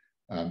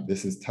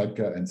 This is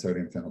TUDCA and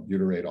sodium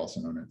phenylbutyrate, also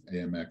known as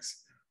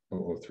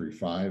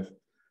AMX0035.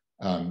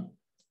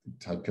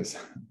 TUDCA,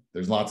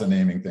 there's lots of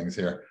naming things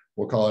here.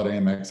 We'll call it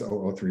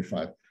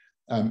AMX0035.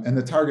 And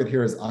the target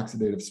here is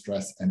oxidative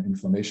stress and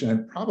inflammation,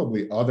 and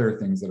probably other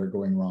things that are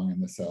going wrong in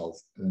the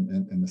cells,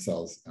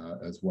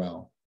 as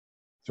well.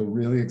 So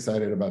really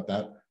excited about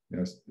that.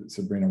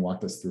 Sabrina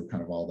walked us through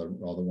kind of all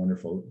the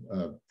wonderful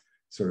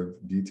sort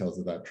of details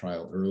of that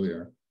trial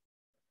earlier.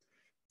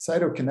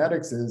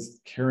 Cytokinetics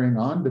is carrying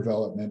on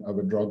development of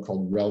a drug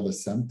called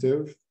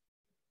reldesemtiv.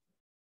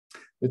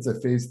 It's a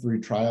phase 3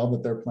 trial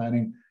that they're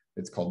planning.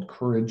 It's called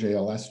Courage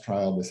ALS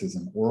trial. This is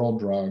an oral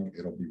drug.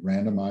 It'll be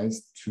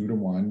randomized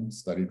 2-to-1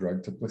 study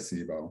drug to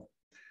placebo.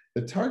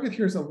 The target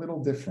here is a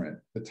little different.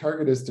 The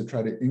target is to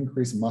try to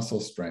increase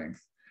muscle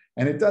strength.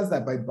 And it does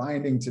that by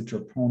binding to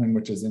troponin,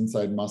 which is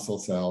inside muscle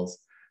cells,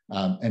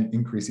 and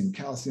increasing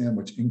calcium,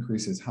 which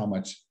increases how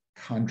much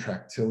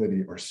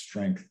contractility or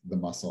strength the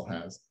muscle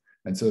has.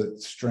 And so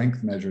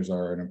strength measures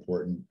are an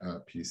important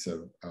piece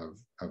of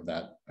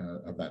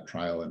that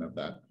trial and of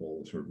that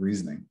whole sort of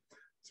reasoning.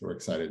 So we're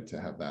excited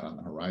to have that on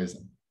the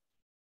horizon.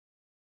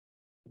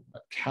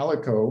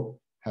 Calico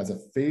has a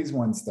phase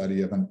 1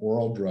 study of an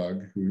oral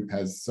drug who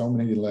has so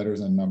many letters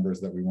and numbers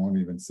that we won't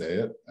even say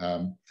it.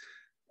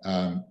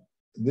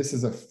 This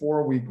is a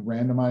 4-week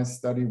randomized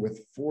study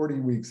with 40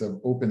 weeks of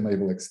open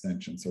label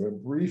extension. So a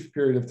brief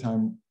period of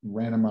time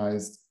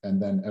randomized, and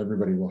then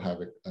everybody will have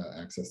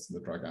access to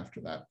the drug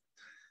after that.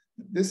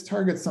 This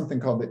targets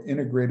something called the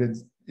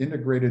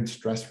integrated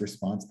stress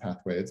response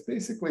pathway. It's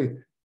basically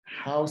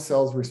how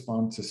cells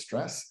respond to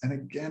stress. And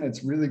again,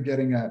 it's really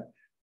getting at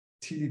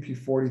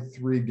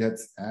TDP-43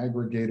 gets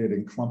aggregated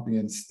and clumpy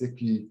and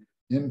sticky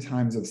in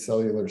times of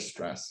cellular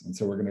stress. And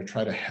so we're going to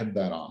try to head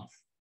that off.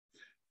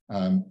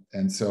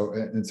 And so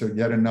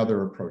yet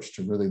another approach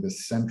to really the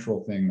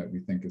central thing that we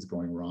think is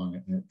going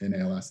wrong in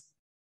ALS.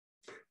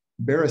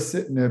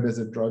 Baricitinib is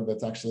a drug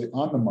that's actually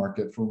on the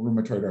market for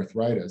rheumatoid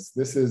arthritis.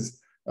 This is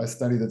a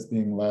study that's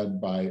being led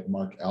by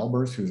Mark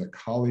Albers, who's a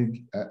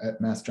colleague at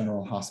Mass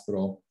General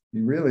Hospital. He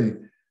really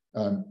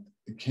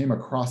came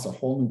across a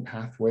whole new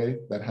pathway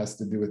that has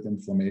to do with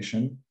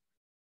inflammation.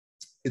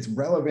 It's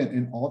relevant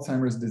in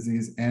Alzheimer's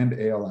disease and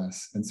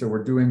ALS. And so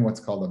we're doing what's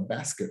called a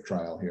basket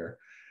trial here.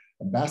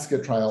 A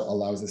basket trial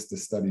allows us to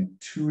study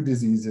 2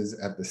 diseases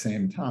at the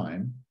same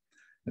time,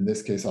 in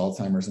this case,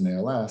 Alzheimer's and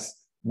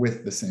ALS,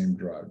 with the same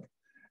drug.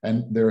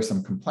 And there are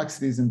some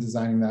complexities in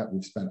designing that.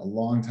 We've spent a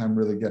long time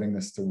really getting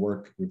this to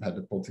work. We've had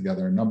to pull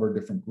together a number of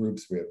different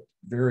groups. We have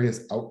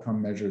various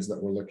outcome measures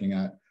that we're looking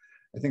at.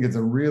 I think it's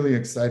a really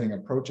exciting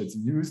approach. It's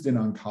used in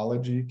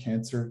oncology,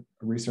 cancer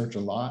research a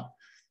lot,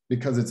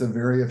 because it's a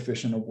very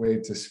efficient way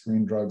to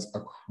screen drugs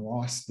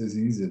across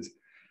diseases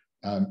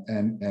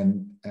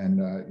and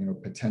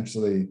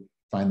potentially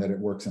find that it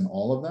works in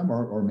all of them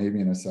or maybe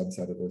in a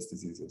subset of those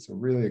diseases. So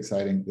really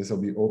exciting. This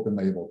will be open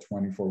label,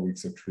 24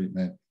 weeks of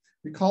treatment.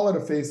 We call it a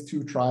phase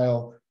 2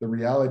 trial. The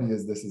reality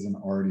is this is an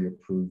already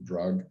approved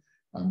drug.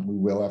 We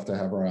will have to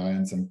have our eye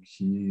on some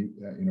key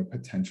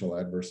potential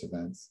adverse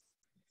events.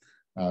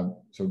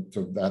 So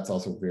that's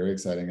also very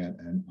exciting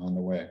and on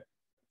the way.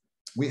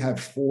 We have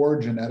 4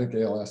 genetic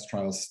ALS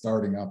trials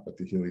starting up at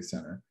the Healy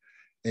Center.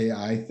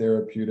 AI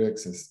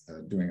Therapeutics is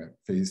doing a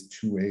phase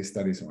 2A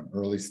study, so an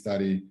early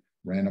study,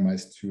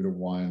 randomized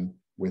 2-to-1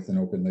 with an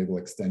open label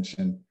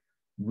extension,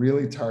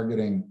 really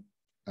targeting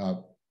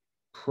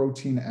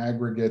protein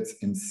aggregates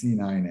in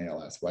C9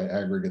 ALS. By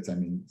aggregates, I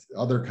mean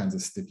other kinds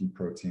of sticky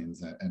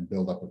proteins and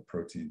buildup of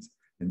proteins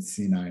in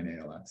C9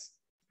 ALS.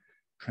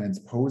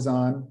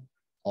 Transposon,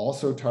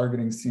 also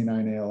targeting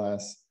C9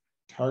 ALS,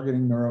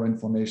 targeting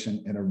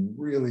neuroinflammation in a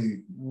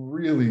really,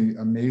 really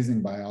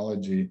amazing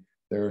biology.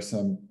 There are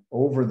some,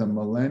 over the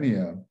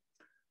millennia,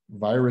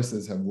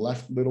 viruses have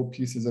left little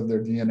pieces of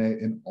their DNA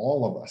in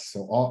all of us.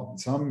 So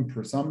some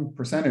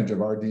percentage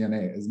of our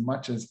DNA, as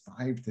much as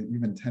 5 to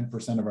even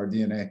 10% of our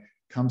DNA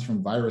comes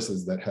from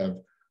viruses that have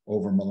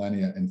over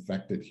millennia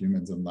infected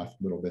humans and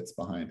left little bits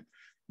behind.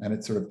 And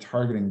it's sort of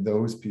targeting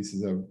those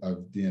pieces of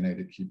DNA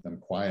to keep them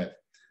quiet.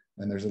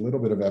 And there's a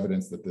little bit of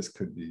evidence that this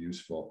could be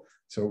useful.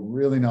 So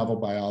really novel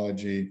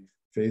biology,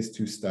 phase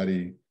 2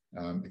 study,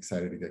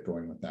 excited to get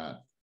going with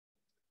that.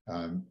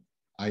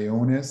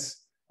 Ionis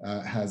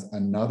has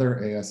another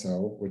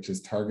ASO, which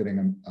is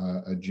targeting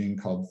a gene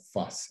called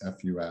FUS,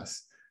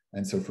 F-U-S.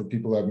 And so for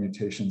people who have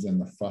mutations in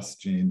the FUS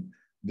gene,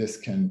 this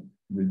can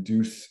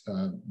reduce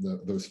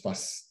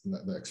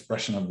the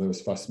expression of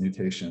those FUS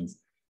mutations,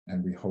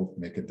 and we hope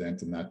make a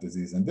dent in that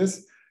disease. And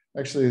this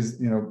actually is,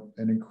 an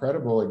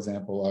incredible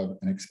example of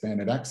an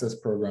expanded access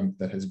program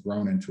that has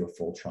grown into a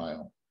full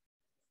trial.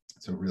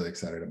 So really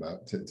excited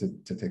about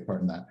to take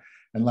part in that.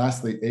 And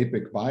lastly,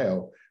 APIC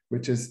Bio,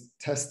 which is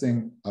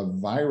testing a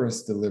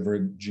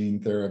virus-delivered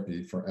gene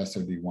therapy for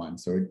SOD1.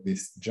 So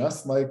it's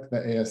just like the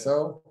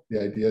ASO,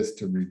 the idea is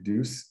to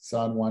reduce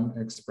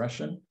SOD1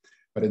 expression,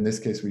 but in this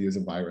case, we use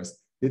a virus.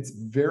 It's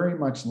very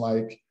much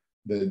like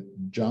the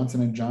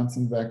Johnson &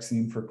 Johnson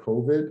vaccine for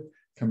COVID,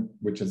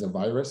 which is a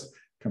virus,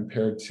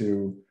 compared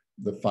to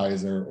the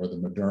Pfizer or the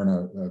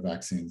Moderna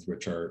vaccines,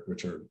 which are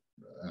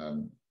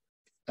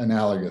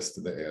analogous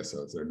to the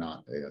ASOs. They're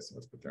not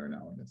ASOs, but they're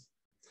analogous.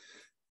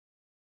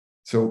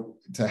 So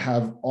to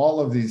have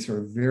all of these sort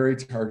of very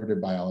targeted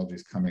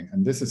biologies coming,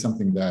 and this is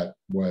something that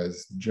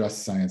was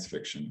just science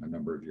fiction a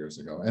number of years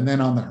ago. And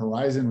then on the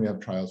horizon, we have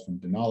trials from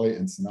Denali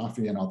and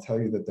Sanofi, and I'll tell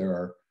you that there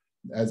are,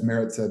 as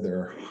Merritt said, there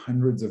are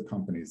hundreds of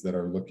companies that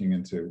are looking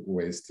into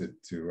ways to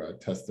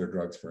test their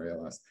drugs for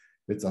ALS.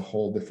 It's a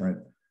whole different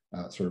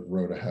sort of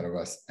road ahead of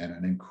us, and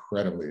an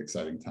incredibly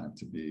exciting time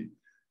to be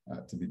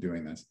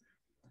doing this.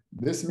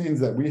 This means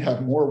that we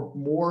have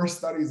more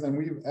studies than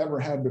we've ever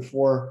had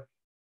before,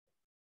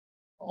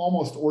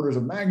 almost orders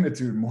of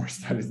magnitude more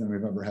studies than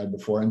we've ever had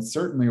before, and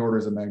certainly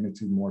orders of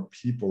magnitude more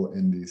people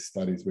in these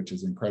studies, which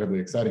is incredibly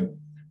exciting,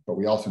 but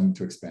we also need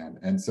to expand.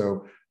 And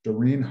so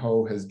Doreen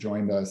Ho has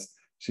joined us.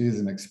 She is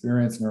an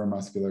experienced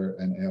neuromuscular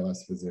and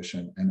ALS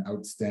physician, an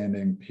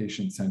outstanding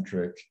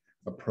patient-centric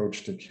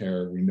approach to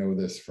care. We know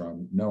this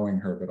from knowing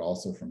her, but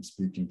also from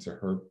speaking to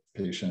her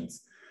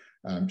patients.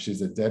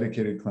 She's a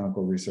dedicated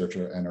clinical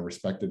researcher and a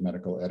respected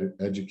medical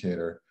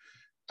educator.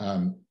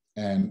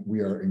 And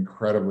we are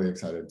incredibly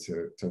excited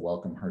to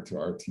welcome her to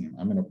our team.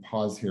 I'm going to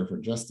pause here for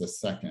just a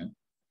second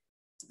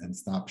and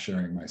stop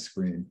sharing my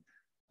screen.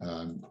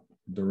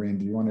 Doreen,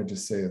 do you want to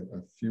just say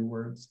a few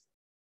words?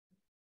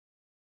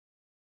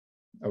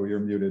 Oh, you're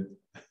muted.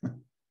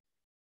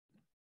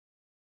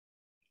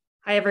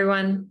 Hi,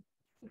 everyone.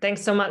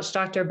 Thanks so much,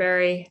 Dr.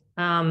 Berry.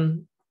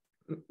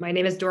 My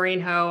name is Doreen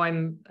Ho.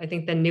 I'm, I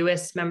think, the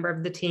newest member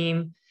of the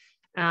team.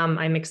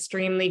 I'm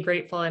extremely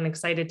grateful and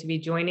excited to be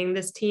joining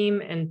this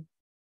team and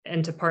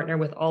to partner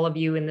with all of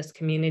you in this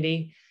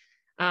community.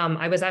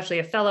 I was actually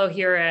a fellow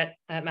here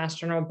at Mass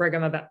General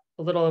Brigham about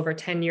a little over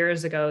 10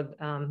 years ago,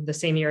 the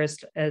same year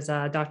as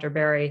Dr.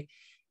 Berry.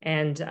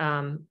 And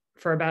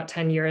for about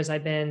 10 years,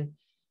 I've been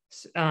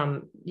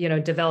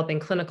developing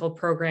clinical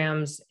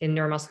programs in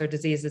neuromuscular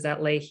diseases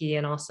at Leahy,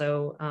 and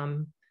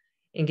also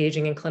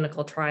engaging in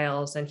clinical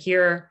trials. And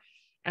here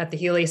at the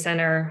Healy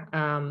Center,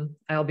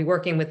 I'll be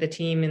working with the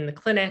team in the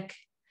clinic,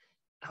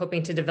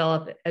 hoping to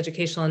develop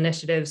educational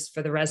initiatives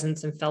for the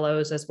residents and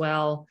fellows as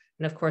well.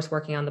 And of course,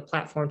 working on the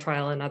platform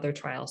trial and other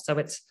trials. So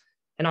it's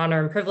an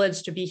honor and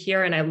privilege to be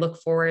here, and I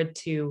look forward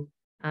to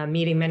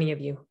meeting many of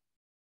you.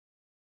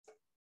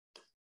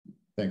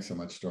 Thanks so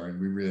much, Doreen.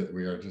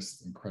 We are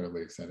just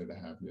incredibly excited to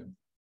have you.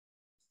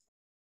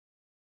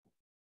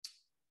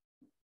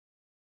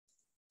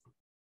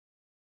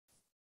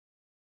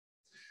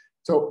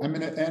 So I'm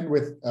going to end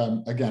with,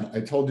 again, I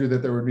told you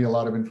that there would be a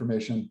lot of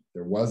information.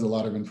 There was a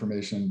lot of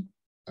information.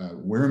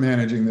 We're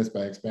managing this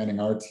by expanding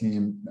our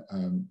team,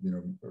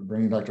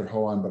 bringing Dr.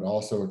 Ho on, but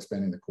also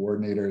expanding the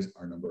coordinators,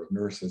 our number of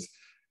nurses,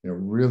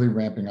 really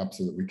ramping up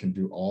so that we can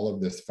do all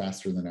of this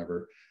faster than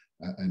ever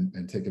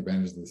and take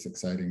advantage of this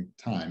exciting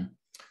time.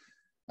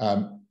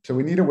 So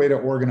we need a way to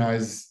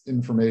organize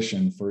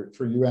information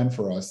for you and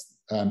for us.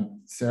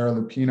 Sarah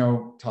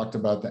Luppino talked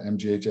about the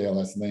MGH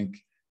ALS link.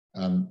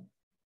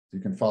 You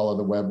can follow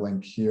the web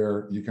link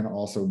here. You can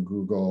also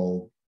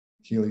Google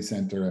Healy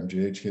Center,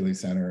 MGH Healy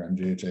Center,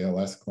 MGH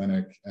ALS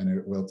Clinic, and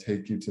it will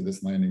take you to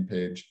this landing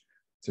page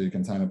so you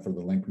can sign up for the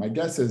link. My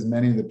guess is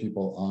many of the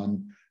people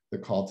on the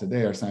call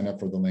today are signed up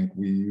for the link.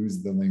 We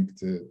use the link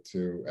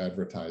to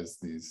advertise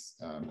these,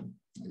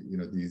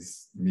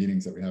 these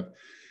meetings that we have.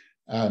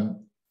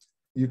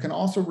 You can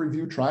also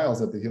review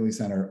trials at the Healy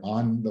Center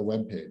on the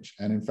webpage.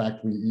 And in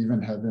fact, we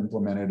even have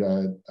implemented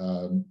a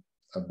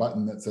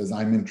button that says,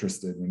 I'm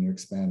interested, when you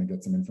expand and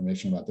get some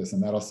information about this.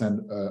 And that'll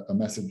send a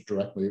message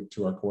directly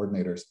to our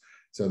coordinators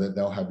so that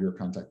they'll have your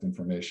contact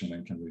information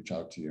and can reach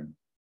out to you.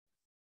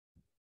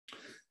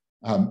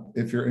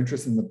 If you're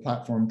interested in the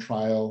platform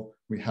trial,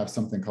 we have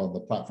something called the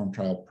platform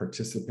trial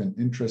participant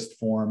interest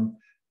form.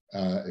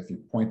 If you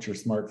point your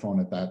smartphone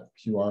at that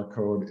QR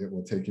code, it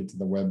will take you to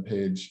the web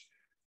page.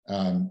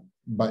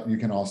 But you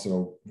can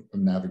also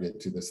navigate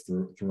to this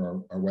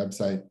through our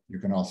website. You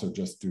can also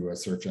just do a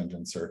search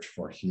engine search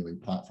for Healy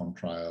Platform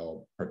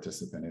Trial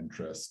Participant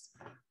Interest.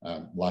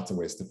 Lots of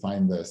ways to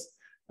find this.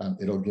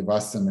 It'll give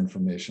us some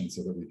information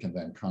so that we can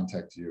then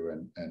contact you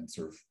and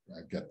sort of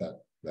get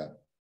that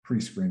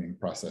pre-screening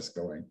process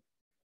going.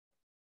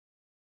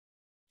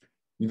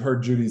 You've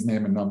heard Judy's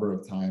name a number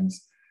of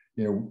times.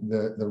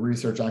 The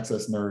research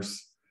access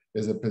nurse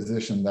is a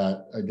position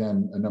that,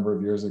 again, a number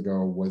of years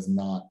ago was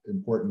not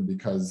important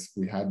because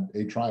we had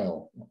a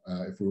trial,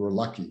 if we were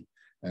lucky,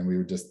 and we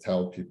would just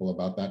tell people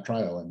about that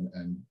trial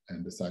and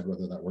decide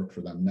whether that worked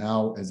for them.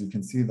 Now, as you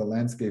can see, the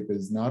landscape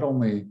is not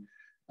only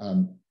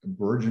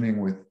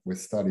burgeoning with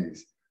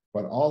studies,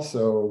 but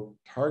also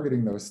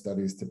targeting those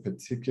studies to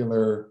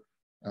particular,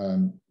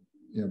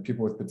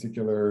 people with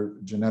particular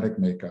genetic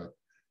makeup,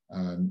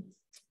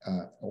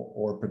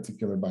 or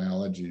particular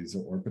biologies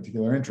or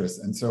particular interests.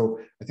 And so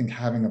I think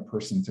having a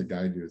person to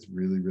guide you is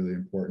really, really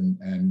important.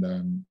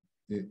 And,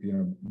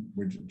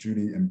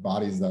 Judy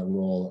embodies that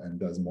role and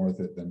does more with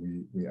it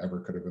than we ever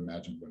could have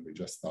imagined when we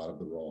just thought of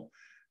the role.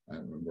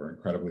 And we're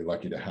incredibly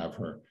lucky to have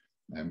her.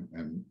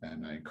 And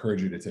I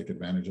encourage you to take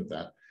advantage of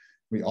that.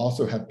 We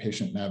also have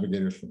patient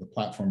navigators for the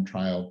platform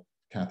trial,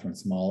 Catherine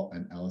Small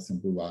and Allison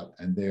Boulat,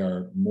 and they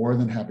are more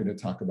than happy to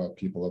talk about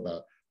people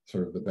about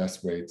sort of the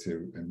best way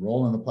to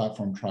enroll in the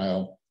platform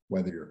trial,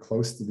 whether you're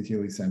close to the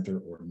Healy Center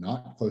or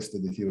not close to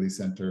the Healy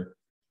Center,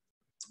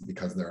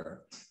 because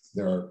there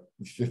are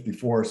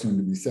 54, soon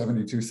to be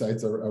 72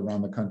 sites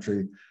around the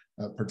country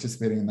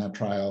participating in that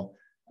trial,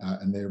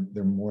 and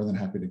they're more than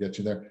happy to get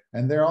you there.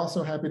 And they're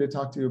also happy to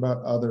talk to you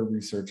about other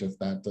research if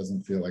that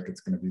doesn't feel like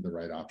it's going to be the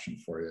right option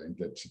for you and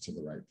get you to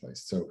the right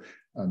place. So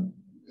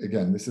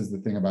again, this is the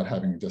thing about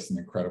having just an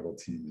incredible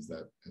team is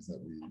that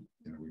we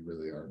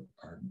really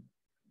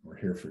we're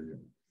here for you.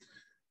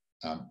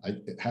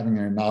 Having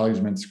an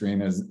acknowledgement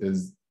screen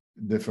is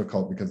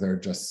difficult because there are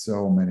just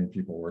so many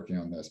people working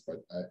on this, but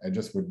I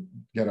just would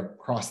get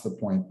across the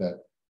point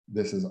that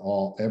this is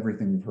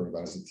everything you've heard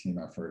about is a team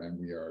effort, and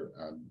we are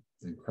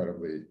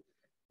incredibly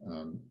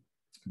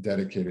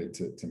dedicated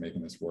to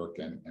making this work,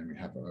 and we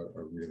have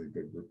a really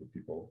good group of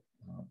people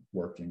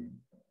working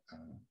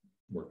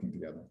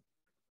together.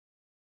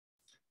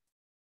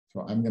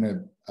 So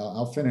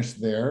I'll finish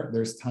there.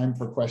 There's time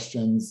for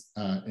questions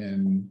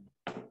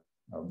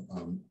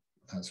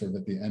sort of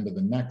at the end of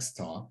the next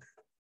talk.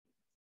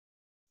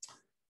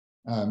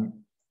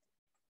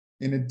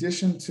 In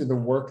addition to the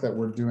work that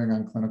we're doing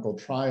on clinical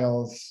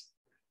trials,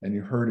 and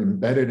you heard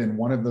embedded in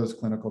one of those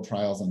clinical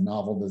trials, a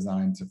novel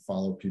design to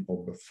follow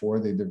people before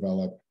they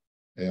develop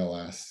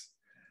ALS,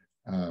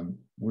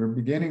 we're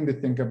beginning to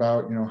think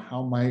about,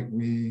 how might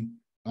we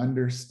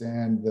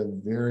understand the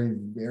very,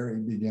 very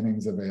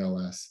beginnings of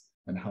ALS,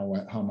 and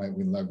how might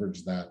we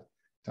leverage that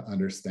to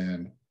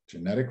understand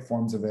genetic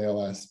forms of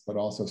ALS, but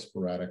also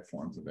sporadic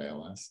forms of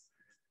ALS,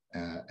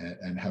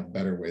 and have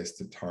better ways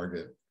to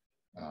target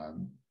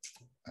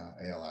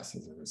ALS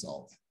as a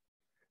result.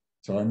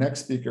 So our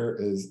next speaker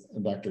is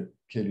Dr.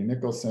 Katie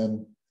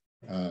Nicholson,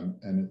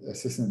 an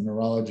assistant in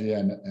neurology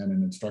and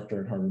an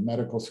instructor at Harvard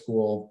Medical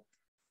School.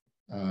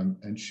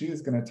 And she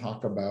is going to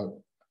talk about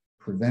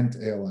Prevent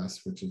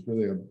ALS, which is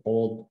really a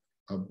bold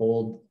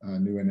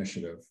new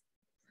initiative.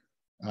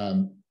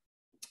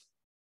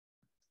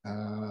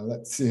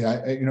 Let's see.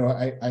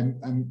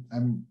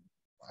 I'm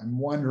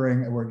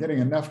wondering. We're getting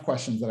enough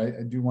questions that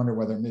I do wonder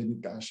whether maybe,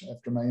 gosh,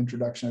 after my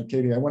introduction of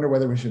Katie, I wonder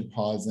whether we should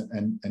pause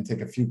and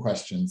take a few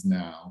questions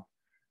now.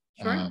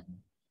 Sure.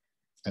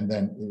 And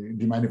then,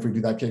 do you mind if we do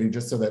that, Katie,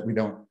 just so that we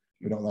don't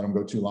let them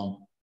go too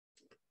long?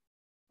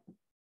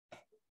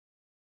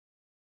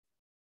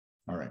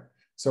 All right.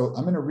 So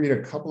I'm going to read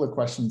a couple of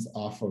questions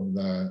off of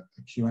the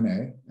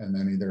Q&A, and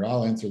then either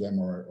I'll answer them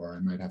or I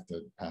might have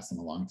to pass them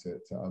along to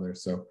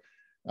others. So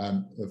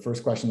the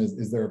first question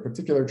is there a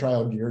particular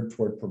trial geared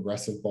toward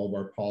progressive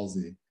bulbar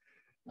palsy?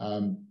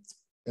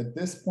 At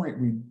this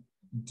point, we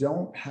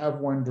don't have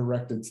one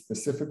directed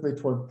specifically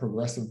toward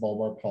progressive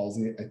bulbar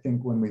palsy. I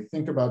think when we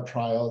think about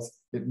trials,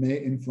 it may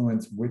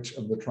influence which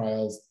of the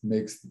trials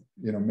makes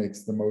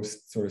the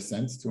most sort of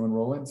sense to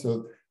enroll in.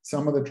 So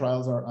some of the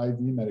trials are IV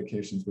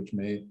medications, which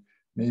may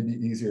be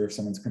easier if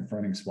someone's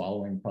confronting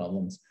swallowing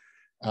problems.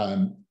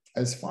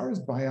 As far as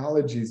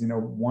biologies,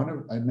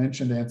 I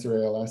mentioned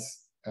Answer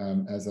ALS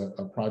as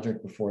a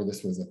project before.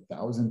 This was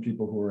 1,000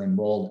 people who were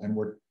enrolled, and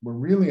we're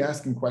really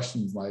asking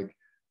questions like,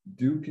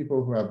 do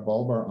people who have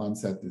bulbar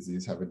onset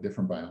disease have a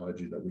different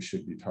biology that we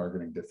should be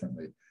targeting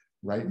differently?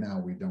 Right now,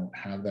 we don't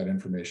have that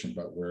information,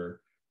 but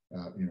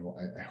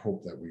I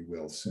hope that we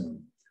will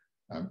soon.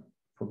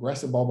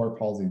 Progressive bulbar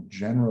palsy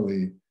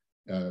generally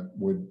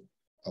would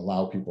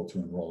allow people to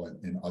enroll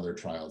in other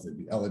trials. They'd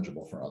be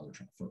eligible for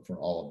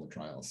all of the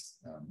trials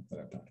that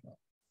I've talked about.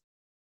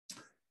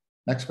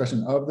 Next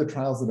question, of the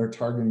trials that are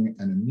targeting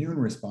an immune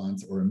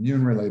response or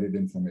immune-related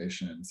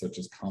inflammation, such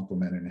as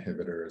complement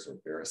inhibitors or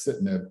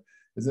baricitinib,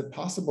 is it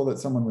possible that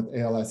someone with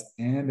ALS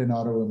and an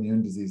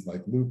autoimmune disease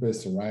like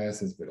lupus,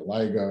 psoriasis,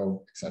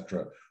 vitiligo,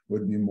 etc.,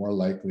 would be more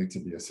likely to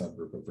be a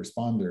subgroup of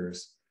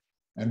responders?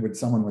 And would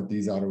someone with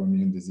these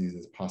autoimmune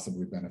diseases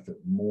possibly benefit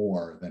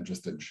more than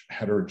just a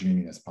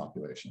heterogeneous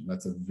population?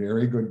 That's a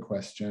very good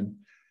question.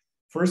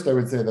 First, I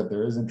would say that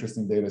there is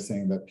interesting data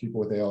saying that people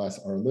with ALS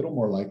are a little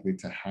more likely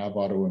to have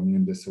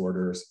autoimmune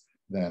disorders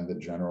than the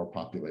general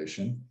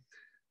population.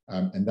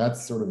 And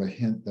that's sort of a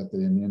hint that the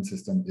immune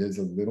system is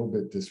a little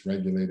bit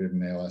dysregulated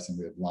in ALS, and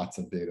we have lots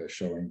of data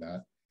showing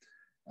that.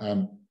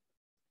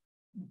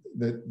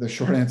 The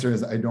short answer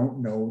is I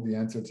don't know the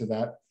answer to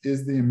that.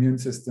 Is the immune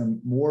system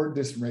more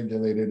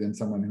dysregulated in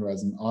someone who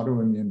has an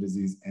autoimmune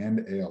disease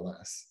and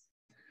ALS?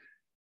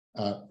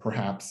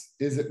 Perhaps.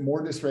 Is it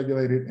more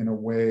dysregulated in a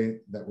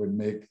way that would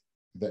make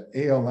the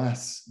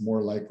ALS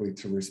more likely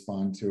to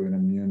respond to an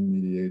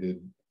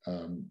immune-mediated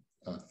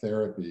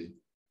therapy?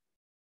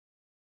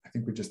 I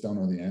think we just don't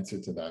know the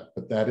answer to that,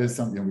 but that is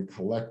something we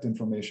collect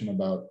information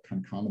about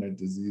concomitant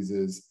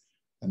diseases,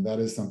 and that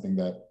is something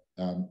that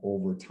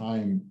over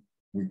time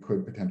we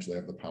could potentially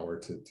have the power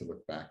to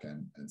look back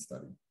and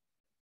study.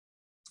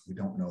 We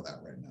don't know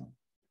that right now.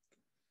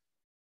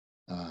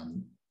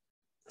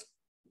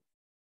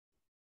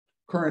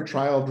 Current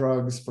trial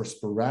drugs for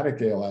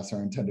sporadic ALS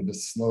are intended to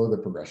slow the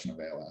progression of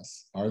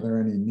ALS. Are there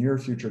any near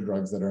future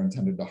drugs that are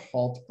intended to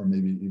halt or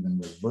maybe even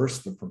reverse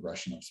the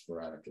progression of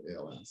sporadic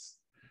ALS?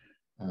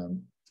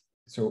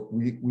 So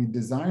we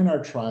design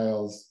our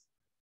trials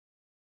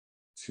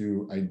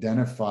to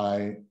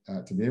identify,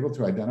 to be able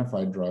to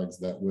identify drugs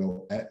that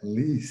will at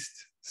least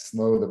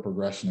slow the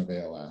progression of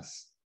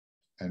ALS.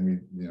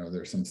 And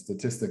there's some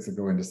statistics that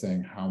go into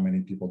saying how many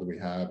people do we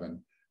have and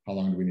how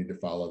long do we need to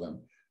follow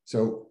them.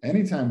 So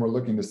anytime we're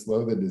looking to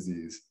slow the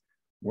disease,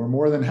 we're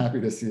more than happy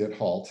to see it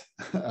halt.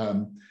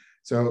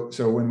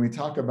 So when we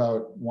talk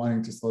about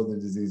wanting to slow the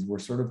disease, we're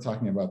sort of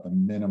talking about the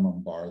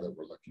minimum bar that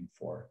we're looking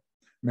for.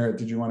 Merritt,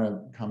 did you want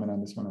to comment on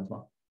this one as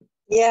well?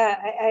 Yeah,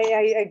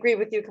 I agree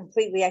with you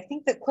completely. I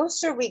think the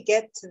closer we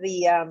get to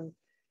the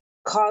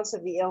cause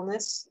of the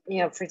illness,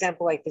 for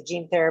example, like the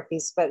gene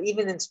therapies, but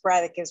even in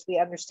sporadic, as we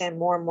understand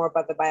more and more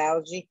about the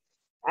biology,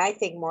 I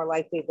think more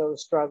likely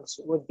those drugs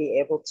would be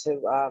able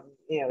to,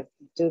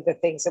 do the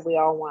things that we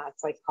all want,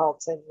 like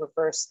halt and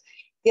reverse.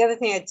 The other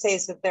thing I'd say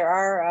is that there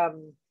are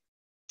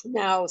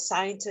now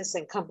scientists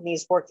and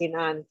companies working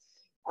on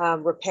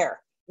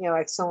repair,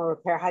 axonal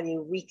repair. How do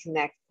you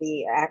reconnect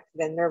the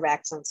nerve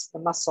axons to the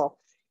muscle?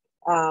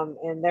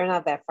 And they're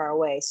not that far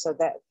away. So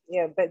that,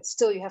 but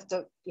still you have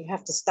to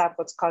stop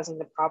what's causing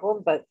the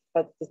problem. But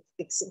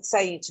it's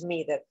exciting to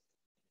me that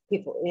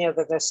people,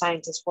 that there's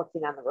scientists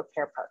working on the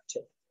repair part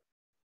too.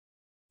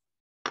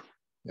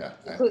 Yeah,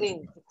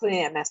 including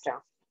at Mass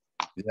General.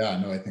 Yeah,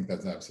 no, I think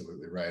that's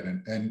absolutely right.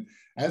 And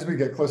as we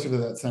get closer to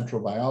that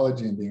central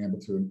biology and being able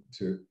to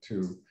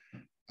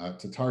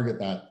target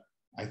that,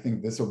 I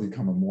think this will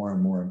become a more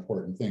and more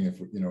important thing. If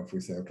we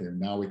say, okay,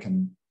 now we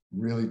can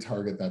really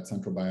target that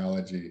central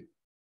biology.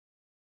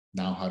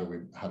 Now, how do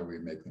we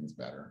make things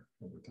better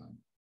over time?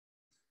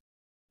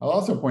 I'll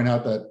also point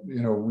out that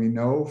we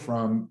know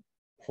from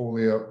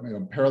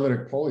polio,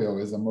 paralytic polio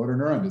is a motor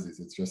neuron disease.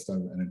 It's just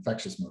an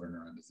infectious motor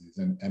neuron disease,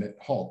 and it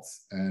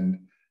halts.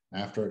 And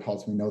after it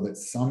halts, we know that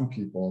some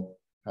people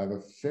have a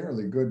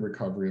fairly good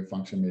recovery of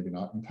function, maybe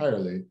not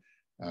entirely,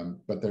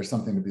 but there's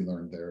something to be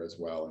learned there as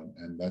well.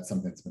 And that's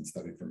something that's been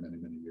studied for many,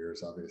 many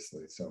years,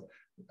 obviously. So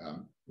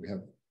we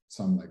have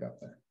some leg up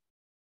there.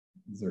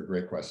 These are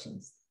great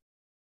questions.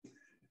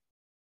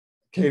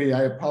 Katie,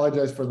 I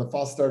apologize for the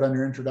false start on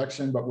your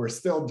introduction, but we're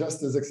still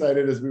just as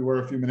excited as we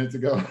were a few minutes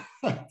ago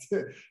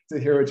to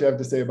hear what you have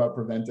to say about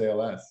Prevent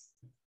ALS.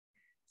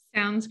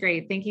 Sounds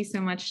great. Thank you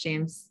so much,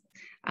 James.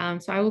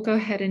 So I will go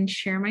ahead and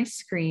share my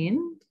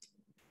screen.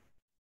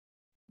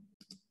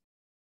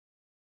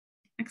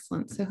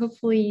 Excellent. So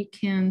hopefully you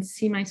can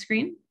see my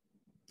screen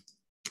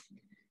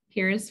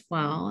here as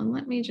well. And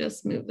let me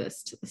just move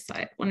this to the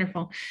side.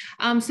 Wonderful.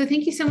 So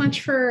thank you so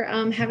much for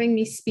having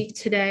me speak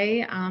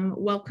today.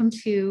 Welcome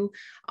to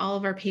all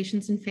of our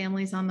patients and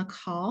families on the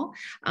call.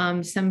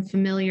 Some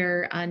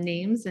familiar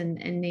names and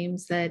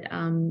names that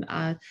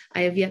I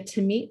have yet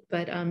to meet,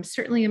 but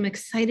certainly I'm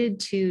excited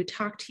to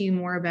talk to you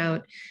more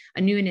about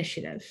a new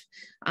initiative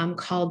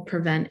called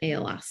Prevent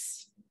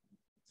ALS.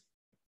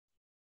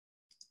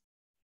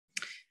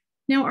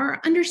 Now,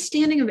 our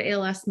understanding of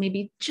ALS may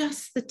be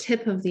just the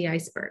tip of the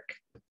iceberg.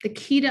 The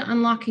key to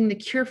unlocking the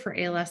cure for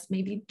ALS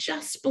may be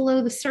just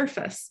below the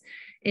surface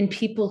in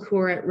people who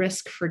are at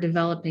risk for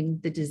developing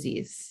the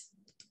disease.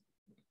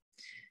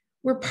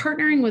 We're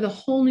partnering with a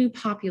whole new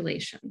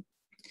population.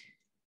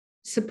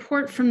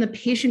 Support from the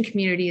patient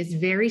community is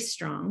very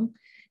strong,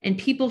 and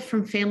people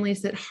from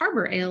families that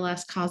harbor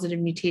ALS causative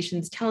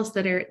mutations tell us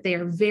that they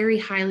are very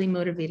highly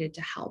motivated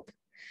to help.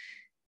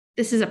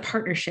 This is a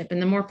partnership,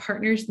 and the more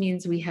partners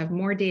means we have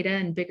more data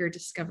and bigger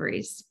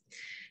discoveries.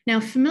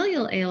 Now,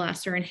 familial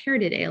ALS or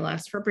inherited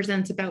ALS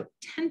represents about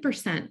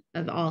 10%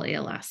 of all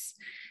ALS.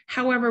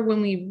 However,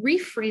 when we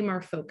reframe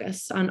our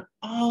focus on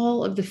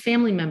all of the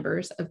family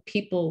members of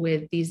people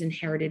with these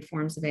inherited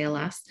forms of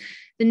ALS,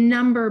 the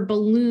number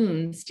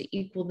balloons to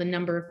equal the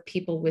number of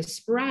people with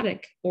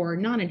sporadic or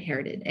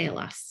non-inherited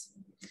ALS.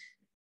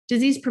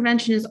 Disease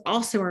prevention is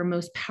also our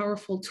most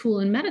powerful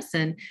tool in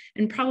medicine,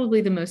 and probably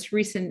the most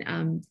recent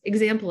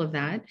example of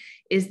that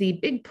is the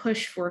big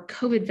push for a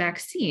COVID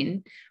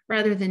vaccine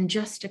rather than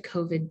just a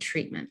COVID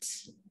treatment.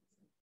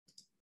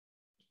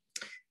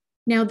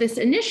 Now, this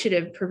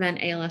initiative, Prevent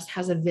ALS,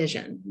 has a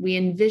vision. We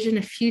envision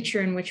a future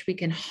in which we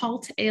can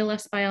halt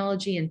ALS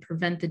biology and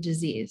prevent the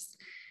disease,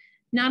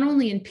 not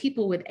only in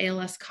people with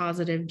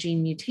ALS-causative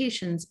gene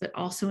mutations, but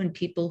also in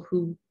people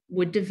who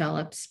would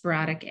develop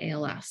sporadic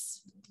ALS.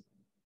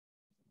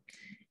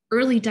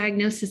 Early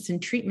diagnosis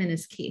and treatment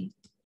is key.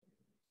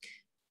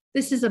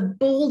 This is a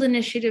bold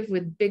initiative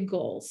with big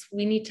goals.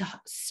 We need to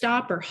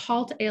stop or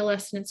halt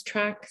ALS in its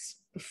tracks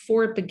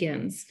before it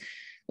begins.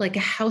 Like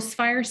a house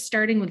fire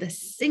starting with a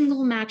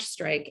single match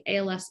strike,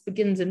 ALS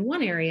begins in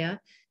one area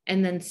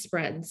and then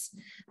spreads.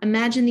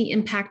 Imagine the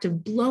impact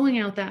of blowing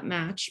out that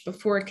match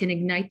before it can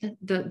ignite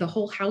the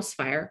whole house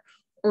fire,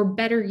 or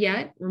better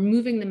yet,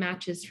 removing the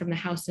matches from the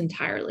house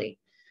entirely.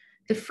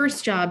 The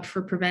first job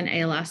for Prevent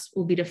ALS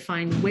will be to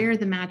find where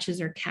the matches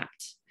are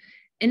kept.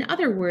 In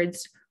other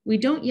words, we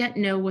don't yet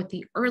know what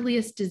the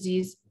earliest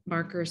disease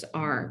markers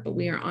are, but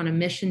we are on a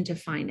mission to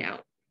find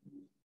out.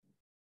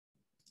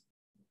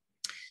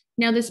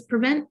 Now, this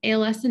Prevent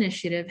ALS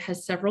initiative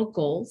has several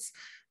goals.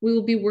 We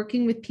will be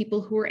working with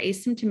people who are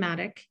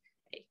asymptomatic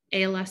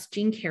ALS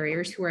gene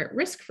carriers who are at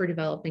risk for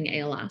developing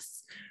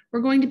ALS.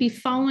 We're going to be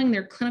following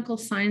their clinical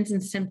signs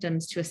and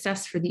symptoms to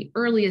assess for the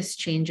earliest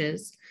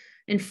changes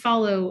and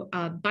follow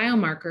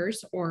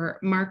biomarkers or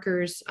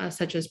markers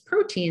such as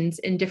proteins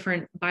in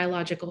different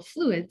biological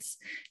fluids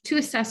to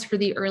assess for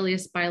the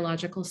earliest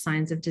biological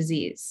signs of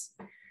disease.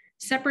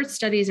 Separate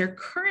studies are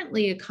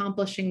currently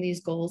accomplishing these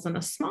goals on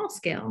a small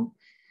scale,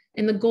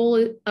 and the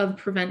goal of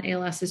Prevent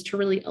ALS is to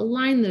really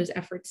align those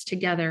efforts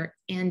together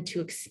and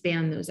to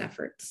expand those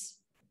efforts.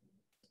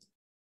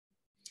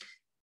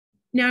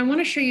 Now, I want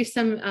to show you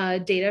some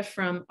data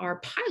from our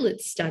pilot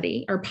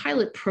study, our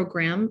pilot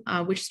program,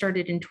 which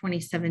started in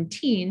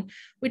 2017,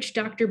 which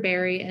Dr.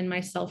 Berry and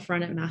myself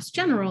run at Mass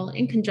General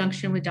in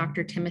conjunction with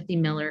Dr. Timothy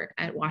Miller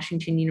at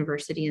Washington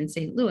University in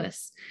St.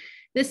 Louis.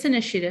 This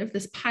initiative,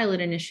 this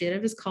pilot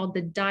initiative, is called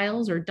the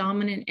DIALS or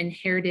Dominant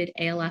Inherited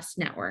ALS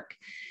Network.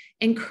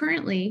 And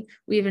currently,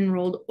 we've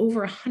enrolled over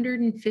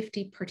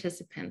 150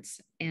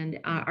 participants and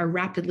are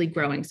rapidly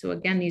growing. So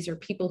again, these are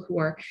people who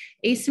are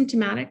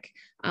asymptomatic,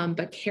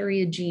 but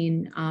carry a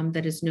gene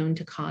that is known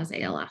to cause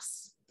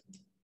ALS.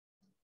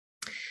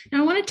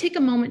 Now, I want to take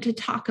a moment to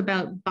talk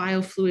about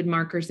biofluid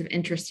markers of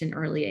interest in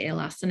early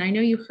ALS. And I know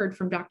you heard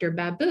from Dr.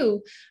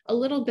 Babu a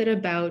little bit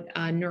about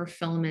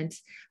neurofilament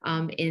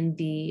in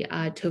the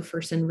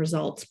tofersen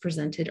results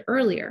presented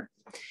earlier.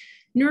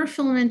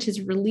 Neurofilament is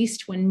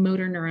released when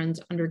motor neurons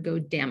undergo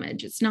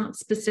damage. It's not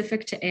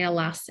specific to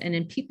ALS, and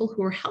in people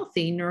who are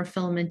healthy,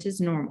 neurofilament is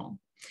normal.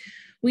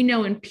 We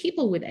know in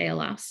people with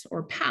ALS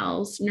or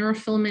PALS,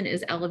 neurofilament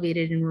is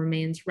elevated and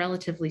remains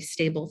relatively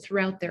stable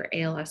throughout their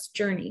ALS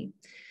journey.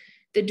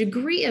 The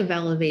degree of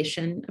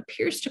elevation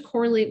appears to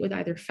correlate with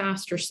either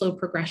fast or slow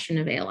progression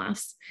of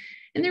ALS.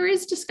 And there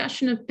is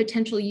discussion of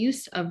potential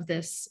use of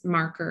this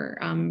marker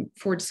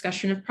for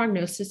discussion of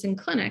prognosis in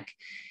clinic.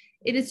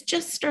 It is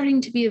just starting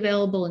to be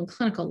available in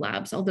clinical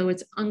labs, although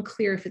it's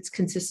unclear if it's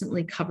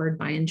consistently covered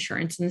by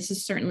insurance. And this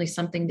is certainly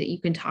something that you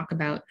can talk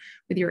about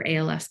with your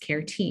ALS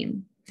care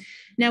team.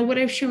 Now, what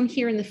I've shown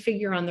here in the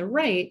figure on the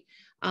right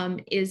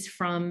is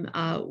from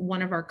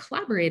one of our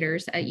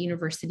collaborators at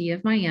University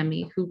of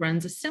Miami who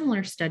runs a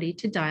similar study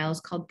to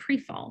DIALS called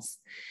PREFALS.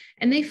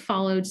 And they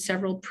followed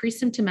several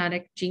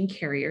pre-symptomatic gene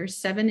carriers,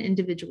 7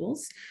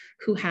 individuals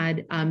who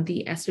had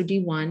the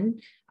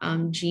SOD1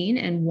 gene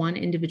and 1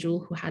 individual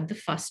who had the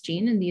FUS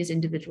gene. And these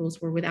individuals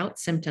were without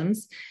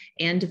symptoms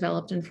and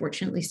developed,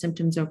 unfortunately,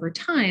 symptoms over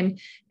time.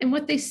 And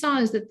what they saw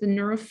is that the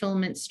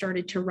neurofilament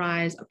started to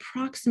rise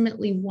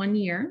approximately 1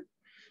 year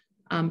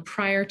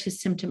prior to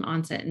symptom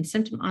onset. And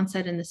symptom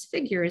onset in this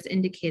figure is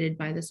indicated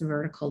by this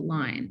vertical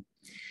line.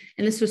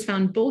 And this was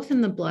found both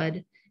in the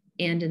blood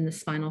and in the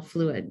spinal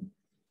fluid.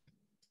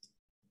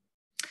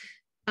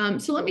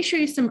 So let me show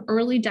you some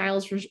early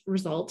DIALS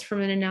results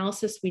from an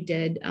analysis we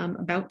did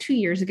about 2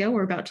 years ago.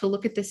 We're about to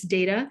look at this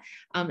data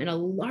in a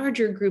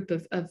larger group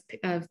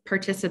of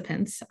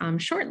participants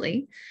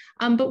shortly.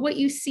 But what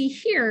you see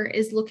here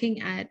is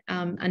looking at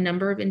a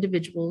number of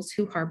individuals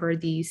who harbor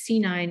the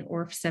C9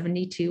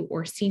 ORF72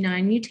 or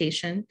C9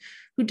 mutation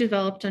who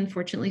developed,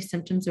 unfortunately,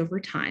 symptoms over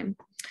time.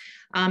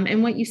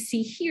 And what you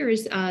see here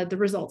is the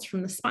results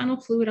from the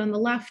spinal fluid on the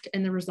left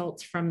and the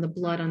results from the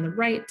blood on the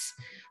right,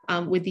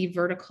 with the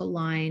vertical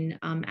line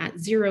at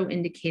 0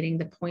 indicating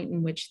the point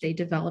in which they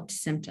developed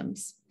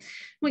symptoms.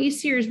 What you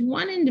see here is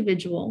one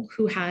individual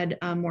who had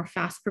a more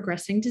fast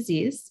progressing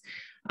disease,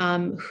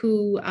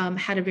 who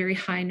had a very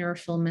high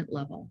neurofilament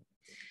level.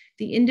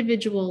 The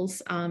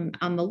individuals on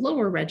the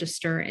lower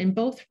register in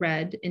both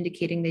red,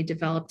 indicating they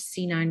developed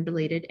C9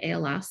 related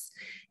ALS,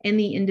 and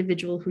the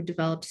individual who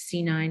developed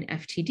C9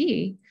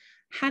 FTD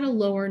had a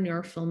lower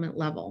neurofilament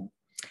level.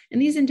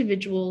 And these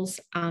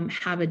individuals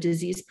have a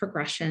disease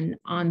progression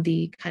on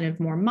the kind of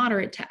more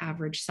moderate to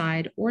average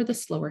side or the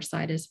slower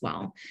side as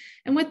well.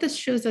 And what this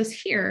shows us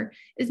here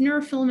is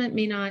neurofilament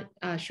may not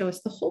show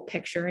us the whole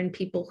picture in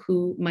people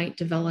who might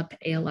develop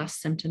ALS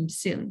symptoms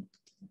soon.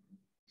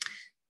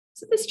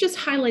 So this just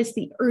highlights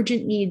the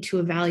urgent need to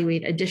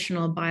evaluate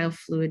additional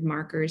biofluid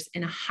markers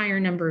in a higher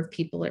number of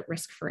people at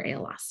risk for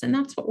ALS. And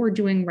that's what we're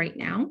doing right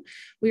now.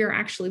 We are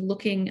actually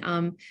looking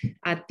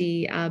at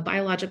the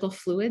biological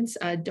fluids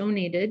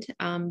donated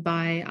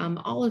by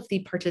all of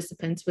the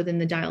participants within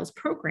the DIALS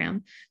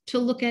program to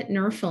look at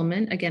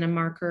neurofilament, again, a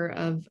marker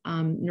of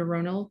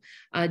neuronal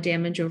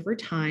damage over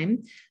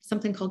time,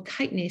 something called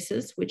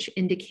chitinases, which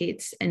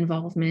indicates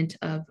involvement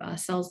of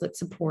cells that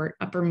support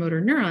upper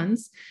motor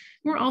neurons.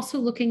 We're also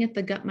looking at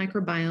the gut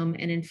microbiome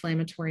and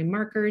inflammatory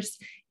markers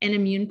and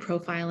immune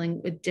profiling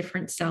with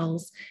different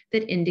cells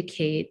that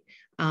indicate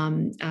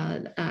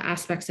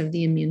aspects of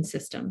the immune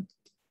system.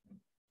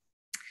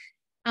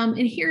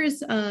 And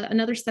here's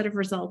another set of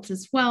results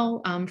as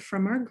well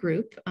from our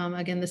group.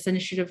 Again, this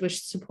initiative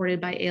was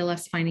supported by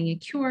ALS Finding a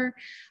Cure,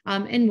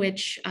 in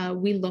which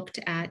we looked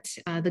at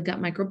the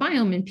gut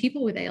microbiome in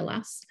people with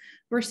ALS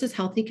versus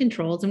healthy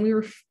controls. And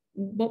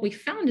what we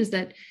found is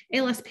that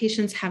ALS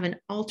patients have an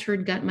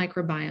altered gut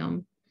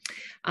microbiome.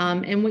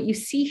 And what you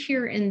see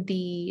here in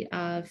the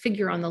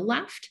figure on the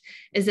left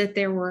is that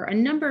there were a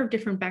number of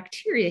different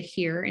bacteria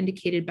here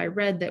indicated by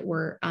red that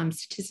were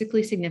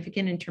statistically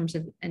significant in terms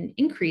of an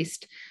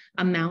increased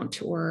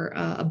amount or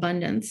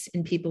abundance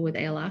in people with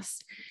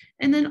ALS.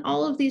 And then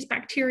all of these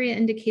bacteria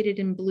indicated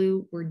in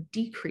blue were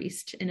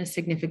decreased in a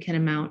significant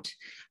amount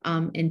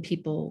in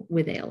people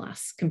with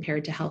ALS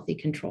compared to healthy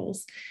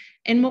controls.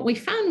 And what we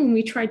found when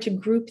we tried to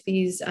group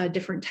these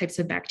different types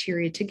of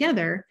bacteria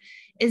together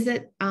is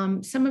that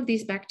some of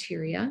these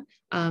bacteria,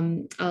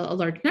 a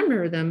large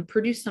number of them,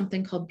 produce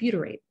something called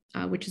butyrate,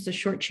 which is a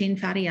short chain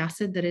fatty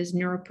acid that is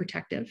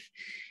neuroprotective.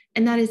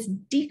 And that is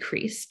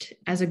decreased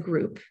as a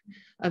group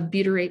of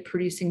butyrate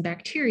producing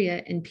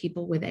bacteria in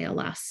people with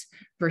ALS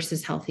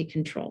versus healthy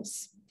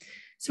controls.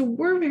 So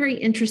we're very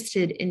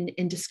interested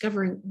in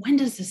discovering, when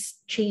does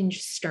this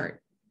change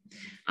start?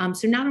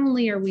 So not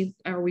only are we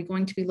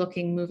going to be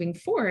looking moving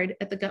forward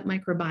at the gut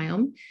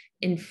microbiome,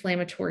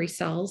 inflammatory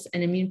cells,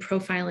 and immune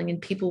profiling in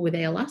people with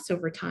ALS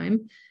over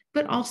time,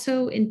 but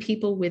also in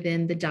people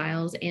within the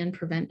DIALS and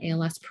Prevent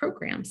ALS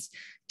programs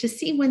to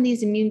see when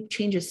these immune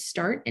changes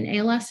start in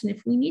ALS and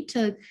if we need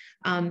to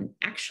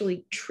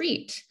actually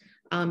treat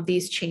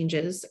these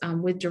changes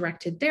with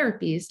directed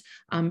therapies,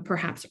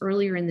 perhaps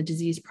earlier in the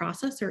disease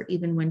process or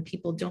even when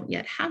people don't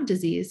yet have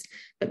disease,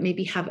 but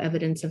maybe have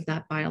evidence of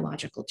that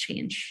biological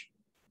change.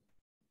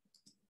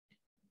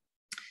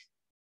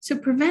 So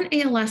Prevent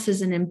ALS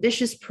is an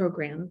ambitious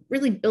program,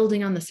 really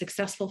building on the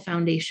successful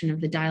foundation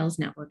of the DIALS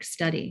network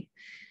study.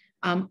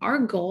 Our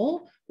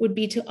goal would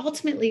be to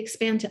ultimately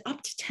expand to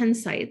up to 10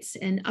 sites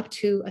and up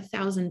to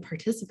 1,000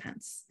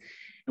 participants.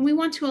 And we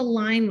want to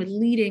align with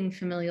leading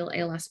familial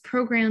ALS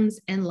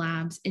programs and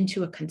labs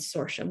into a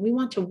consortium. We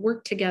want to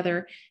work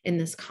together in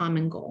this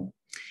common goal.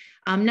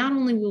 Not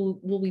only will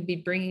we be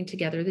bringing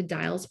together the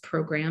DIALS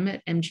program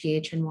at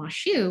MGH and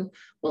WashU,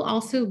 we'll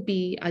also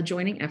be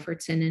joining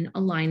efforts in an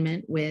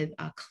alignment with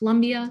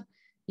Columbia,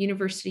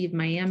 University of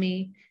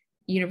Miami,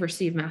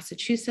 University of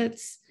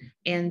Massachusetts,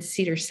 and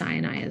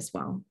Cedars-Sinai as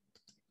well.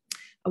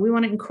 We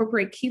want to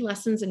incorporate key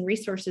lessons and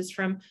resources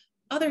from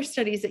other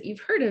studies that you've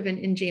heard of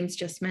and James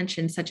just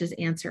mentioned, such as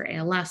Answer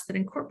ALS, that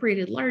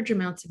incorporated large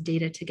amounts of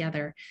data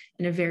together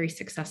in a very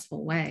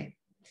successful way.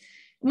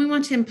 And we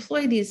want to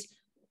employ these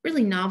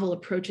really novel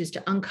approaches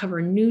to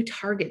uncover new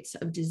targets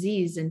of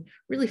disease and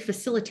really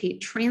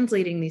facilitate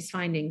translating these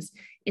findings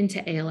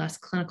into ALS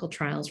clinical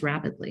trials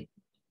rapidly.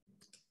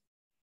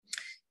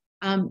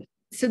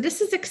 So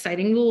this is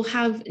exciting. We'll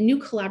have new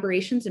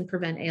collaborations in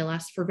Prevent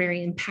ALS for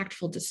very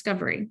impactful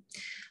discovery.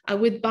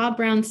 With Bob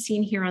Brown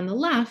seen here on the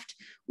left,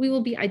 we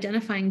will be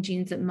identifying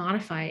genes that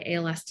modify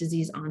ALS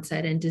disease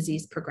onset and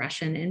disease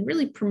progression and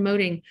really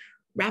promoting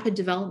rapid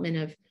development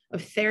of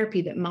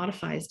therapy that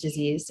modifies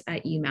disease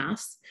at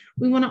UMass.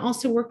 We want to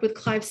also work with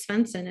Clive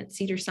Svensson at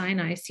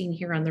Cedars-Sinai, seen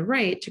here on the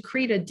right, to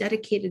create a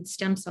dedicated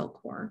stem cell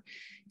core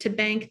to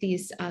bank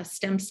these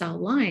stem cell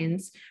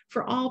lines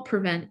for all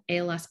Prevent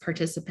ALS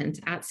participants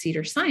at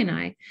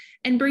Cedars-Sinai,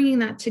 and bringing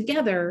that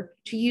together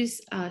to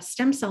use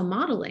stem cell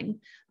modeling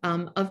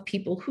of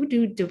people who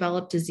do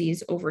develop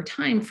disease over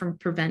time from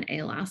Prevent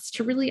ALS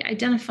to really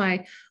identify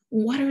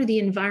what are the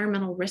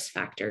environmental risk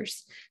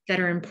factors that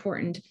are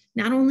important,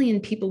 not only in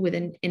people with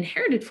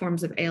inherited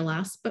forms of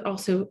ALS, but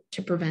also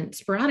to prevent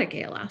sporadic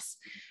ALS.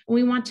 And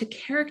we want to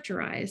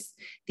characterize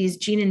these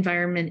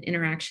gene-environment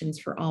interactions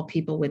for all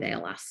people with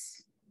ALS.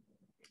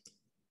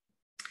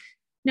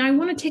 Now, I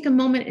want to take a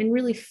moment and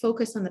really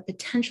focus on the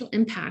potential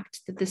impact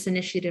that this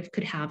initiative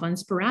could have on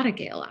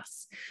sporadic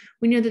ALS.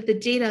 We know that the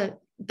data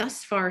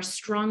thus far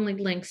strongly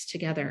links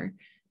together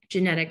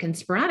genetic and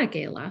sporadic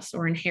ALS,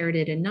 or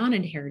inherited and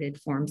non-inherited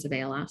forms of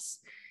ALS.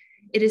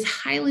 It is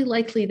highly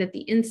likely that the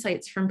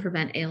insights from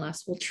Prevent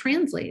ALS will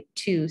translate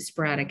to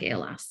sporadic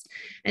ALS,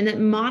 and that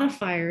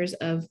modifiers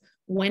of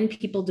when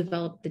people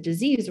develop the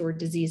disease or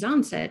disease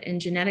onset in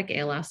genetic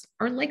ALS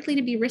are likely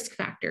to be risk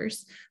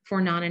factors for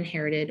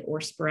non-inherited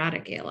or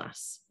sporadic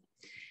ALS.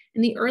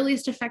 And the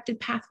earliest affected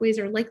pathways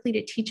are likely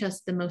to teach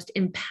us the most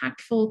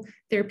impactful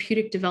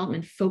therapeutic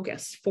development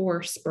focus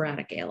for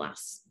sporadic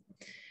ALS.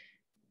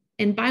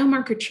 And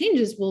biomarker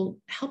changes will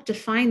help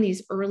define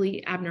these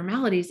early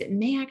abnormalities. It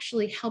may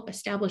actually help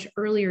establish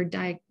earlier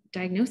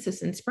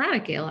diagnosis in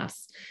sporadic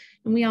ALS.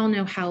 And we all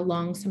know how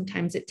long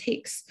sometimes it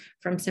takes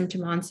from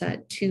symptom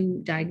onset to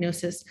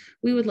diagnosis.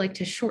 We would like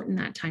to shorten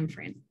that time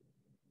frame.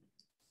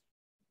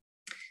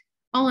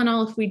 All in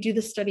all, if we do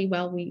the study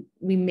well, we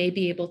may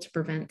be able to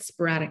prevent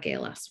sporadic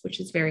ALS, which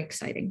is very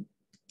exciting.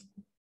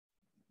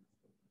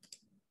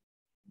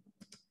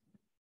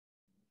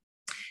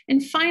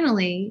 And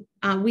finally,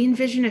 we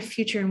envision a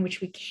future in which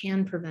we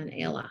can prevent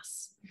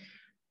ALS.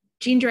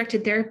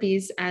 Gene-directed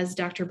therapies, as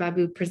Dr.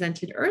 Babu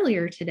presented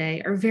earlier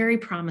today, are very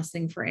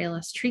promising for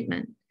ALS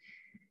treatment.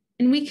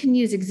 And we can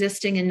use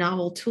existing and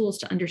novel tools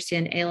to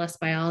understand ALS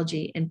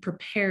biology and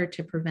prepare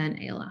to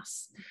prevent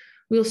ALS.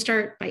 We'll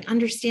start by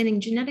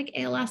understanding genetic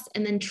ALS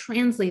and then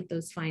translate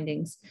those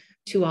findings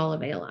to all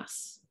of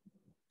ALS.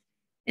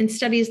 And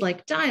studies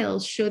like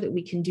DIALS show that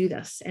we can do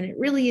this. And it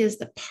really is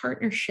the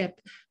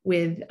partnership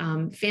with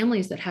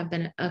families that have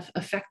been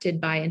affected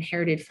by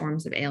inherited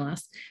forms of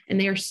ALS. And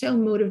they are so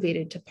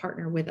motivated to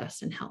partner with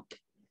us and help.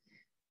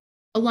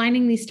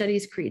 Aligning these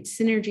studies creates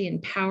synergy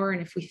and power.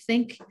 And if we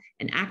think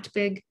and act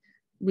big,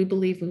 we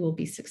believe we will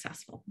be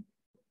successful.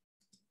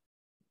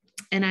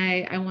 And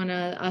I want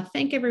to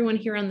thank everyone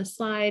here on the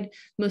slide,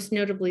 most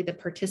notably the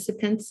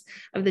participants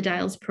of the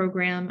DIALS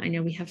program. I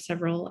know we have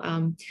several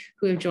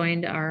who have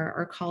joined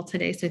our call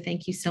today, so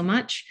thank you so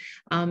much,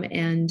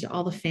 and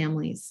all the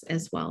families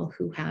as well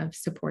who have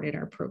supported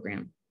our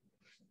program.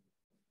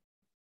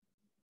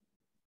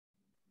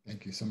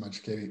 Thank you so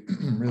much, Katie.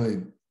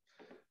 really,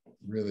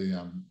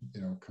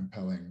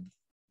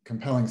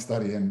 compelling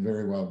study and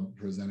very well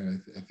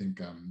presented. I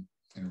think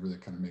it really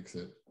kind of makes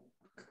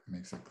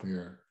it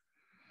clear.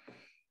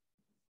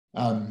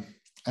 And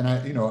I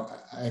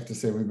have to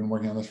say, we've been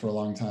working on this for a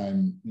long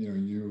time.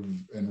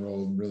 You've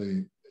enrolled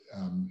really,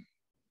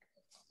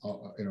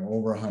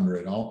 over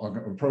 100,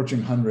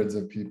 approaching hundreds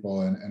of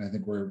people, and I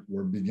think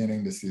we're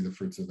beginning to see the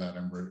fruits of that,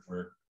 and we're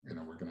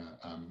going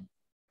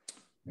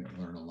to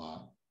learn a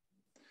lot.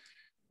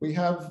 We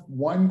have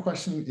one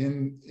question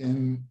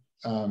in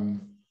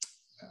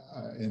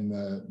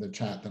the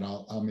chat that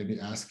I'll maybe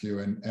ask you,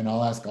 and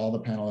I'll ask all the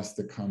panelists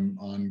to come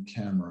on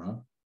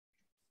camera.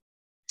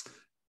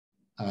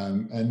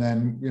 And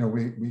then,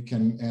 we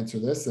can answer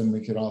this, and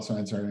we could also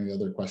answer any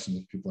other questions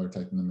if people are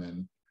typing them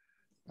in.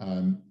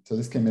 So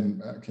this came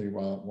in, Katie,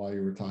 while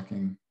you were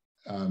talking,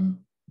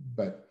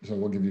 but so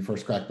we'll give you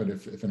first crack, but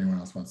if anyone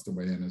else wants to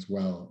weigh in as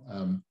well.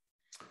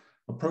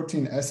 A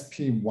protein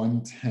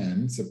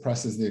SP110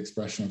 suppresses the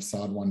expression of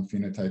SOD1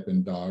 phenotype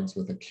in dogs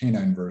with a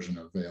canine version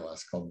of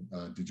ALS called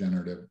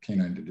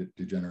canine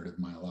degenerative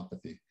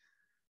myelopathy.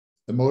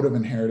 The mode of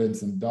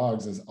inheritance in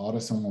dogs is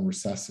autosomal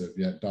recessive,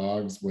 yet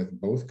dogs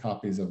with both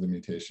copies of the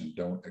mutation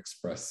don't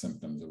express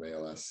symptoms of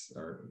ALS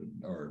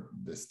or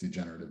this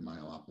degenerative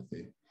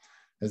myelopathy.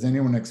 Has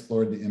anyone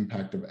explored the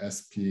impact of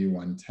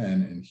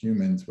SP110 in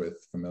humans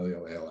with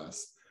familial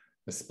ALS,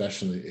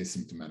 especially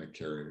asymptomatic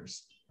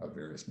carriers of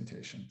various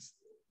mutations?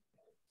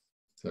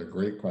 It's a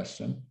great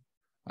question.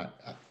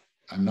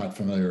 I'm not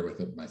familiar with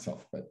it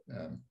myself, but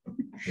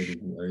maybe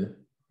are you?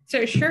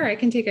 So sure, I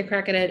can take a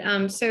crack at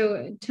it.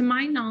 So to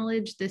my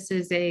knowledge, this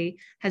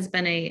has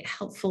been a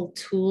helpful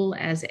tool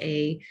as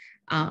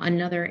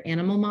another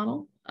animal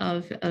model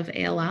of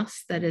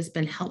ALS that has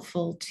been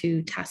helpful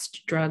to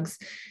test drugs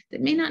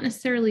that may not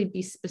necessarily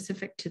be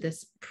specific to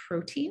this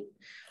protein.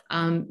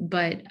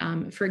 But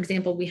for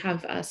example, we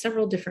have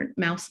several different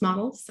mouse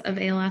models of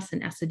ALS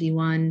and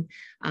SOD1,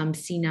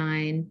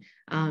 C9,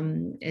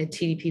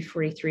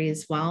 TDP43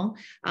 as well.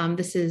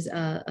 This is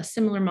a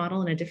similar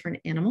model in a different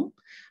animal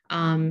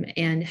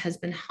and has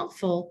been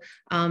helpful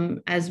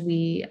as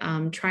we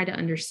try to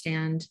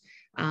understand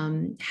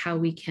how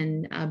we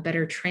can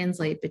better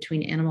translate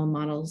between animal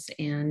models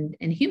and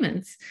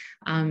humans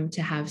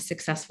to have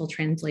successful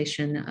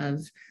translation of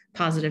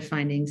positive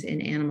findings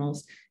in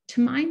animals.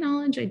 To my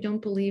knowledge, I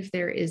don't believe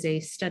there is a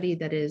study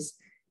that is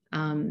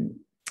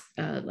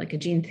like a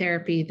gene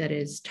therapy that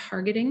is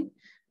targeting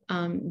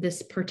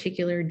this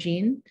particular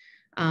gene.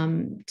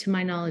 To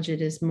my knowledge,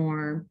 it is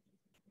more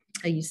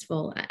a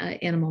useful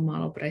animal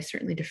model, but I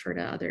certainly defer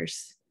to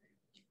others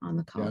on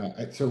the call.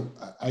 Yeah, so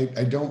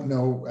I don't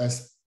know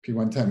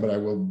SP110, but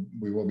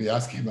we will be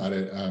asking about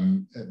it.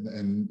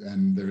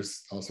 And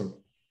there's also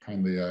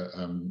kindly a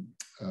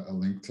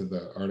link to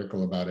the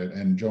article about it.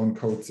 And Joan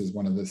Coates is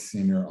one of the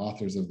senior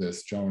authors of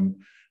this. Joan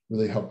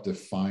really helped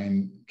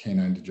define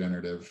canine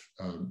degenerative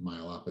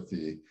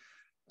myelopathy.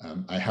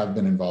 I have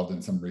been involved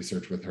in some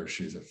research with her.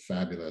 She's a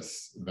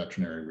fabulous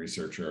veterinary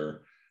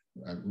researcher.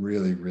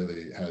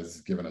 Really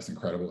has given us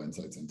incredible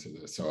insights into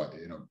this. So,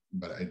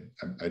 but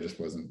I just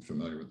wasn't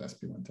familiar with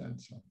SP110.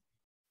 So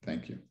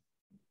thank you.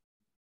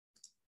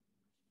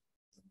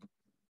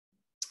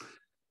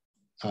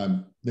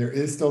 There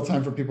is still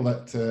time for people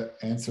to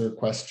answer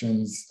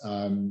questions,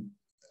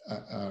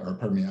 or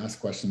pardon me, ask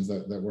questions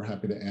that we're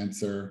happy to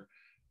answer.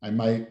 I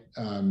might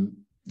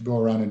go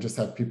around and just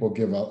have people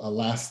give a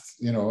last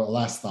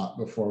thought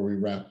before we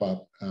wrap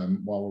up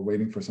while we're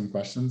waiting for some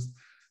questions.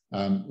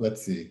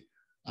 Let's see.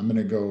 I'm going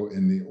to go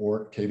in the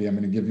order. Katie, I'm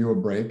going to give you a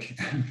break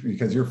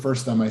because you're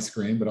first on my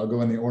screen, but I'll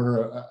go in the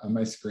order on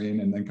my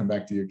screen and then come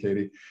back to you,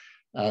 Katie.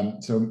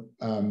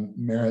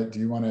 Merritt, do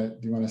you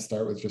want to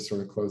start with just sort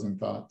of closing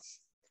thoughts?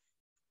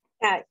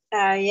 Yeah,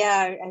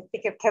 I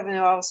think if Kevin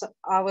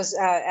always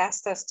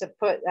asked us to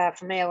put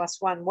from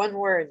ALS1 one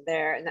word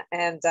there,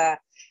 and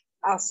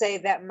I'll say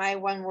that my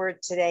one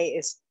word today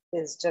is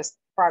just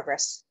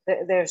progress.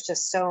 There's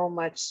just so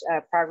much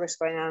progress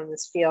going on in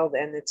this field,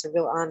 and it's a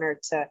real honor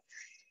to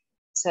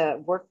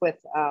work with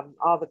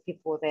all the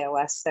people with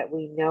ALS that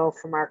we know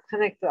from our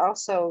clinic, but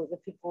also the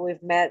people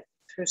we've met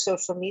through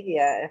social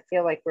media. I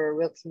feel like we're a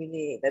real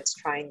community that's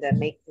trying to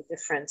make the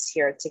difference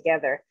here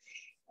together.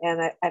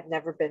 And I've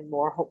never been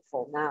more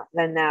hopeful now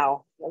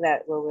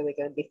that we're really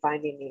going to be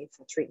finding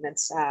meaningful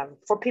treatments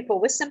for people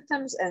with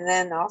symptoms, and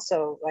then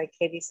also, like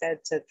Katie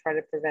said, to try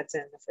to prevent it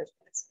in the first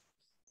place.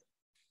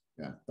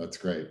 Yeah, that's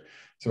great.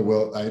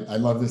 So I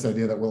love this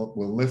idea that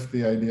we'll lift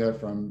the idea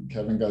from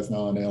Kevin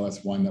Gosnell and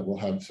ALS1 that we'll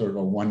have sort of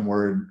a one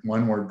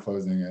word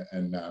closing,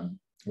 and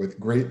with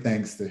great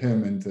thanks to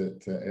him and to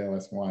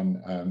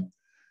ALS1.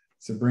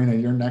 Sabrina,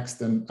 you're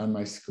next on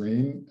my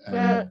screen.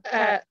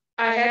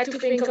 I had to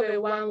think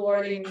of one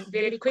word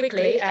very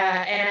quickly,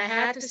 and I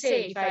had to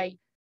say,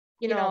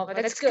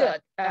 that's good,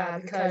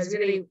 because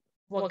really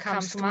what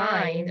comes to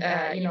mind,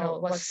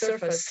 what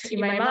surfaced in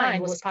my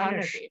mind was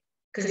partnership.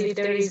 Because if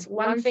there is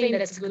one thing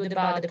that's good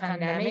about the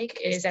pandemic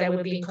is that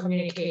we've been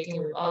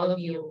communicating with all of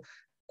you,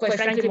 quite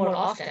frankly, more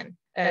often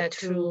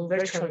through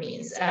virtual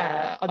means.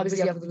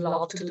 Obviously, I would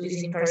love to do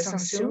this in person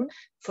soon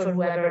for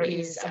whoever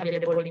is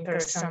available in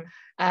person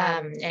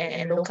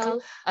and local.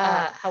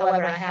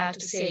 However, I have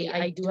to say,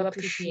 I do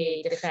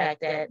appreciate the fact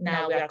that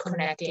now we are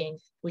connecting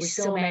with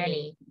so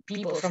many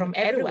people from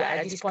everywhere.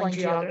 At this point,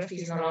 geography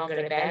is no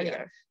longer a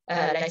barrier.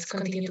 Let's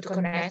continue to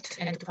connect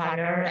and to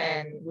partner,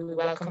 and we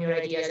welcome your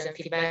ideas and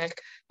feedback.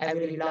 I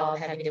really love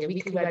having the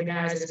weekly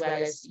webinars as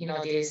well as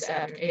these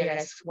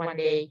ALS One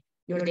Day,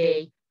 Your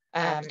Day,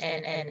 and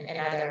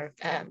other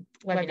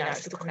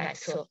webinars to connect.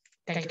 So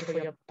thank you for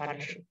your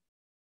partnership.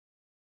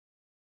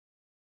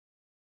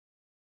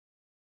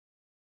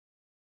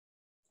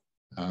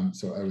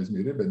 So I was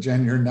muted, but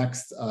Jen, you're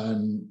next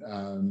on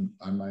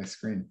my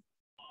screen.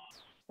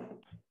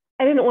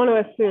 I didn't want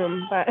to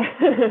assume, but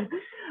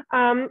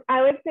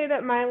I would say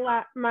that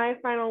my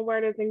final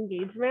word is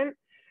engagement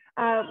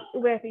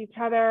with each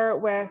other,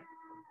 with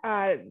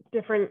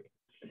different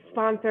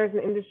sponsors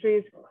and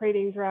industries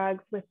creating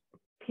drugs, with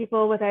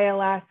people with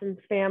ALS and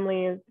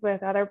families,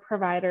 with other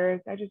providers.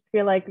 I just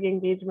feel like the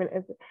engagement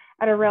is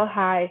at a real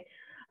high,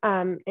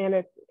 and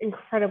it's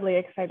incredibly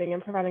exciting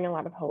and providing a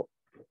lot of hope.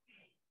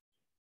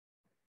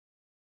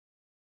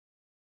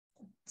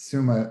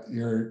 Suma,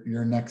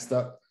 you're next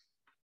up.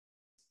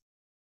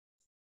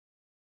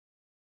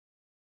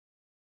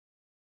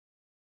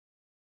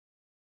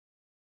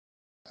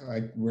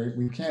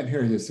 We can't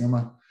hear you,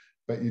 Suma,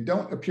 but you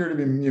don't appear to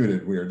be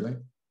muted, weirdly.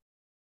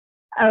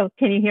 Oh,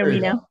 can you hear me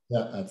now?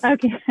 Yeah, that's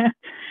okay.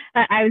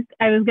 I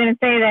was going to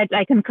say that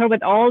I concur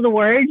with all the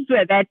words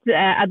that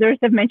others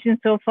have mentioned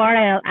so far.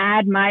 I'll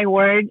add my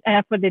word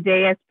for the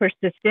day as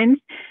persistence.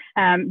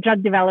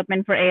 Drug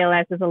development for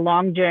ALS is a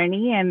long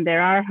journey, and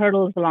there are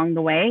hurdles along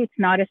the way. It's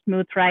not a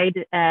smooth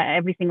ride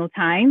every single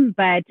time,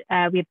 but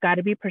we've got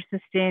to be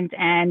persistent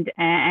and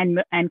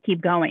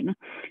keep going,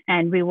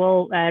 and we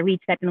will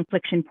reach that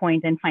inflection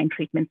point and find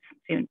treatments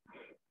soon.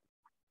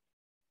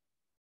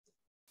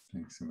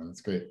 Thanks, Suma.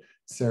 That's great.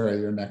 Sarah,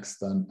 you're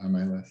next on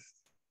my list.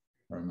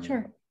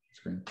 Sure.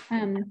 Screen.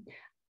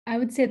 I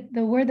would say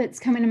the word that's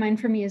coming to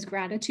mind for me is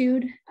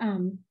gratitude.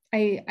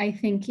 I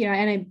think, you know,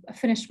 and I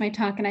finished my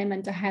talk and I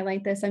meant to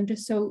highlight this. I'm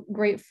just so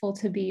grateful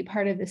to be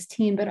part of this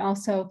team, but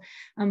also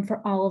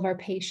for all of our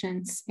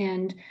patients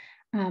and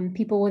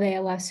people with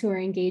ALS who are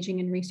engaging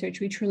in research.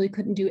 We truly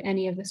couldn't do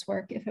any of this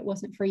work if it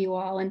wasn't for you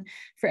all, and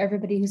for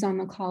everybody who's on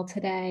the call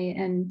today,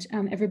 and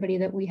everybody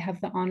that we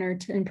have the honor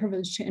and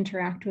privilege to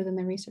interact with in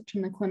the research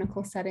and the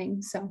clinical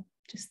setting. So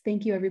just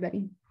thank you,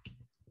 everybody.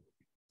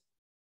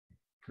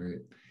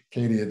 Great.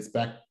 Katie, it's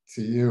back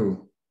to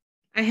you.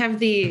 I have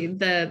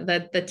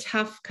the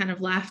tough kind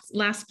of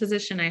last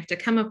position. I have to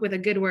come up with a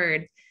good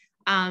word.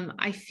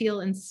 I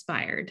feel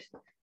inspired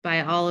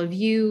by all of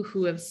you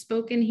who have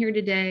spoken here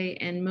today,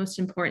 and most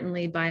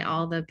importantly, by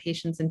all the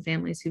patients and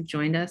families who've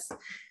joined us.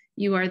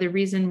 You are the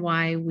reason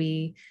why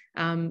we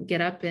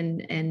get up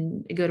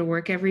and go to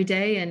work every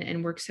day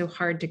and work so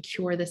hard to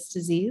cure this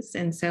disease.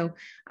 And so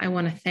I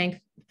want to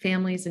thank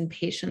families and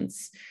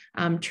patients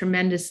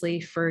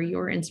tremendously for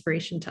your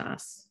inspiration to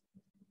us.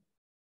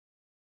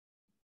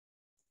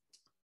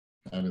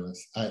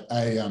 Fabulous.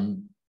 I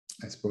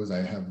suppose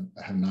I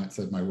have not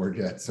said my word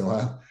yet,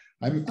 so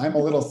I'm a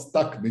little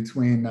stuck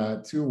between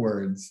two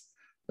words.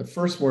 The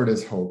first word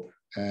is hope,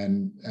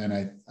 and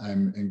I'm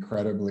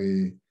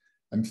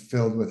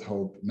filled with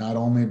hope, not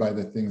only by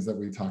the things that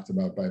we talked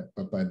about,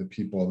 but by the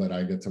people that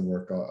I get to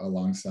work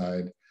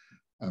alongside,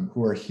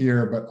 who are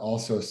here, but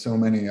also so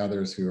many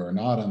others who are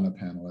not on the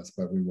panelists,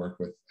 but we work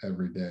with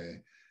every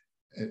day.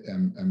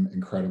 I'm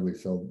incredibly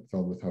filled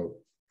with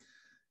hope.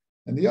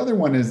 And the other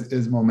one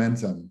is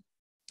momentum.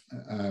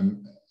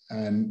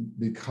 And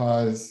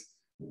because,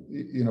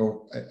 you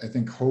know, I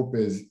think hope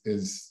is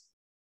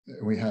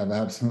we have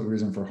absolute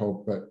reason for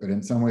hope, but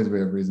in some ways we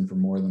have reason for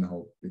more than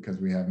hope, because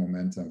we have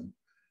momentum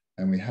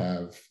and we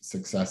have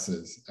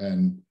successes.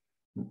 And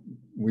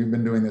we've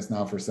been doing this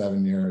now for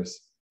 7 years,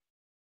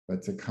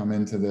 but to come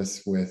into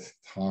this with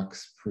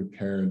talks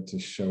prepared to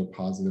show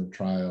positive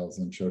trials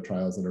and show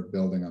trials that are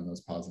building on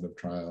those positive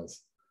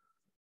trials,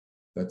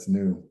 that's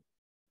new.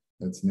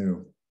 That's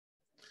new.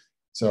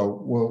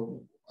 So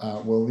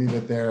we'll leave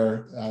it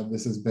there.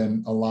 This has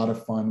been a lot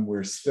of fun.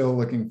 We're still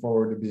looking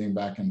forward to being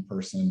back in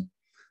person,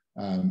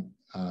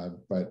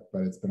 but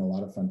it's been a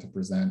lot of fun to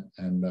present.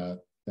 And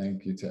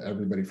thank you to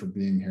everybody for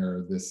being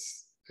here.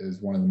 This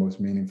is one of the most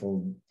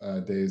meaningful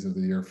days of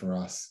the year for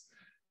us,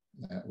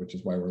 which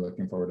is why we're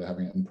looking forward to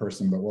having it in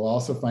person. But we'll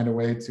also find a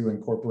way to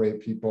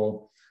incorporate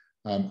people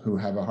who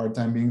have a hard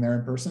time being there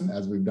in person,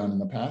 as we've done in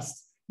the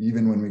past,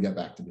 even when we get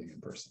back to being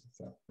in person.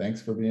 So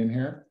thanks for being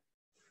here.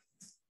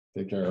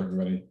 Take care,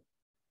 everybody.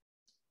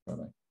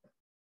 Bye-bye.